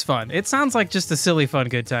sounds fun. It sounds like just a silly, fun,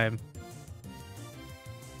 good time.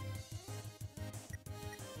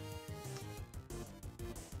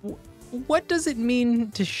 What does it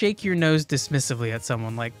mean to shake your nose dismissively at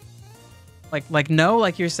someone? Like no?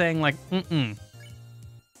 Like you're saying like,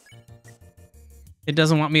 It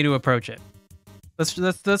doesn't want me to approach it.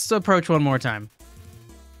 Let's approach one more time.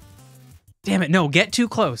 Damn it, no, get too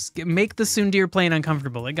close. Make the Sundir Plane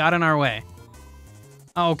uncomfortable. It got in our way.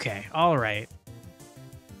 Okay, all right.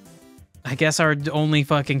 I guess our only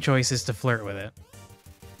fucking choice is to flirt with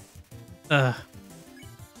it.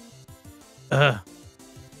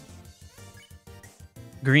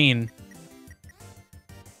 Green.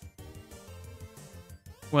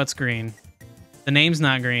 What's green? The name's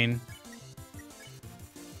not green.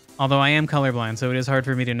 Although I am colorblind, so it is hard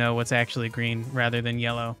for me to know what's actually green rather than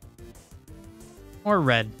yellow. Or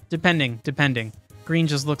red, depending. Green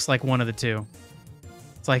just looks like one of the two.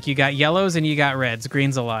 It's like you got yellows and you got reds.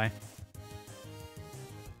 Green's a lie.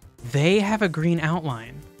 They have a green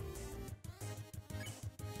outline.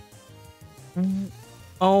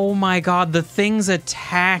 Oh my god, the thing's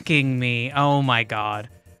attacking me. Oh my god.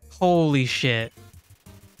 Holy shit.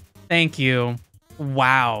 Thank you.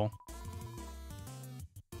 Wow.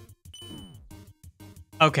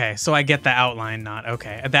 Okay, so I get the outline not.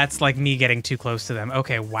 Okay, that's like me getting too close to them.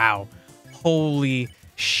 Okay, wow. Holy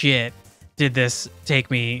shit. Did this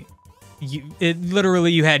take me...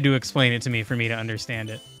 Literally, you had to explain it to me for me to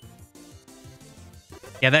understand it.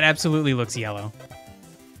 Yeah, that absolutely looks yellow.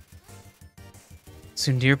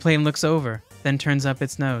 Sundir Plane looks over, then turns up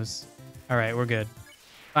its nose. Alright, we're good.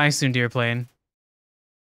 Bye, Sundir Plane.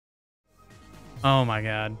 Oh my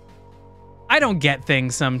god. I don't get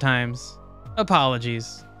things sometimes.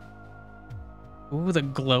 Apologies. Ooh, the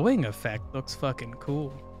glowing effect looks fucking cool.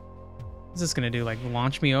 What's this gonna do, like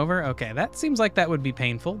launch me over? Okay, that seems like that would be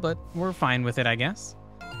painful, but we're fine with it, I guess.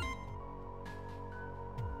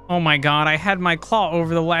 Oh my god, I had my claw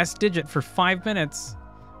over the last digit for 5 minutes.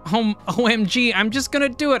 OMG, I'm just gonna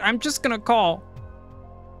do it. I'm just gonna call.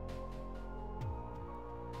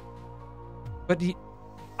 But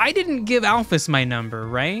I didn't give Alphys my number,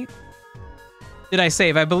 right? Did I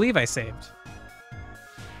save? I believe I saved.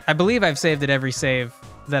 I believe I've saved at every save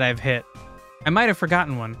that I've hit. I might have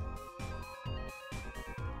forgotten one.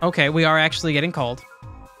 Okay, we are actually getting called.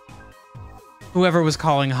 Whoever was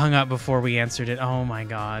calling hung up before we answered it. Oh my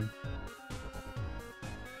god.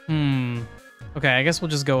 Okay, I guess we'll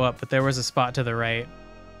just go up, but there was a spot to the right.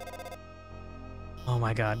 Oh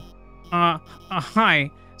my god.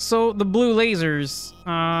 Hi. So, the blue lasers,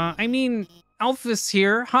 I mean, Alphys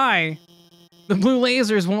here. Hi. The blue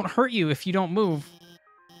lasers won't hurt you if you don't move.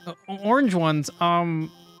 Orange ones,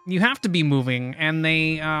 you have to be moving, and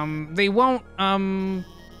they won't,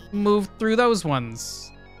 move through those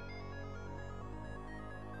ones.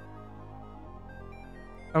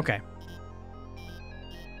 Okay.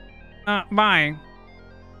 Bye.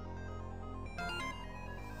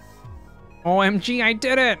 OMG, I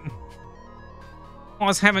did it!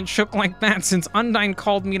 Paws haven't shook like that since Undyne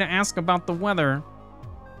called me to ask about the weather.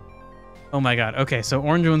 Oh my god, okay, so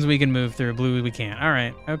orange ones we can move through, blue we can't.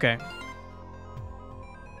 Alright, okay.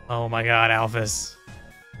 Oh my god, Alphys.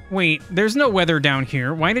 Wait, there's no weather down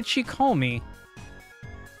here. Why did she call me?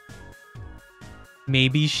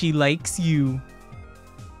 Maybe she likes you.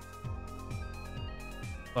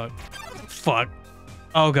 Fuck. Fuck.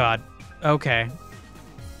 Oh god. Okay.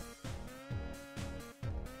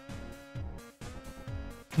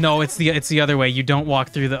 No, it's the other way. You don't walk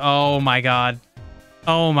through the... Oh my god.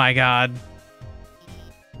 Oh my god.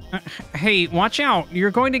 Hey, watch out.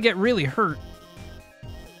 You're going to get really hurt.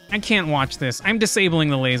 I can't watch this. I'm disabling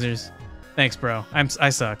the lasers. Thanks, bro. I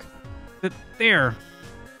suck. There.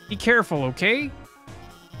 Be careful, okay?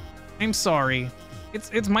 I'm sorry.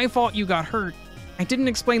 It's my fault you got hurt. I didn't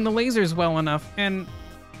explain the lasers well enough, and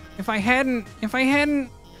if I hadn't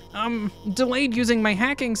delayed using my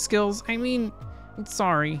hacking skills, I mean,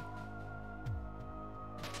 sorry.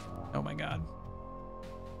 Oh my god.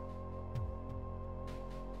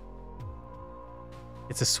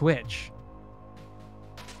 It's a switch.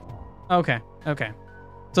 Okay, okay.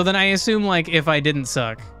 So then I assume, like, if I didn't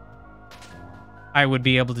suck, I would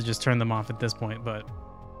be able to just turn them off at this point, but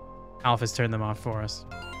Alphys turned them off for us.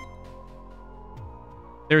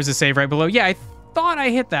 There's a save right below. Yeah, I thought I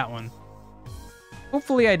hit that one.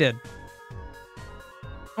 Hopefully I did.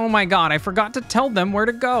 Oh my god, I forgot to tell them where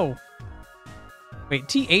to go. Wait,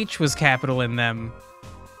 TH was capital in them.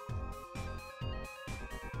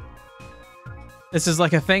 This is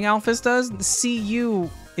like a thing Alphys does? CU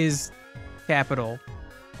is capital.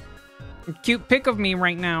 A cute pic of me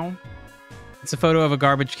right now. It's a photo of a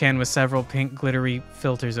garbage can with several pink glittery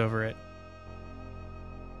filters over it.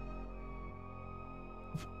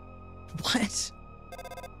 What?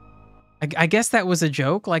 I guess that was a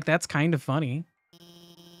joke. Like, that's kind of funny.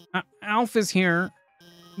 Alphys here.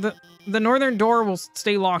 The northern door will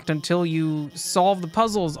stay locked until you solve the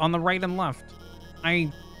puzzles on the right and left.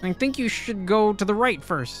 I think you should go to the right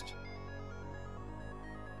first.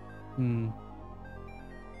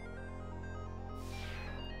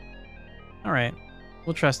 Alright.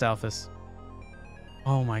 We'll trust Alphys.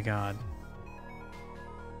 Oh my god.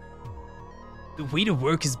 The way to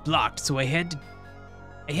work is blocked, so I had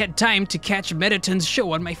time to catch Mettaton's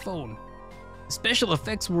show on my phone. The special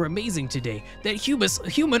effects were amazing today. That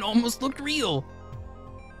human almost looked real.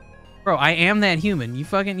 Bro, I am that human.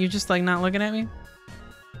 You're just like not looking at me?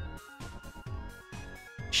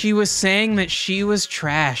 She was saying that she was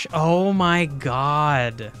trash. Oh my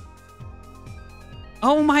god.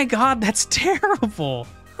 Oh my god, that's terrible.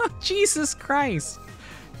 Jesus Christ.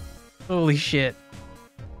 Holy shit.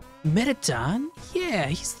 Mettaton? Yeah,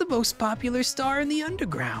 he's the most popular star in the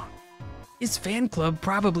underground. His fan club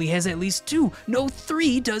probably has at least 2, no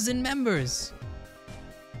 3 dozen members.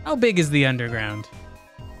 How big is the underground?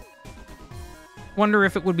 Wonder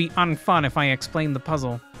if it would be unfun if I explained the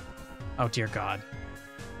puzzle. Oh dear god.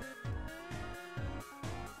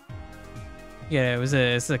 Yeah,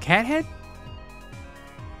 it's a cat head?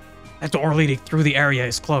 That door leading through the area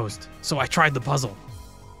is closed, so I tried the puzzle.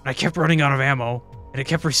 But I kept running out of ammo, and it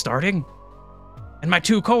kept restarting. And my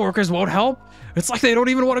 2 coworkers won't help. It's like they don't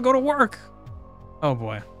even want to go to work. Oh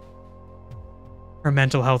boy. Her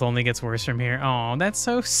mental health only gets worse from here. Oh, that's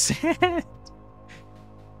so sad.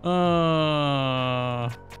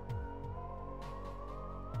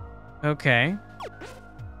 Okay.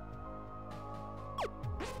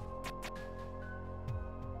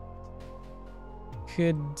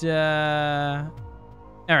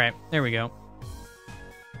 Alright, there we go.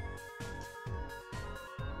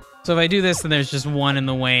 So if I do this, then there's just one in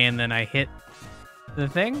the way, and then I hit the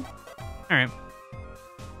thing? Alright.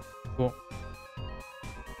 Cool.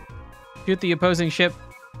 Shoot the opposing ship.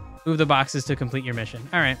 Move the boxes to complete your mission.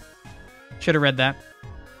 Alright. Should have read that.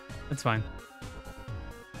 That's fine.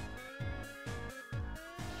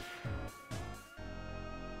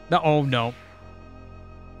 No, oh, no.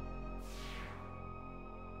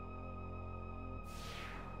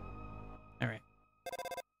 All right.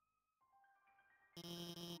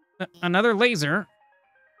 Another laser?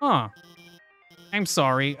 Huh. I'm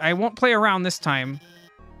sorry. I won't play around this time.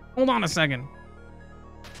 Hold on a second.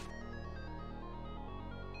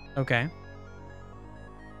 Okay.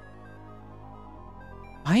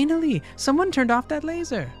 Finally, someone turned off that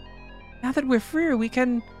laser. Now that we're free, we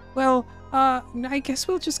can, well, I guess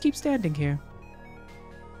we'll just keep standing here.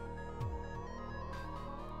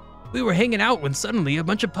 We were hanging out when suddenly a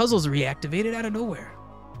bunch of puzzles reactivated out of nowhere.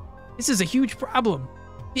 This is a huge problem.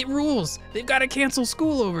 It rules. They've got to cancel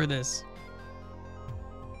school over this.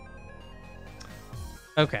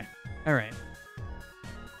 Okay. All right.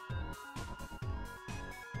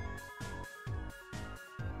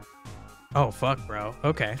 Oh, fuck, bro.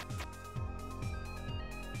 Okay.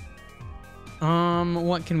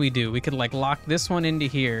 What can we do? We could, like, lock this one into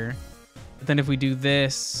here. But then if we do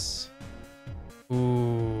this...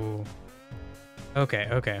 Ooh. Okay,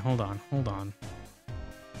 okay. Hold on. Hold on.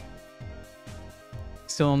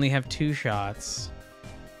 Still only have 2 shots.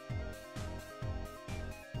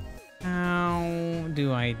 How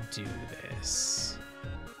do I do this?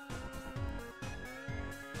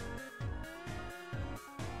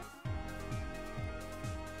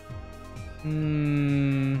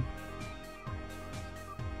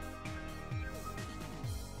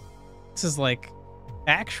 This is like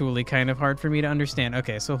actually kind of hard for me to understand.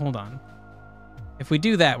 Okay, so hold on. If we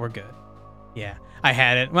do that, we're good. Yeah, I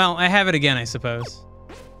had it. Well, I have it again, I suppose.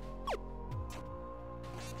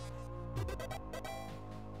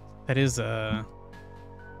 That is,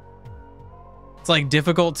 it's like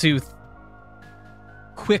difficult to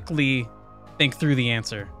quickly think through the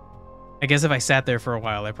answer. I guess if I sat there for a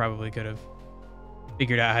while, I probably could have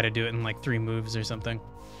figured out how to do it in like 3 moves or something.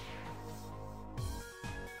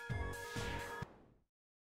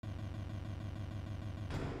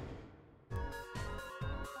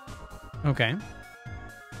 Okay.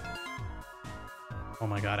 Oh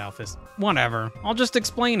my god, Alphys. Whatever. I'll just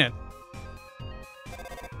explain it.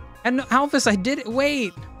 And Alphys, I did it.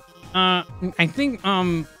 Wait. I think,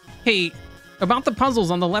 hey, about the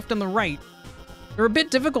puzzles on the left and the right. They're a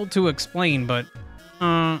bit difficult to explain, but,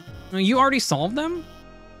 you already solved them?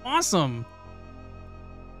 Awesome.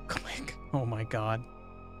 Click. Oh my god.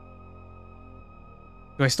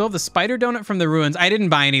 Do I still have the spider donut from the ruins? I didn't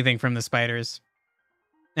buy anything from the spiders.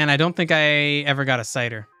 And I don't think I ever got a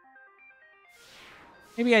cider.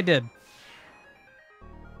 Maybe I did.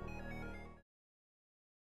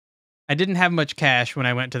 I didn't have much cash when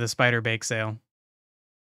I went to the spider bake sale.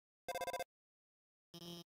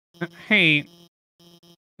 Hey,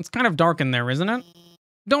 it's kind of dark in there, isn't it?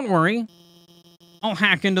 Don't worry. I'll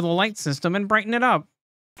hack into the light system and brighten it up.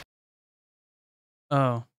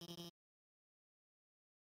 Oh.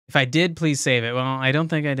 If I did, please save it. Well, I don't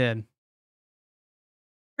think I did.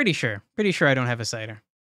 Pretty sure I don't have a cider.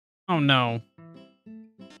 Oh no.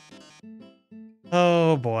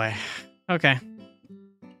 Oh boy. Okay.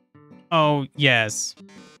 Oh yes.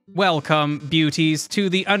 Welcome, beauties, to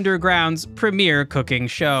the Underground's premiere cooking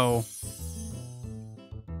show.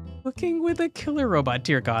 Cooking with a killer robot.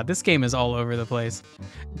 Dear God, this game is all over the place.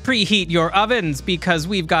 Preheat your ovens because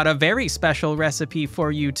we've got a very special recipe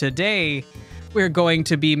for you today. We're going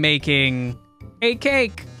to be making a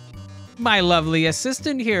cake. My lovely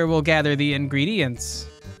assistant here will gather the ingredients.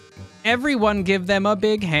 Everyone give them a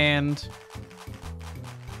big hand.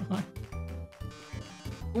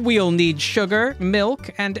 We'll need sugar,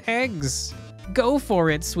 milk, and eggs. Go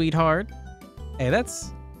for it, sweetheart. Hey,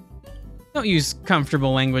 that's... Don't use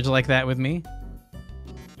comfortable language like that with me.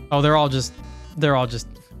 Oh, they're all just...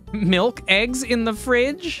 Milk, eggs in the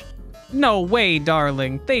fridge? No way,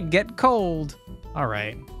 darling. They'd get cold. All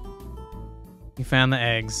right. You found the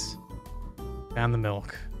eggs. Found the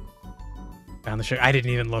milk. Found the sugar. I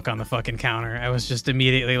didn't even look on the fucking counter. I was just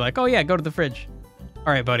immediately like, oh yeah, go to the fridge.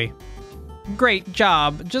 All right, buddy. Great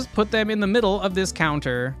job. Just put them in the middle of this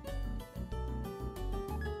counter.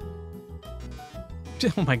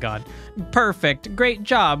 Oh my god. Perfect. Great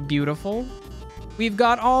job, beautiful. We've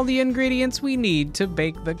got all the ingredients we need to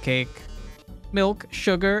bake the cake. Milk,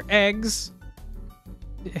 sugar, eggs.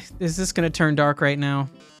 Is this gonna turn dark right now?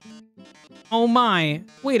 Oh my,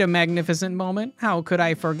 wait a magnificent moment. How could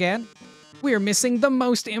I forget? We're missing the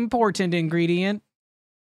most important ingredient.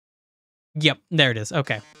 Yep, there it is.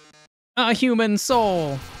 Okay. A human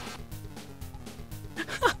soul.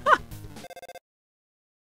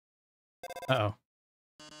 Uh-oh.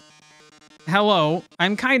 Hello,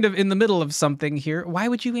 I'm kind of in the middle of something here. Why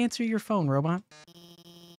would you answer your phone, robot?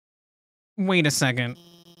 Wait a second.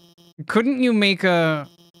 Couldn't you make a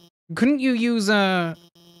Couldn't you use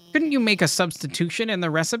couldn't you make a substitution in the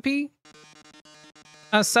recipe?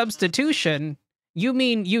 A substitution? You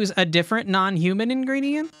mean use a different non-human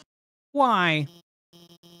ingredient? Why?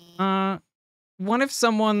 What if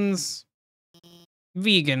someone's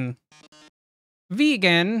vegan?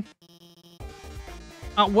 Vegan?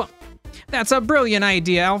 Well, that's a brilliant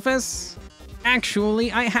idea, Alphys.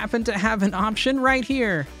 Actually, I happen to have an option right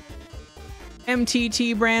here.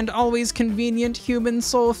 MTT brand always convenient human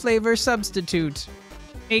soul flavor substitute.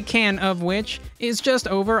 A can of which is just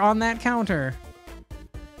over on that counter.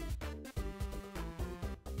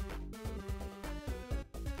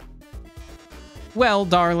 Well,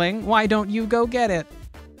 darling, why don't you go get it?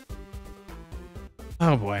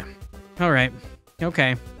 Oh boy. All right.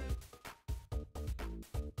 Okay.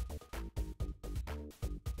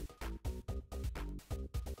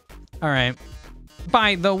 All right.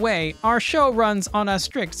 By the way, our show runs on a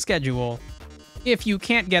strict schedule. If you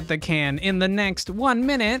can't get the can in the next 1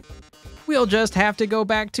 minute, we'll just have to go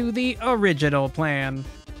back to the original plan.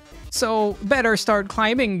 So better start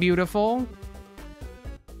climbing, beautiful.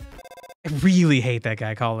 I really hate that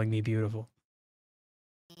guy calling me beautiful.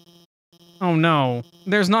 Oh no,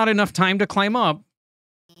 there's not enough time to climb up.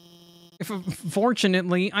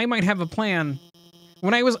 Fortunately, I might have a plan.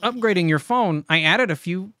 When I was upgrading your phone, I added a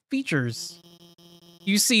few features.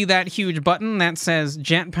 You see that huge button that says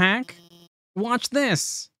Jetpack? Watch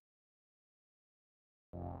this.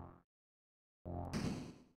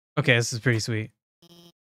 Okay, this is pretty sweet.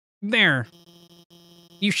 There.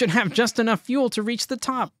 You should have just enough fuel to reach the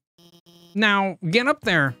top. Now, get up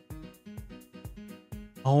there.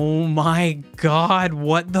 Oh my god,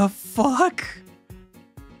 what the fuck?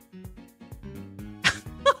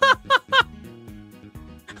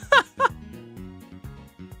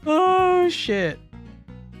 Oh shit.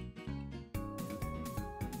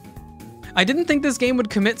 I didn't think this game would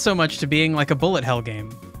commit so much to being like a bullet hell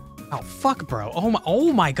game. Oh fuck, bro.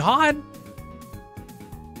 Oh my god.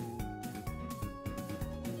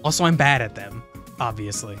 Also, I'm bad at them,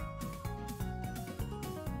 obviously.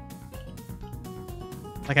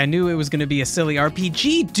 Like, I knew it was gonna be a silly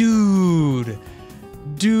RPG, dude.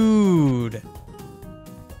 Dude.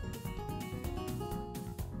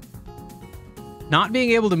 Not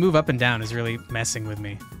being able to move up and down is really messing with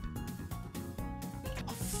me.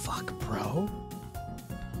 Oh, fuck, bro.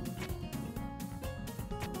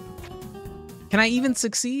 Can I even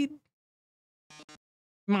succeed?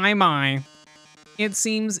 My. It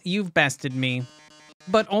seems you've bested me.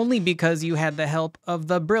 But only because you had the help of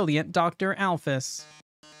the brilliant Dr. Alphys.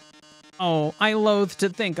 Oh, I loathe to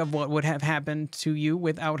think of what would have happened to you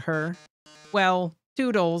without her. Well,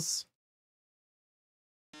 toodles.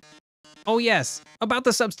 Oh yes, about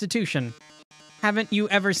the substitution. Haven't you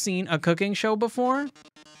ever seen a cooking show before?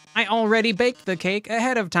 I already baked the cake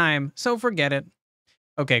ahead of time, so forget it.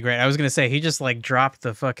 Okay, great. I was gonna say, he just like dropped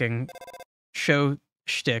the fucking show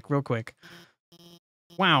shtick real quick.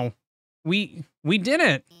 Wow, we did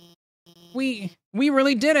it. We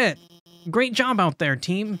really did it. Great job out there,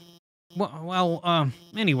 team. Well,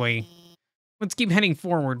 anyway, let's keep heading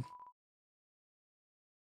forward.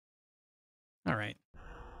 All right.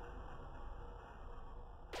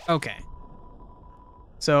 Okay.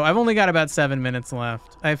 So I've only got about 7 minutes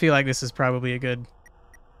left. I feel like this is probably a good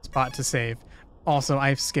spot to save. Also,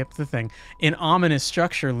 I've skipped the thing. An ominous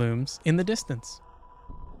structure looms in the distance.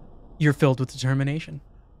 You're filled with determination.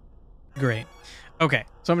 Great. Okay,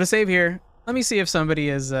 so I'm gonna save here. Let me see if somebody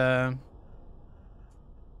is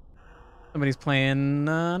somebody's playing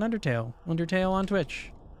an Undertale. Undertale on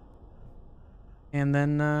Twitch. And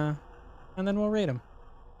then we'll raid them.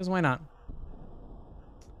 Because why not?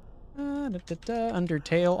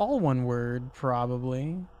 Undertale, all one word,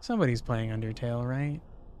 probably. Somebody's playing Undertale, right?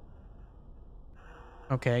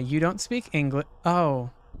 Okay, you don't speak English. Oh.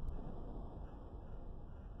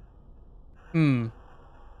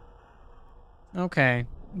 Okay.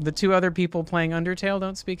 The two other people playing Undertale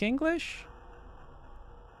don't speak English?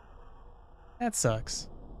 That sucks.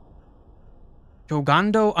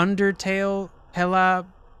 Jogando Undertale pela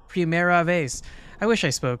primera vez. I wish I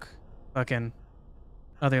spoke fucking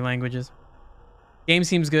other languages. Game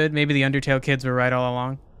seems good. Maybe the Undertale kids were right all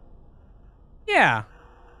along. Yeah.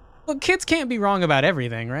 Look, kids can't be wrong about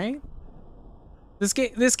everything, right? This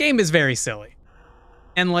game is very silly.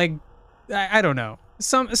 And like, I don't know.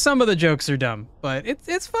 Some of the jokes are dumb, but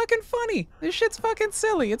it's fucking funny. This shit's fucking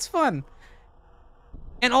silly. It's fun.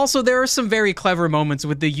 And also there are some very clever moments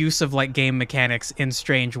with the use of like game mechanics in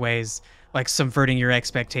strange ways, like subverting your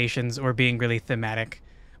expectations or being really thematic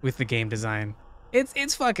with the game design.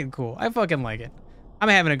 It's fucking cool. I fucking like it. I'm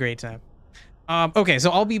having a great time. Okay,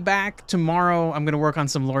 so I'll be back tomorrow. I'm gonna work on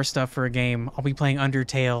some lore stuff for a game. I'll be playing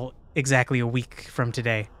Undertale exactly a week from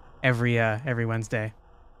today, every Wednesday.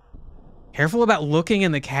 Careful about looking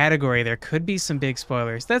in the category. There could be some big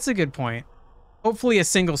spoilers. That's a good point. Hopefully a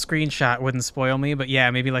single screenshot wouldn't spoil me, but yeah,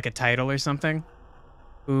 maybe like a title or something.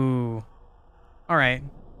 Ooh. All right.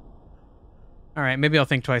 All right, maybe I'll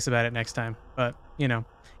think twice about it next time. But, you know,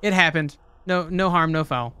 it happened. No harm, no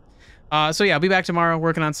foul. So yeah, I'll be back tomorrow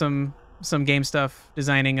working on some game stuff,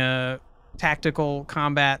 designing a tactical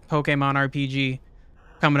combat Pokemon RPG,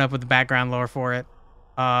 coming up with the background lore for it.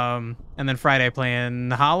 And then Friday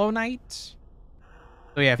playing Hollow Knight.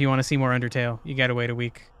 So yeah, if you want to see more Undertale, you gotta wait a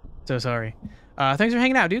week. So sorry. Thanks for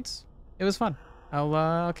hanging out, dudes. It was fun.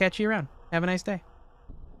 I'll catch you around. Have a nice day.